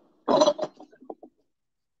know.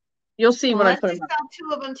 You'll see when I put them up. Let's sell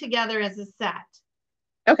 2 of them together as a set.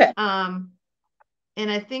 Okay. And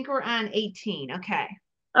I think we're on 18. Okay.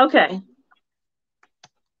 Okay.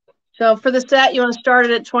 So for the set, you want to start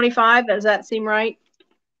it at 25? Does that seem right?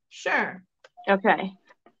 Sure. Okay.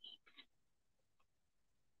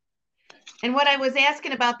 And what I was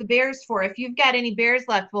asking about the bears for, if you've got any bears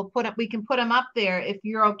left, we can put them up there if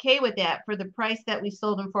you're okay with that for the price that we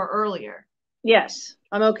sold them for earlier. Yes,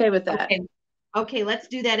 I'm okay with that. Okay, let's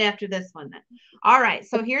do that after this one then. All right,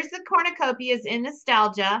 so here's the cornucopias in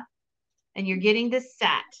Nostalgia, and you're getting this set.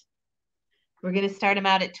 We're going to start them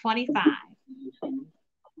out at 25.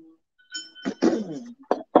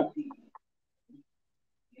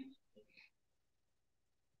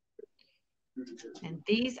 And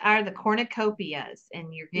these are the cornucopias,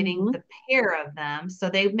 and you're getting the pair of them. So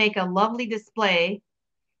they make a lovely display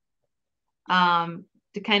to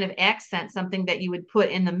kind of accent something that you would put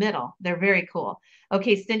in the middle. They're very cool.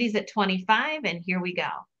 Okay, Cindy's at 25, and here we go.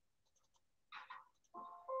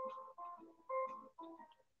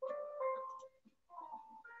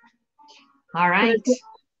 All right.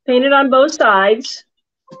 Paint it on both sides.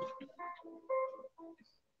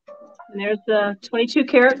 And there's the 22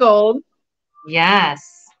 karat gold.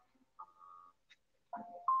 Yes.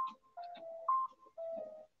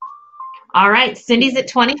 All right, Cindy's at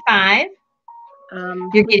 25.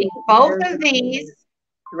 You're getting both of these.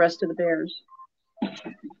 The rest of the bears.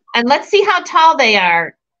 And let's see how tall they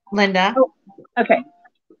are, Linda. Oh, okay.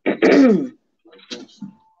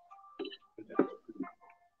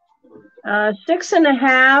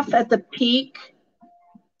 6.5 at the peak.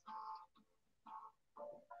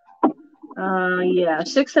 Yeah,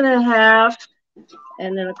 6.5,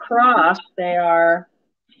 and then across they are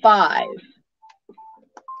 5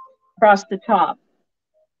 across the top.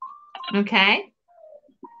 Okay.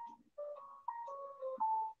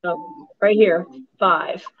 Oh, right here,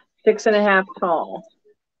 5, 6.5 tall.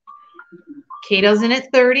 Cato's in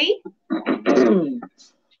at 30.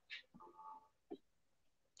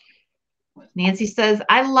 Nancy says,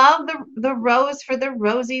 I love the rose for the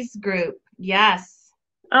Rosies group. Yes.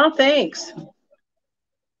 Oh, thanks.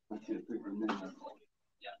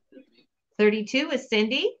 32 is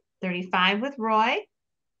Cindy. 35 with Roy.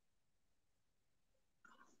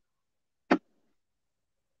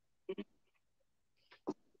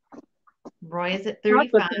 Roy is at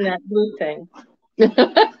 35. Chocolate in that blue thing.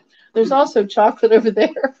 There's also chocolate over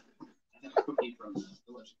there.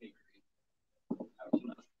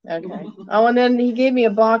 Okay. Oh, and then he gave me a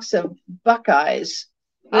box of Buckeyes.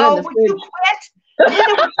 Oh, would you quit?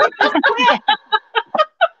 Linda, would you just quit?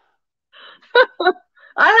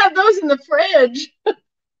 I have those in the fridge.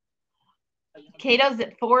 Cato's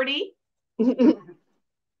at 40.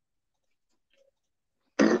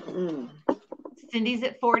 Cindy's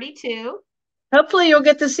at 42. Hopefully you'll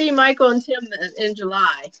get to see Michael and Tim in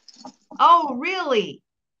July. Oh, really?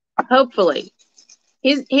 Hopefully.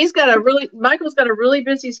 Michael's got a really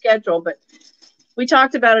busy schedule, but we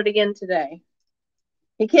talked about it again today.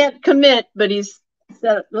 He can't commit, but he's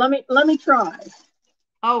said, let me try.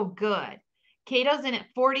 Oh, good. Cato's in at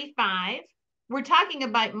 45. We're talking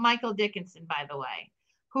about Michael Dickinson, by the way,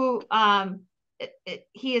 who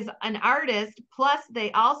he is an artist, plus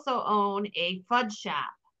they also own a fudge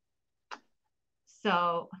shop.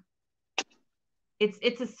 So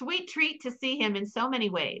it's a sweet treat to see him in so many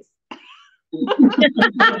ways. That's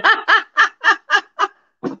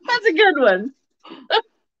a good one.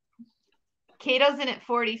 Cato's in at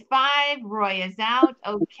 45. Roy is out.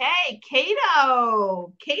 Okay,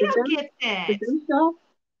 Cato. Cato gets it.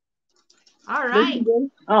 All right.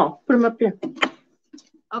 Oh, put him up here.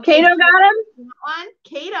 Okay, Cato got him? one.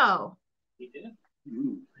 Cato.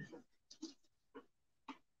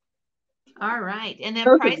 All right. And then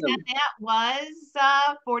price on that was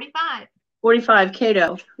 45. 45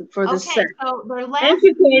 Cato for the Okay, set. so the last. Thank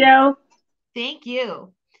you, Cato. Thank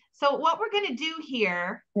you. So what we're going to do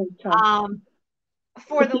here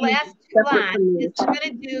for the last two lots is we're going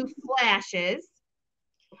to do flashes.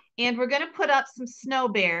 And we're going to put up some snow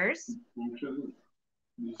bears.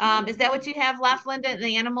 Is that what you have left, Linda?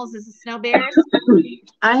 The animals is the snow bears?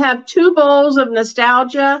 I have 2 bowls of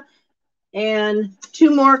nostalgia and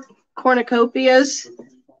 2 more cornucopias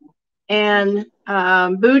and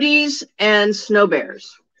booties and snow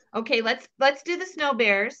bears. Okay, let's do the snow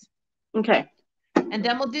bears. Okay. And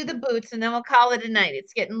then we'll do the boots and then we'll call it a night.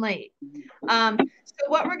 It's getting late. So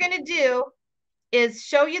what we're going to do is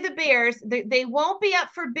show you the bears. They won't be up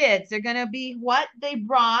for bids. They're going to be what they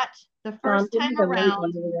brought the first time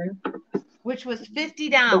around, which was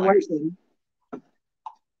 $50.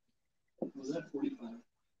 Was that 45?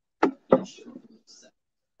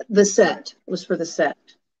 The set was for the set.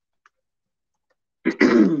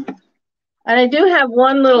 And I do have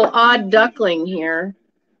one little odd duckling here.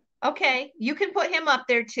 Okay, you can put him up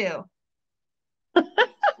there too.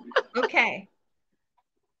 Okay.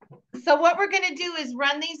 So what we're going to do is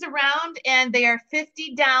run these around, and they are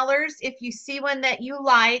 $50 if you see one that you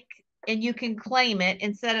like, and you can claim it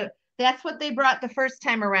instead of, that's what they brought the first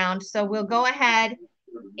time around. So we'll go ahead,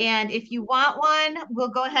 and if you want one, we'll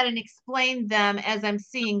go ahead and explain them as I'm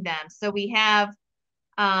seeing them. So we have,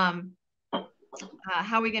 of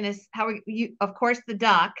course, the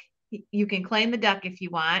duck. You can claim the duck if you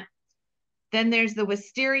want. Then there's the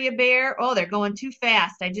wisteria bear. Oh, they're going too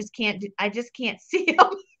fast. I just can't see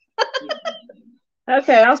them.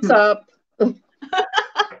 Okay, I'll stop.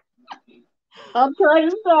 I'll try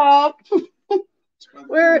to stop.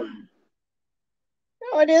 Where?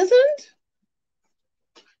 No, it isn't.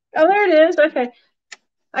 Oh, there it is. Okay.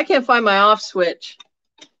 I can't find my off switch.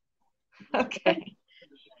 Okay.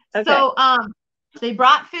 So they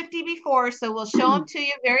brought 50 before, so we'll show them to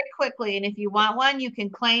you very quickly. And if you want one, you can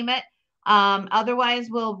claim it. Otherwise,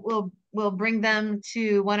 we'll bring them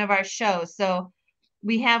to one of our shows. So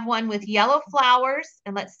we have one with yellow flowers,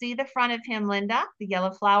 and let's see the front of him, Linda, the yellow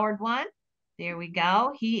flowered one. There we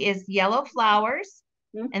go. He is yellow flowers.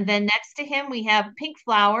 And then next to him, we have pink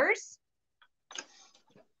flowers.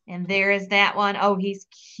 And there is that one. Oh, he's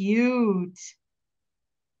cute.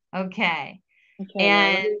 Okay.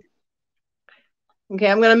 And okay,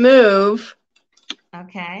 I'm going to move.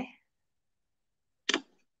 Okay.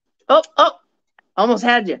 Oh, almost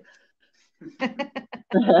had you.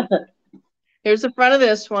 Here's the front of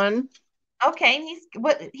this one. Okay,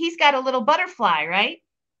 he's got a little butterfly, right?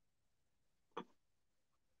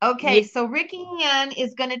 Okay, so Ricky Ann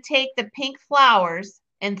is going to take the pink flowers,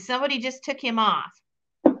 and somebody just took him off.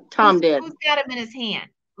 Tom did. Who's got him in his hand?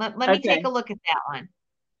 Let me Okay. take a look at that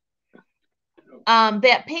one.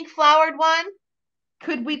 That pink flowered one,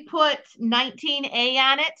 could we put 19A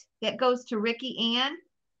on it? That goes to Ricky Ann.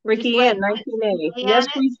 Ricky Just Ann, 19A. Yes,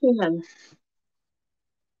 we can.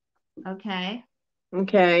 Okay.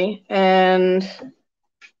 Okay, and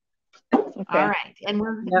okay. All right, and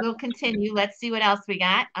we'll continue. Let's see what else we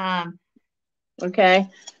got. Okay.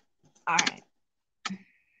 All right.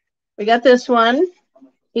 We got this one.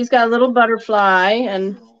 He's got a little butterfly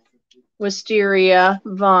and wisteria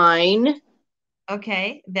vine.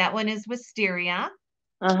 Okay, that one is wisteria.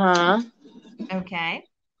 Uh-huh. Okay.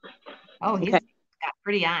 Oh, he's got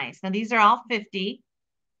pretty eyes. Now these are all 50.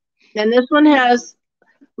 And this one has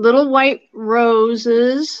little white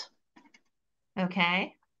roses.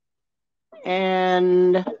 Okay.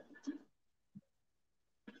 And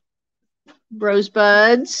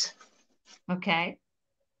rosebuds. Okay.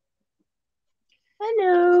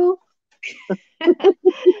 Hello.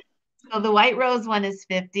 So the white rose one is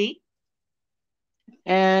 50.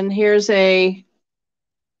 And here's like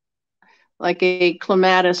a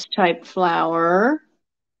clematis type flower.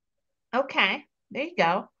 Okay, there you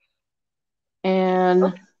go.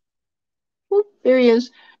 And whoop, there he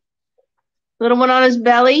is. Little one on his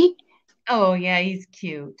belly. Oh yeah, he's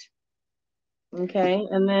cute. Okay,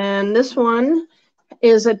 and then this one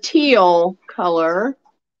is a teal color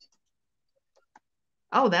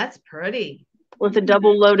Oh, that's pretty. with a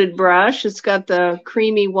double loaded brush. It's got the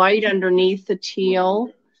creamy white underneath the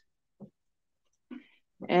teal.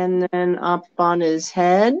 And then up on his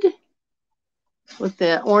head with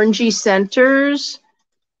the orangey centers.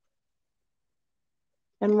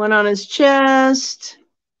 And one on his chest.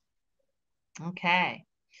 Okay.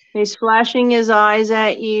 He's flashing his eyes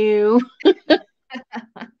at you.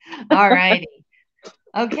 All righty.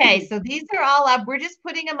 Okay, so these are all up. We're just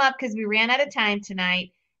putting them up because we ran out of time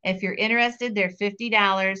tonight. If you're interested, they're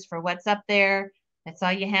 $50 for what's up there. That's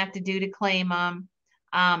all you have to do to claim them.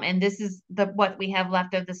 And this is what we have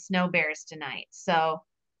left of the snow bears tonight. So,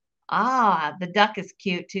 the duck is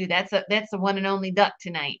cute too. That's the one and only duck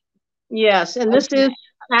tonight. Yes, and this is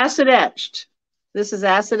acid etched. This is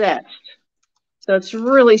acid etched. So it's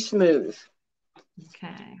really smooth.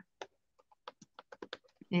 Okay.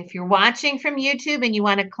 If you're watching from YouTube and you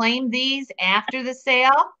want to claim these after the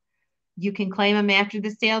sale, you can claim them after the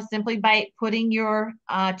sale simply by putting your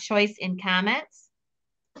choice in comments.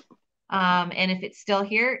 And if it's still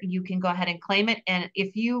here, you can go ahead and claim it. And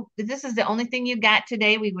if this is the only thing you got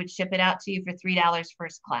today, we would ship it out to you for $3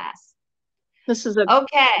 first class. This is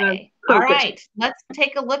okay. All right. Let's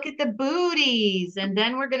take a look at the booties, and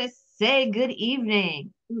then we're going to say good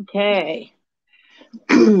evening. Okay.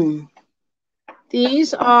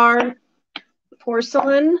 These are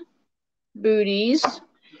porcelain booties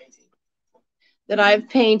that I've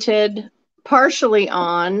painted partially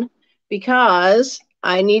on because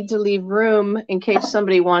I need to leave room in case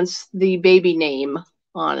somebody wants the baby name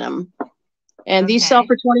on them. And these sell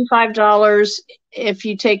for $25 if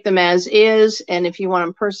you take them as is, and if you want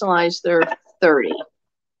them personalized, they're $30.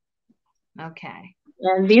 Okay.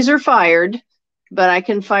 And these are fired, but I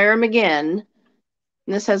can fire them again.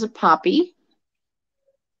 And this has a poppy.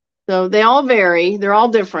 So they all vary. They're all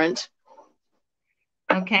different.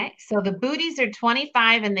 Okay. So the booties are $25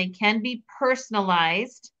 and they can be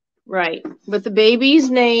personalized. Right. With the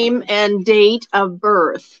baby's name and date of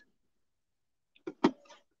birth.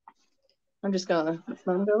 I'm just going to let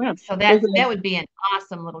them go around. So that would be an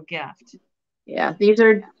awesome little gift. Yeah. These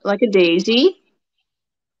are like a daisy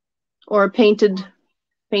or a painted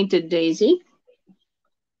daisy.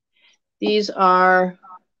 These are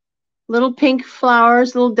little pink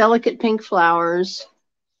flowers, little delicate pink flowers.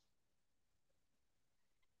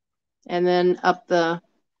 And then up the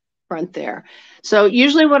front there. So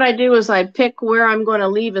usually what I do is I pick where I'm going to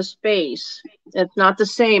leave a space. It's not the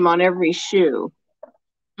same on every shoe.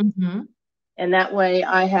 Mm-hmm. And that way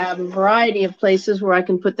I have a variety of places where I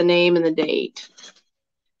can put the name and the date.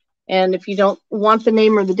 And if you don't want the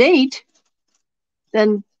name or the date,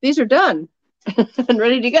 then these are done and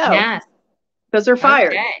ready to go. Yes. Because they're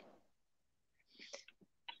fired. Okay.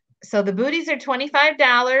 So the booties are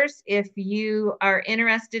 $25 if you are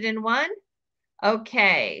interested in one.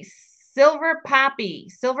 Okay. Silver poppy.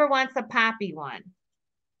 Silver wants a poppy one.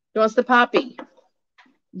 He wants the poppy.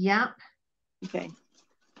 Yep. Okay.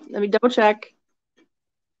 Let me double check.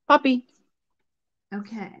 Poppy.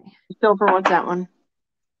 Okay. Silver wants that one.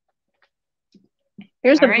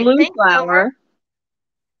 Here's All a right, blue thanks, flower. Silver.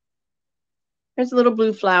 Here's a little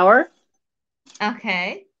blue flower.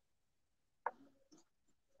 Okay.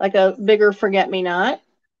 Like a bigger forget-me-not.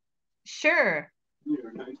 Sure.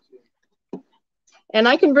 And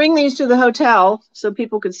I can bring these to the hotel so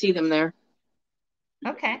people could see them there.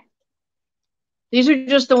 Okay. These are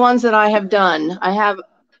just the ones that I have done. I have a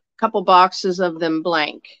couple boxes of them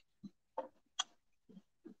blank.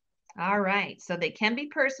 All right. So they can be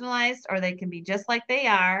personalized or they can be just like they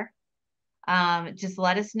are. Just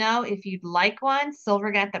let us know if you'd like one.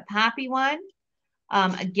 Silver got the poppy one.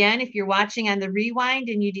 Again, if you're watching on the rewind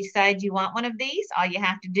and you decide you want one of these, all you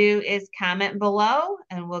have to do is comment below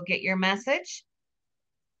and we'll get your message.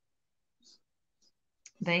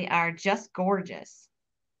 They are just gorgeous.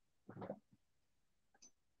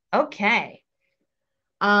 Okay.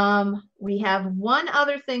 We have one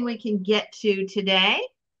other thing we can get to today.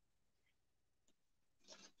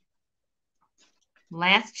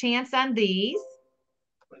 Last chance on these.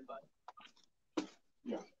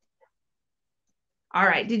 Yeah. All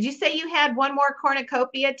right. Did you say you had one more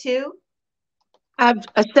cornucopia too? I have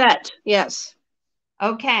a set, yes.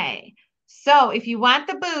 Okay. So if you want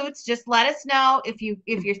the boots, just let us know if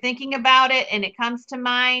you're thinking about it and it comes to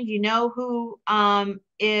mind, you know who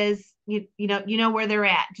is you know where they're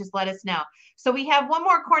at. Just let us know. So we have one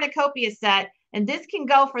more cornucopia set, and this can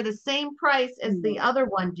go for the same price as the other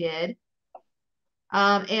one did.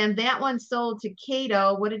 And that one sold to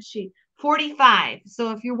Cato. What did she? 45.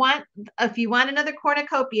 So if you want another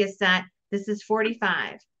cornucopia set, this is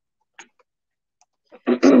 45.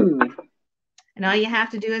 And all you have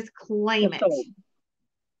to do is claim it.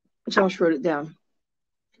 Josh wrote it down.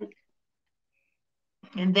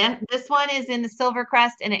 And then this one is in the silver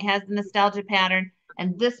crest and it has the nostalgia pattern.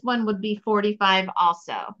 And this one would be 45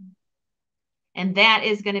 also. And that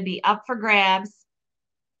is going to be up for grabs.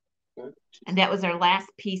 And that was our last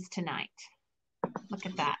piece tonight. Look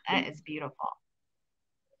at that. That is beautiful.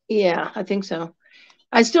 Yeah, I think so.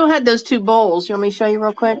 I still had those two bowls. You want me to show you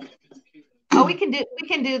real quick? Oh, we can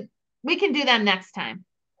do them next time.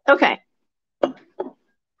 Okay.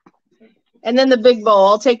 And then the big bowl,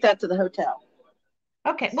 I'll take that to the hotel.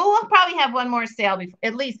 Okay. Well, we'll probably have one more sale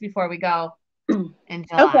at least before we go in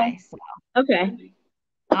July. Okay. So. Okay.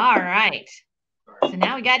 All right. So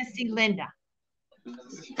now we got to see Linda.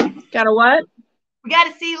 Got a what? We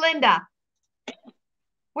got to see Linda.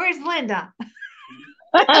 Where's Linda?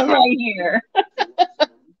 I'm right here.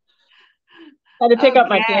 Had to pick up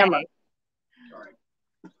my camera.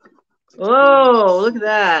 Whoa, look at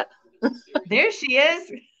that. There she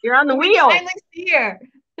is. You're on the We wheel. finally see her.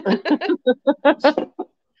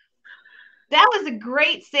 That was a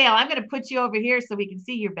great sale. I'm going to put you over here so we can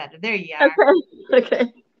see you better. There you are.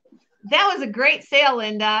 Okay. That was a great sale,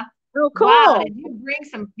 Linda. Oh, cool. Wow, did you bring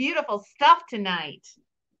some beautiful stuff tonight?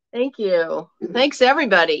 Thank you. Thanks,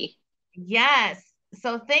 everybody. Yes.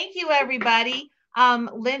 So thank you, everybody.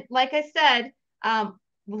 Like I said,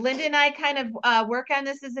 Linda and I kind of work on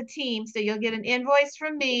this as a team. So you'll get an invoice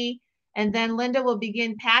from me, and then Linda will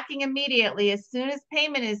begin packing immediately. As soon as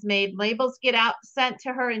payment is made, labels get out sent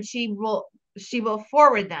to her, and she will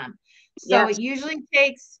forward them. So Yes. it usually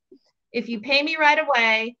takes, if you pay me right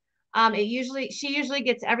away, she usually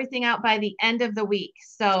gets everything out by the end of the week.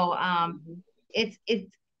 So it's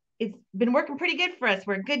been working pretty good for us.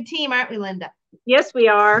 We're a good team, aren't we, Linda? Yes, we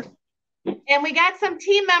are. And we got some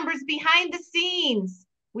team members behind the scenes.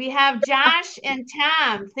 We have Josh and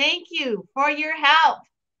Tom. Thank you for your help.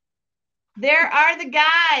 There are the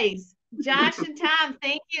guys. Josh and Tom,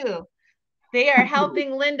 thank you. They are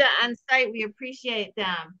helping Linda on site. We appreciate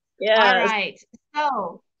them. Yes. All right.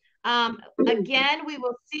 So again, we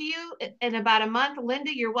will see you in about a month.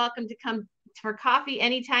 Linda, you're welcome to come for coffee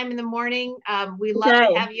anytime in the morning. We love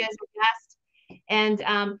to have you as a guest.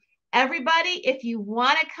 And everybody, if you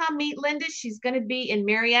want to come meet Linda, she's going to be in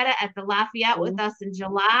Marietta at the Lafayette with us in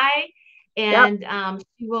July. And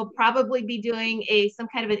she will probably be doing some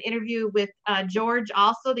kind of an interview with George,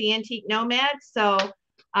 also the Antique Nomad. So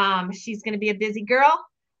she's going to be a busy girl,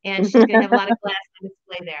 and she's going to have a lot of glass on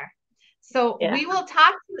display there. So we will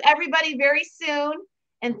talk to everybody very soon.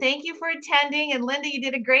 And thank you for attending. And Linda, you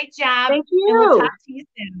did a great job. Thank you. And we'll talk to you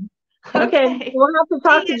soon. Okay. We'll have to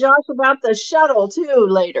talk to Josh about the shuttle too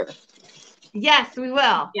later. Yes, we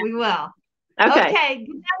will. Yeah. We will. Okay. Okay.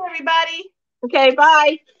 Good night, everybody. Okay.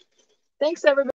 Bye. Thanks, everybody.